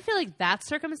 but I feel like that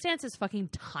circumstance is fucking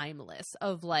timeless,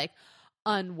 of like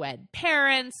unwed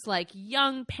parents, like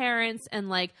young parents, and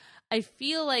like I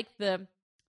feel like the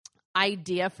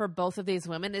idea for both of these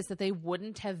women is that they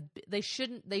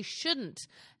shouldn't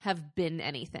have been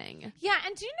anything. Yeah,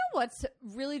 and do you know what's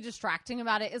really distracting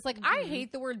about it is like I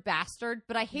hate the word bastard,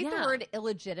 but I hate the word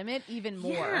illegitimate even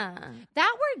more. Yeah.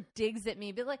 That word digs at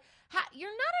me, but like you're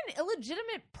not an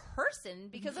illegitimate person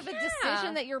because of a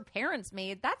decision that your parents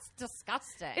made. That's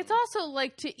disgusting. It's also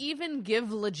like to even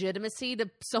give legitimacy to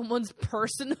someone's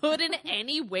personhood in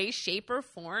any way, shape, or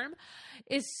form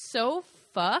is so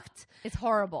fucked. It's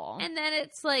horrible. And then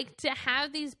it's like to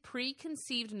have these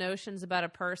preconceived notions about a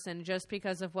person just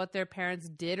because of what their parents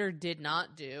did or did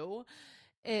not do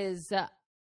is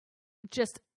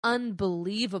just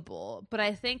unbelievable. But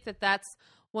I think that that's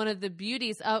one of the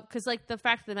beauties of, because like the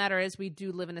fact of the matter is we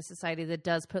do live in a society that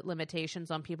does put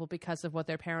limitations on people because of what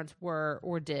their parents were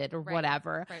or did or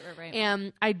whatever. Right.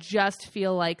 And I just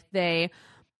feel like they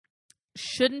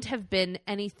shouldn't have been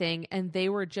anything, and they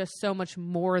were just so much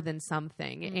more than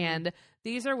something. And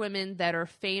these are women that are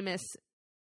famous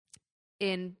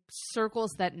in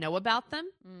circles that know about them,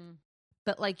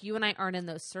 but like you and I aren't in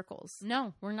those circles.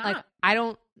 No, we're not.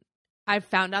 Like I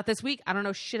found out this week I don't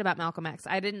know shit about Malcolm X.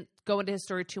 I didn't go into his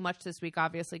story too much this week,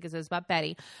 obviously, because it was about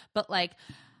Betty, but like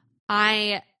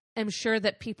I am sure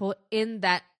that people in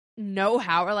that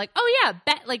know-how are like, oh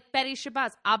yeah, like Betty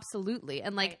Shabazz, absolutely.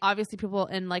 And like obviously people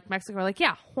in like Mexico are like,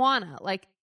 yeah, Juana, like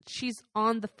she's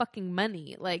on the fucking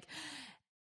money. Like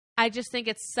I just think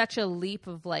it's such a leap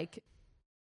of like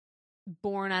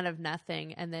born out of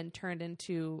nothing and then turned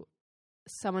into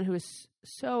someone who is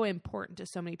so important to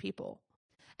so many people.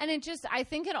 And it just, I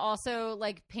think it also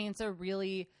like paints a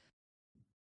really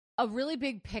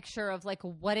big picture of like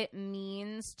what it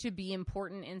means to be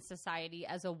important in society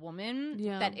as a woman.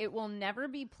 Yeah. That it will never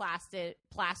be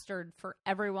plastered for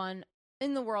everyone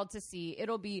in the world to see.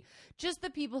 It'll be just the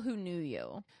people who knew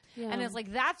you. Yeah. And it's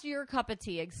like, that's your cup of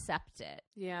tea. Accept it.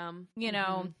 Yeah. You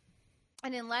know?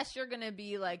 And unless you're going to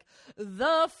be like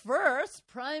the first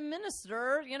prime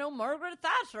minister, you know, Margaret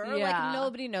Thatcher, like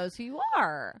nobody knows who you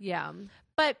are. Yeah.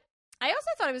 But I also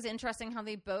thought it was interesting how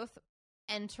they both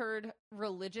entered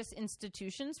religious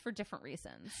institutions for different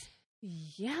reasons.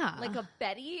 Yeah. Like a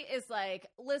Betty is like,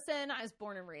 listen, I was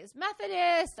born and raised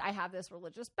Methodist. I have this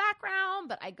religious background,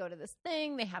 but I go to this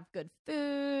thing. They have good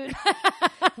food.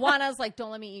 Juana's like,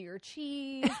 don't let me eat your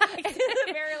cheese.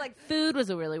 Very like food was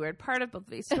a really weird part of both of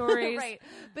these stories. Right.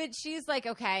 But she's like,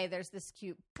 okay, there's this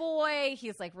cute boy.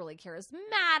 He's like really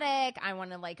charismatic. I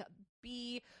want to like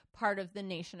be part of the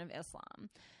Nation of Islam.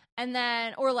 And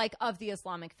then, or like of the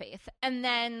Islamic faith. And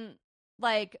then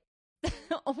like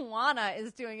Juana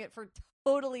is doing it for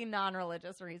totally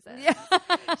non-religious reasons. Yeah.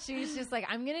 She's just like,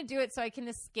 I'm going to do it so I can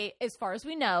escape, as far as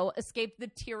we know, escape the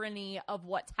tyranny of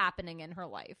what's happening in her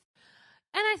life.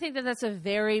 And I think that that's a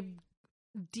very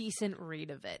decent read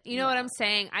of it. You know what I'm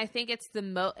saying? I think it's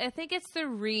the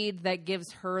read that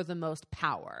gives her the most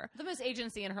power. The most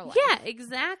agency in her life. Yeah,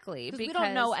 exactly. Because we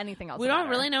don't know anything else We don't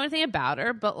really know anything about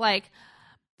her, but like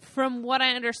from what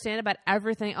I understand about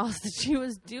everything else that she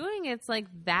was doing, it's like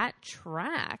that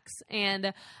tracks.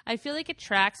 And I feel like it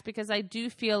tracks because I do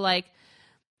feel like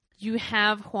you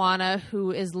have Juana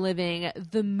who is living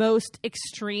the most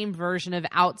extreme version of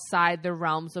outside the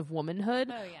realms of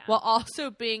womanhood while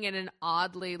also being in an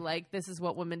oddly like, this is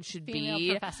what women should female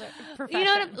be. profession. You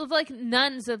know what like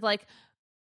nuns of like,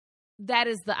 that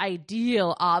is the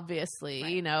ideal,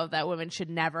 obviously, you know, that women should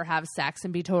never have sex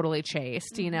and be totally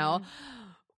chaste, you know,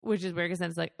 which is weird because then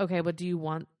it's like, okay, but do you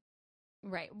want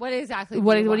Right. What exactly?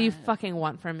 what do you fucking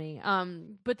want from me?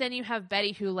 But then you have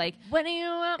Betty who like, what do you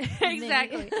want?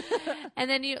 exactly. And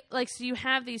then you like, so you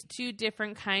have these two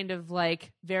different kind of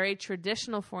like very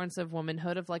traditional forms of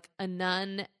womanhood of like a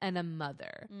nun and a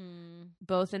mother,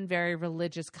 both in very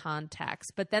religious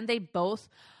contexts. But then they both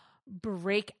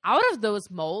break out of those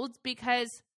molds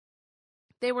because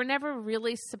they were never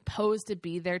really supposed to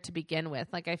be there to begin with.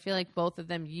 Like, I feel like both of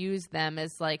them use them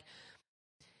as like,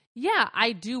 yeah,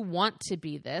 I do want to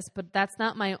be this, but that's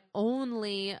not my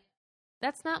only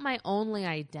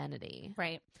identity.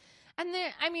 Right. And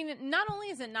I mean, not only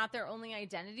is it not their only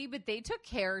identity, but they took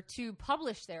care to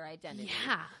publish their identity.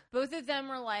 Yeah. Both of them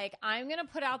were like, I'm going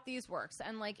to put out these works.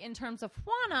 And like in terms of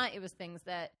Juana, it was things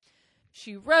that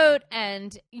she wrote.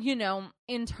 And, you know,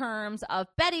 in terms of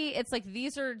Betty, it's like,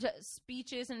 these are just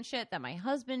speeches and shit that my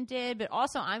husband did, but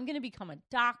also I'm going to become a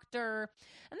doctor.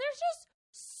 And there's just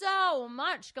so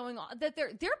much going on that they're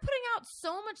putting out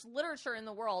so much literature in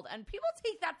the world, and people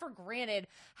take that for granted.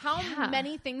 How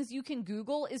many things you can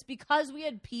Google is because we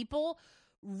had people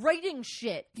writing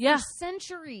shit for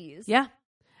centuries. Yeah,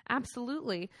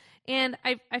 absolutely. And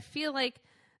I feel like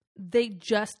they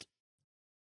just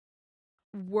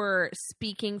were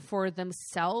speaking for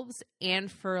themselves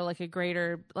and for like a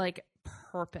greater like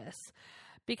purpose.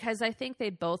 Because I think they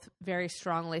both very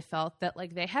strongly felt that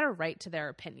like they had a right to their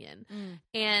opinion.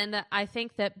 And I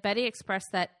think that Betty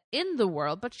expressed that in the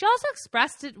world, but she also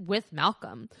expressed it with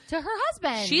Malcolm. To her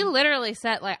husband. She literally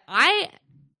said like, I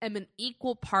am an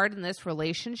equal part in this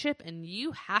relationship and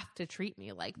you have to treat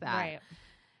me like that. Right.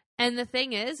 And the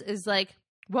thing is like,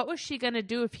 what was she going to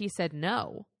do if he said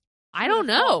no? I don't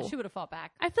know. She would have fought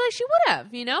back. I feel like she would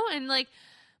have, you know? And like,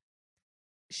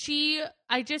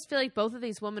 I just feel like both of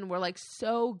these women were like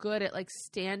so good at like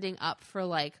standing up for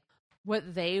like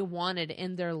what they wanted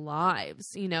in their lives,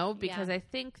 you know, because I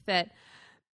think that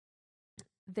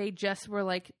they just were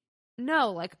like,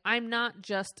 no, like I'm not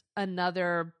just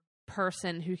another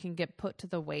person who can get put to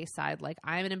the wayside. Like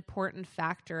I'm an important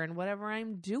factor in whatever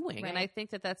I'm doing. Right. And I think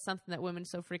that that's something that women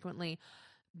so frequently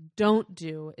don't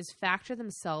do is factor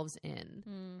themselves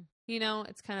in. You know,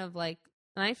 it's kind of like,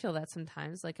 and I feel that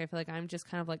sometimes, like, I feel like I'm just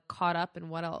kind of like caught up in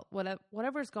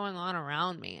whatever's going on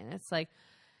around me. And it's like,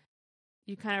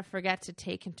 you kind of forget to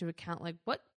take into account, like,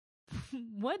 what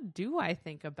do I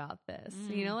think about this?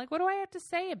 You know, like, what do I have to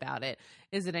say about it?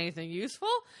 Is it anything useful?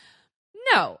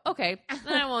 No. Okay.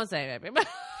 Then I won't say anything. But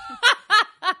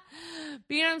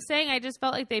you know what I'm saying? I just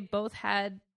felt like they both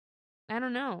had, I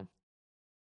don't know.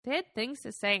 They had things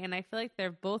to say. And I feel like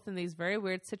they're both in these very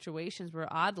weird situations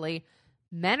where oddly,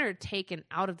 men are taken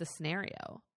out of the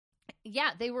scenario.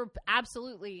 Yeah, they were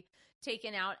absolutely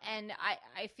taken out. And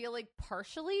I feel like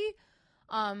partially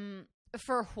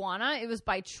for Juana, it was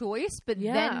by choice, but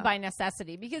then by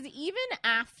necessity. Because even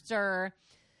after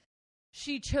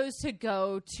she chose to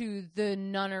go to the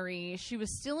nunnery, she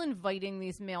was still inviting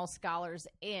these male scholars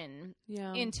in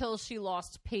until she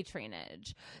lost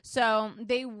patronage. So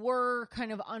they were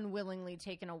kind of unwillingly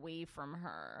taken away from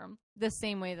her, the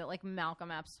same way that like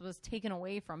Malcolm X was taken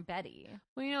away from Betty.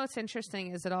 Well, you know what's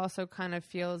interesting is it also kind of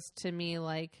feels to me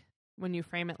like when you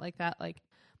frame it like that, like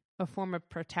a form of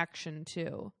protection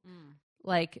too.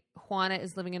 Like Juana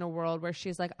is living in a world where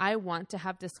she's like, I want to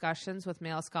have discussions with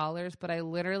male scholars, but I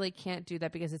literally can't do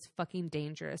that because it's fucking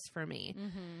dangerous for me.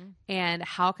 And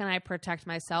how can I protect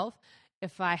myself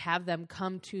if I have them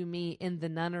come to me in the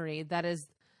nunnery? That is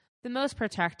the most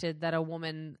protected that a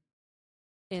woman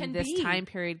in this time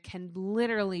period can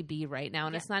literally be right now.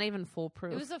 And it's not even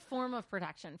foolproof. It was a form of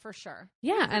protection for sure.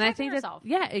 Yeah. And I think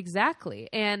that, exactly.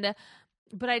 And,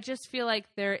 but I just feel like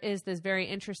there is this very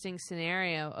interesting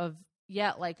scenario of,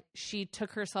 like she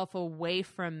took herself away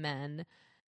from men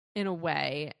in a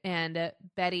way, and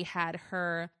Betty had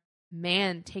her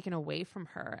man taken away from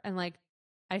her. And like,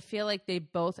 I feel like they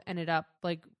both ended up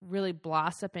like really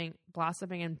blossoming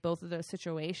in both of those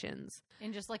situations.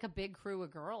 In just like a big crew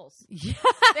of girls. Yeah.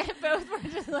 They both were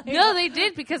just like... No, they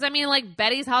did, because I mean like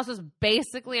Betty's house was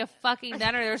basically a fucking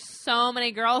dinner. There's so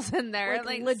many girls in there.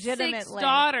 Like legitimate 6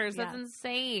 daughters. That's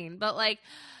insane. But like,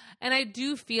 and I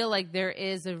do feel like there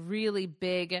is a really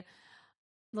big,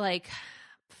 like,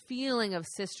 feeling of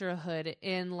sisterhood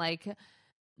in, like,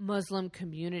 Muslim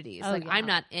communities. I'm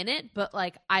not in it, but,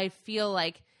 like, I feel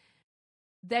like,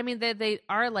 I mean, they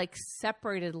are, like,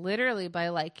 separated literally by,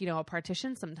 like, you know, a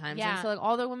partition sometimes. Yeah. And so, like,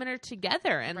 all the women are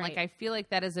together. And, like, I feel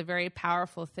like that is a very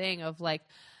powerful thing of, like,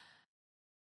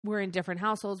 we're in different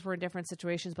households, we're in different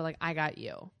situations, but like, I got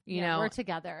you, you know, we're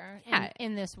together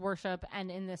in this worship and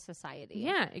in this society.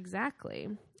 Yeah, exactly.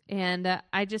 And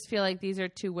I just feel like these are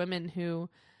two women who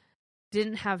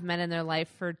didn't have men in their life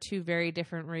for two very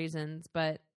different reasons,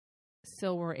 but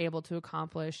still were able to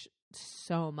accomplish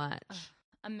so much.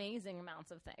 Amazing amounts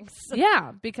of things.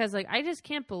 Yeah, because like, I just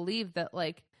can't believe that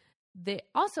like, they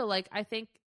also like, I think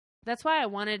that's why I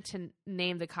wanted to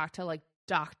name the cocktail like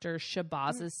Dr.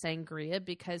 Shabazz's Sangria,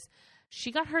 because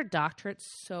she got her doctorate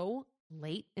so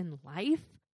late in life.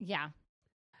 Yeah.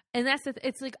 And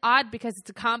it's like odd because it's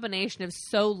a combination of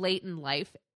so late in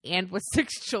life and with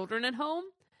 6 children at home.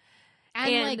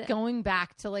 And like going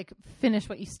back to like finish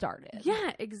what you started.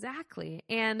 Yeah, exactly.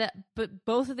 But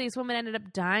both of these women ended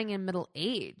up dying in middle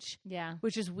age. Yeah.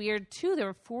 Which is weird too. They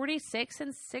were 46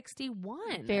 and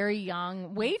 61. Very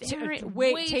young. Way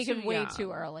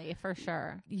too early for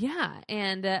sure. Yeah.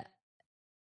 And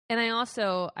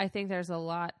I think there's a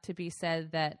lot to be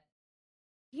said that,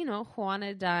 you know,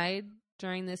 Juana died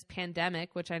during this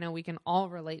pandemic, which I know we can all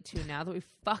relate to now that we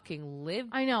fucking lived.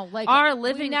 I know, like are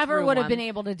living. We never would have been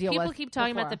able to deal with. People keep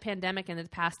talking about the pandemic in the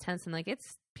past tense, and like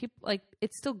it's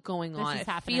still going on. It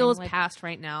feels past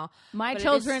right now. My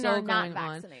children are not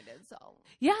vaccinated, so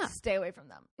yeah, stay away from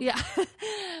them. Yeah,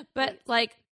 but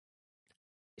like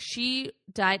she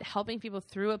died helping people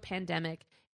through a pandemic,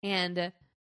 and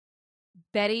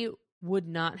Betty would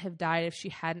not have died if she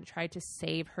hadn't tried to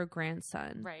save her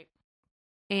grandson. Right.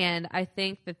 And I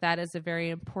think that is a very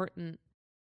important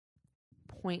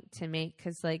point to make,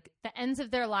 because like the ends of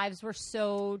their lives were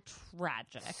so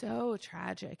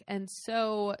tragic and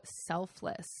so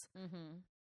selfless. Mm-hmm.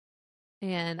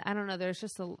 And I don't know, there's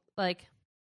just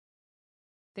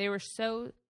they were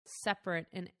so separate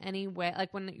in any way.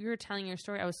 Like when you were telling your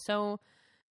story, I was so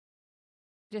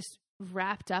just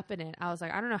wrapped up in it. I was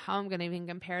like, I don't know how I'm going to even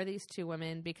compare these two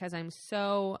women, because I was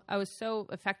so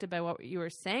affected by what you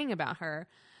were saying about her.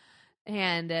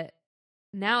 And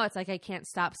now it's like, I can't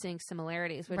stop seeing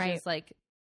similarities, which is like,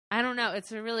 I don't know.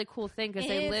 It's a really cool thing, because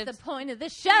they lived. It's the point of the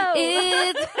show.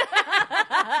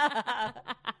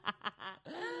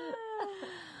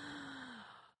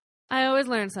 I always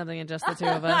learn something in just the two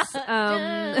of us.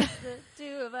 Just the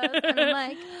two of us. And I'm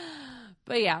like,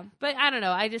 but yeah, but I don't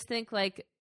know. I just think like,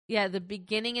 yeah, the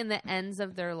beginning and the ends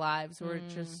of their lives were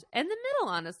just, and the middle,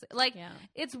 honestly. Like,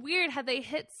 it's weird how they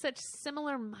hit such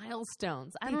similar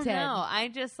milestones. I don't know. I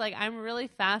just, like, I'm really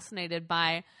fascinated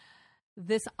by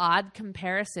this odd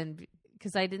comparison,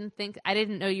 because I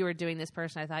didn't know you were doing this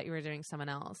person. I thought you were doing someone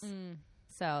else.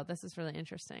 So this is really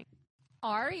interesting.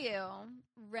 Are you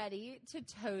ready to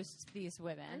toast these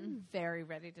women? I'm very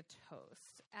ready to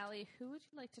toast. Allie, who would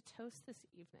you like to toast this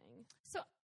evening? So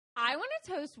I want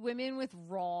to toast women with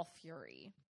raw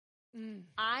fury.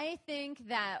 I think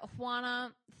that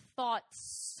Juana thought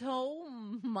so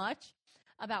much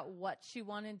about what she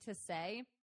wanted to say,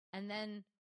 and then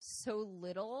so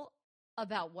little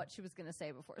about what she was going to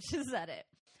say before she said it.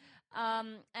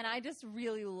 And I just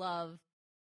really love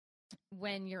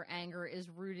when your anger is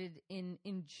rooted in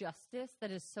injustice that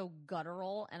is so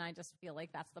guttural, and I just feel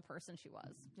like that's the person she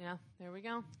was. Yeah, there we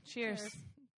go. Cheers.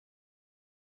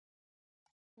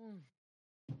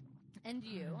 And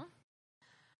you?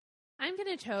 I'm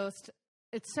going to toast.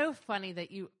 It's so funny that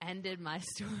you ended my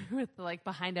story with like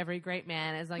behind every great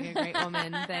man is like a great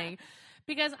woman thing,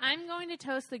 because I'm going to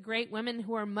toast the great women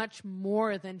who are much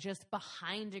more than just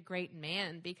behind a great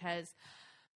man, because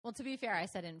well, to be fair, I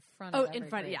said in front of every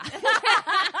great. Yeah.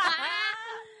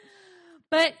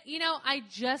 But, you know, I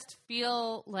just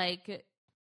feel like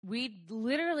I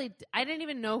didn't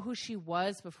even know who she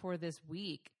was before this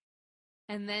week.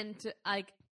 And then I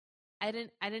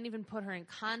didn't even put her in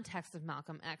context of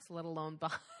Malcolm X, let alone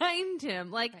behind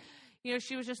him. Like, you know,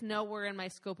 she was just nowhere in my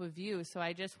scope of view. So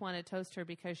I just want to toast her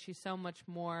because she's so much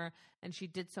more, and she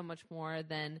did so much more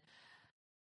than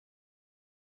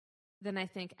I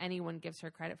think anyone gives her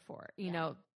credit for, you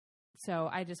know. So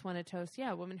I just want to toast,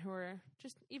 women who are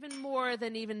just even more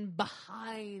than even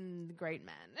behind great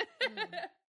men.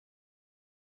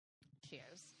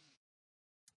 Cheers.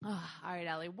 All right,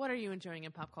 Allie, what are you enjoying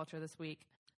in pop culture this week?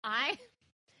 I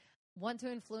want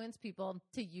to influence people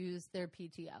to use their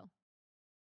PTO.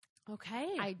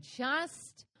 Okay.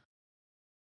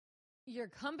 Your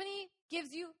company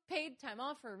gives you paid time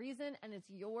off for a reason, and it's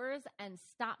yours, and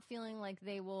stop feeling like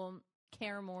they will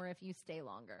care more if you stay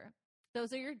longer.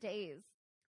 Those are your days.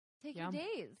 Take your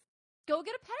days. Go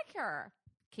get a pedicure.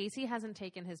 Casey hasn't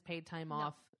taken his paid time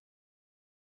off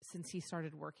since he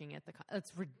started working at the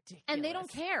that's ridiculous. And they don't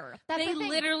care. They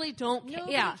literally don't care.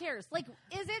 Nobody cares. Like,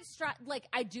 is it like,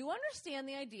 I do understand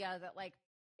the idea that, like,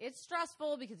 it's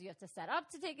stressful because you have to set up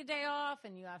to take a day off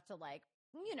and you have to like,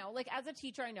 you know, like as a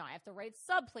teacher, I know I have to write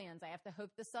sub plans. I have to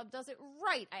hope the sub does it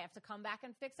right. I have to come back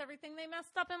and fix everything they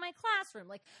messed up in my classroom.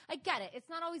 Like, I get it. It's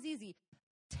not always easy.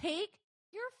 Take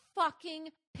your fucking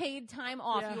paid time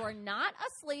off. Yeah. You are not a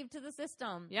slave to the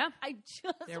system. Yeah. I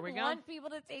just want people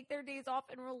to take their days off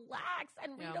and relax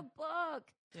and read a book.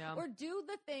 Yeah. Or do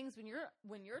the things when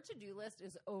your to-do list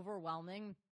is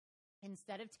overwhelming.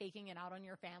 Instead of taking it out on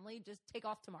your family, just take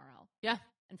off tomorrow. Yeah.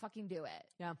 And fucking do it.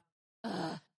 Yeah.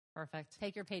 Ugh. Perfect.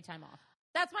 Take your paid time off.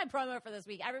 That's my promo for this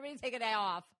week. Everybody take a day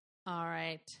off. All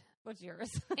right. What's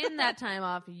yours? In that time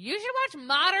off, you should watch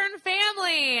Modern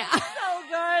Family. It's so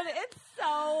good. It's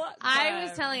so good. I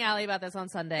was telling Allie about this on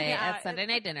Sunday Yeah, at Sunday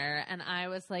night dinner, and I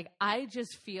was like, I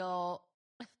just feel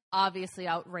obviously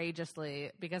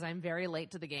outrageously, because I'm very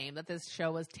late to the game, that this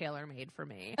show was tailor-made for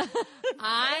me.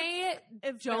 I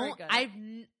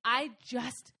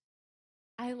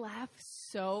laugh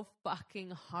so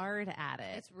fucking hard at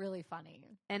it. It's really funny.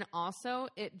 And also,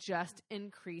 it just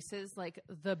increases, like,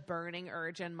 the burning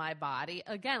urge in my body.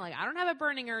 Again, like, I don't have a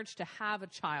burning urge to have a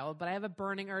child, but I have a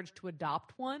burning urge to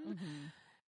adopt one. Mm-hmm.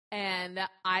 And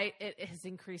it has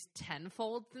increased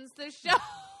tenfold since this show.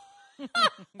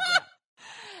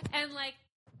 And, like,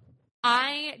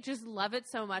 I just love it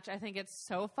so much. I think it's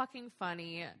so fucking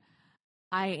funny.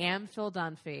 I am Phil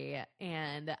Dunphy,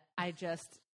 and I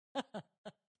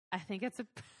think it's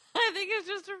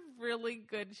just a really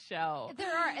good show.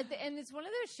 And it's one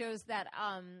of those shows that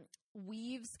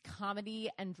weaves comedy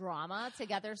and drama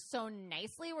together so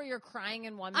nicely, where you're crying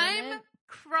in 1 minute. I'm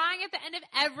crying at the end of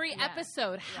every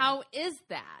episode. Yeah. How is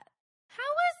that?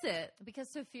 How is it? Because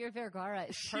Sofia Vergara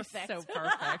is perfect. She's so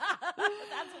perfect.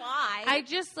 That's why. I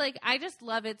just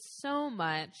love it so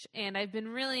much, and I've been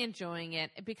really enjoying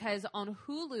it because on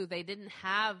Hulu they didn't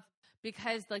have,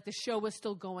 because like the show was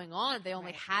still going on, they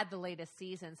only had the latest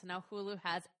season. So now Hulu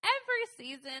has every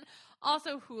season.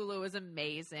 Also, Hulu is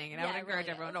amazing, and I would encourage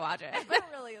everyone to watch it. It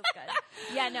really is good.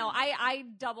 Yeah, no, I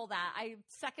double that. I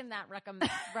second that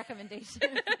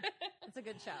recommendation. It's a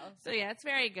good show. So yeah, it's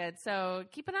very good. So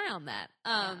keep an eye on that.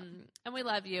 And we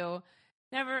love you.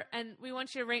 And we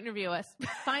want you to rate and review us.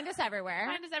 Find us everywhere.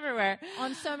 Find us everywhere.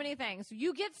 On so many things.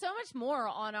 You get so much more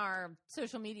on our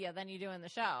social media than you do in the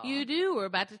show. You do. We're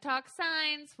about to talk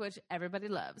signs, which everybody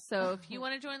loves. So if you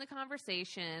want to join the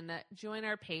conversation, join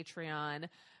our Patreon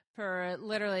for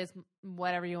literally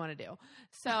whatever you want to do.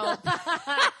 So as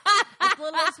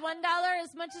little as $1,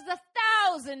 as much as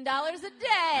 $1,000 a day.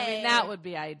 I mean, that would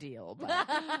be ideal. But,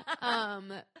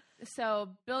 so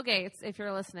Bill Gates, if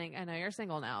you're listening, I know you're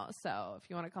single now. So if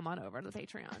you want to come on over to the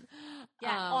Patreon.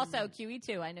 Yeah. Also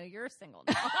QE2, I know you're single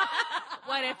now.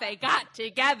 What if they got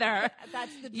together?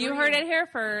 That's the dream. You heard it here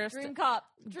first. Dream cup.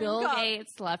 Bill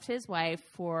Gates left his wife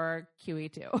for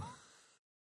QE2.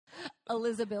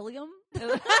 Elizabethium.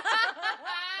 That's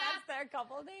their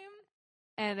couple name.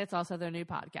 And it's also their new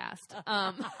podcast.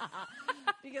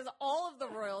 Because all of the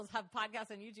royals have podcasts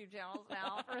and YouTube channels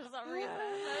now for some reason.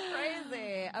 They're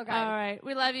crazy. Okay. All right.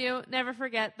 We love you. Never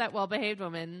forget that well-behaved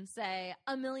women say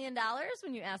 $1 million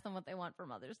when you ask them what they want for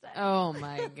Mother's Day. Oh,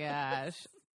 my gosh.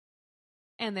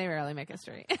 And they rarely make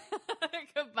history.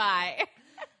 Goodbye.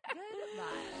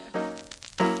 Goodbye.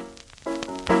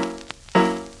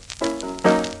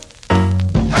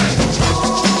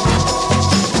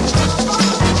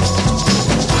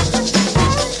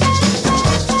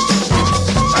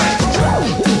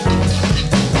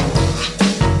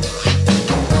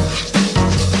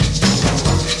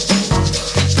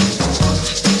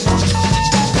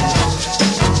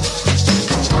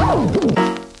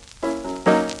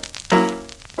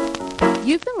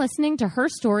 You've been listening to Her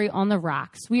Story on the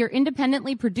Rocks. We are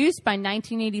independently produced by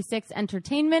 1986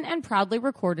 Entertainment and proudly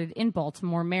recorded in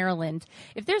Baltimore, Maryland.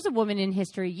 If there's a woman in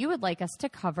history you would like us to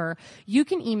cover, you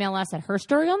can email us at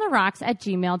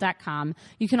herstoryontheRocks@gmail.com.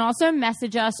 You can also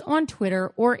message us on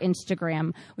Twitter or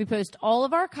Instagram. We post all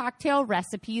of our cocktail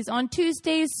recipes on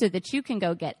Tuesdays so that you can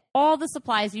go get all the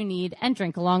supplies you need and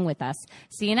drink along with us.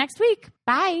 See you next week.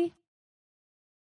 Bye.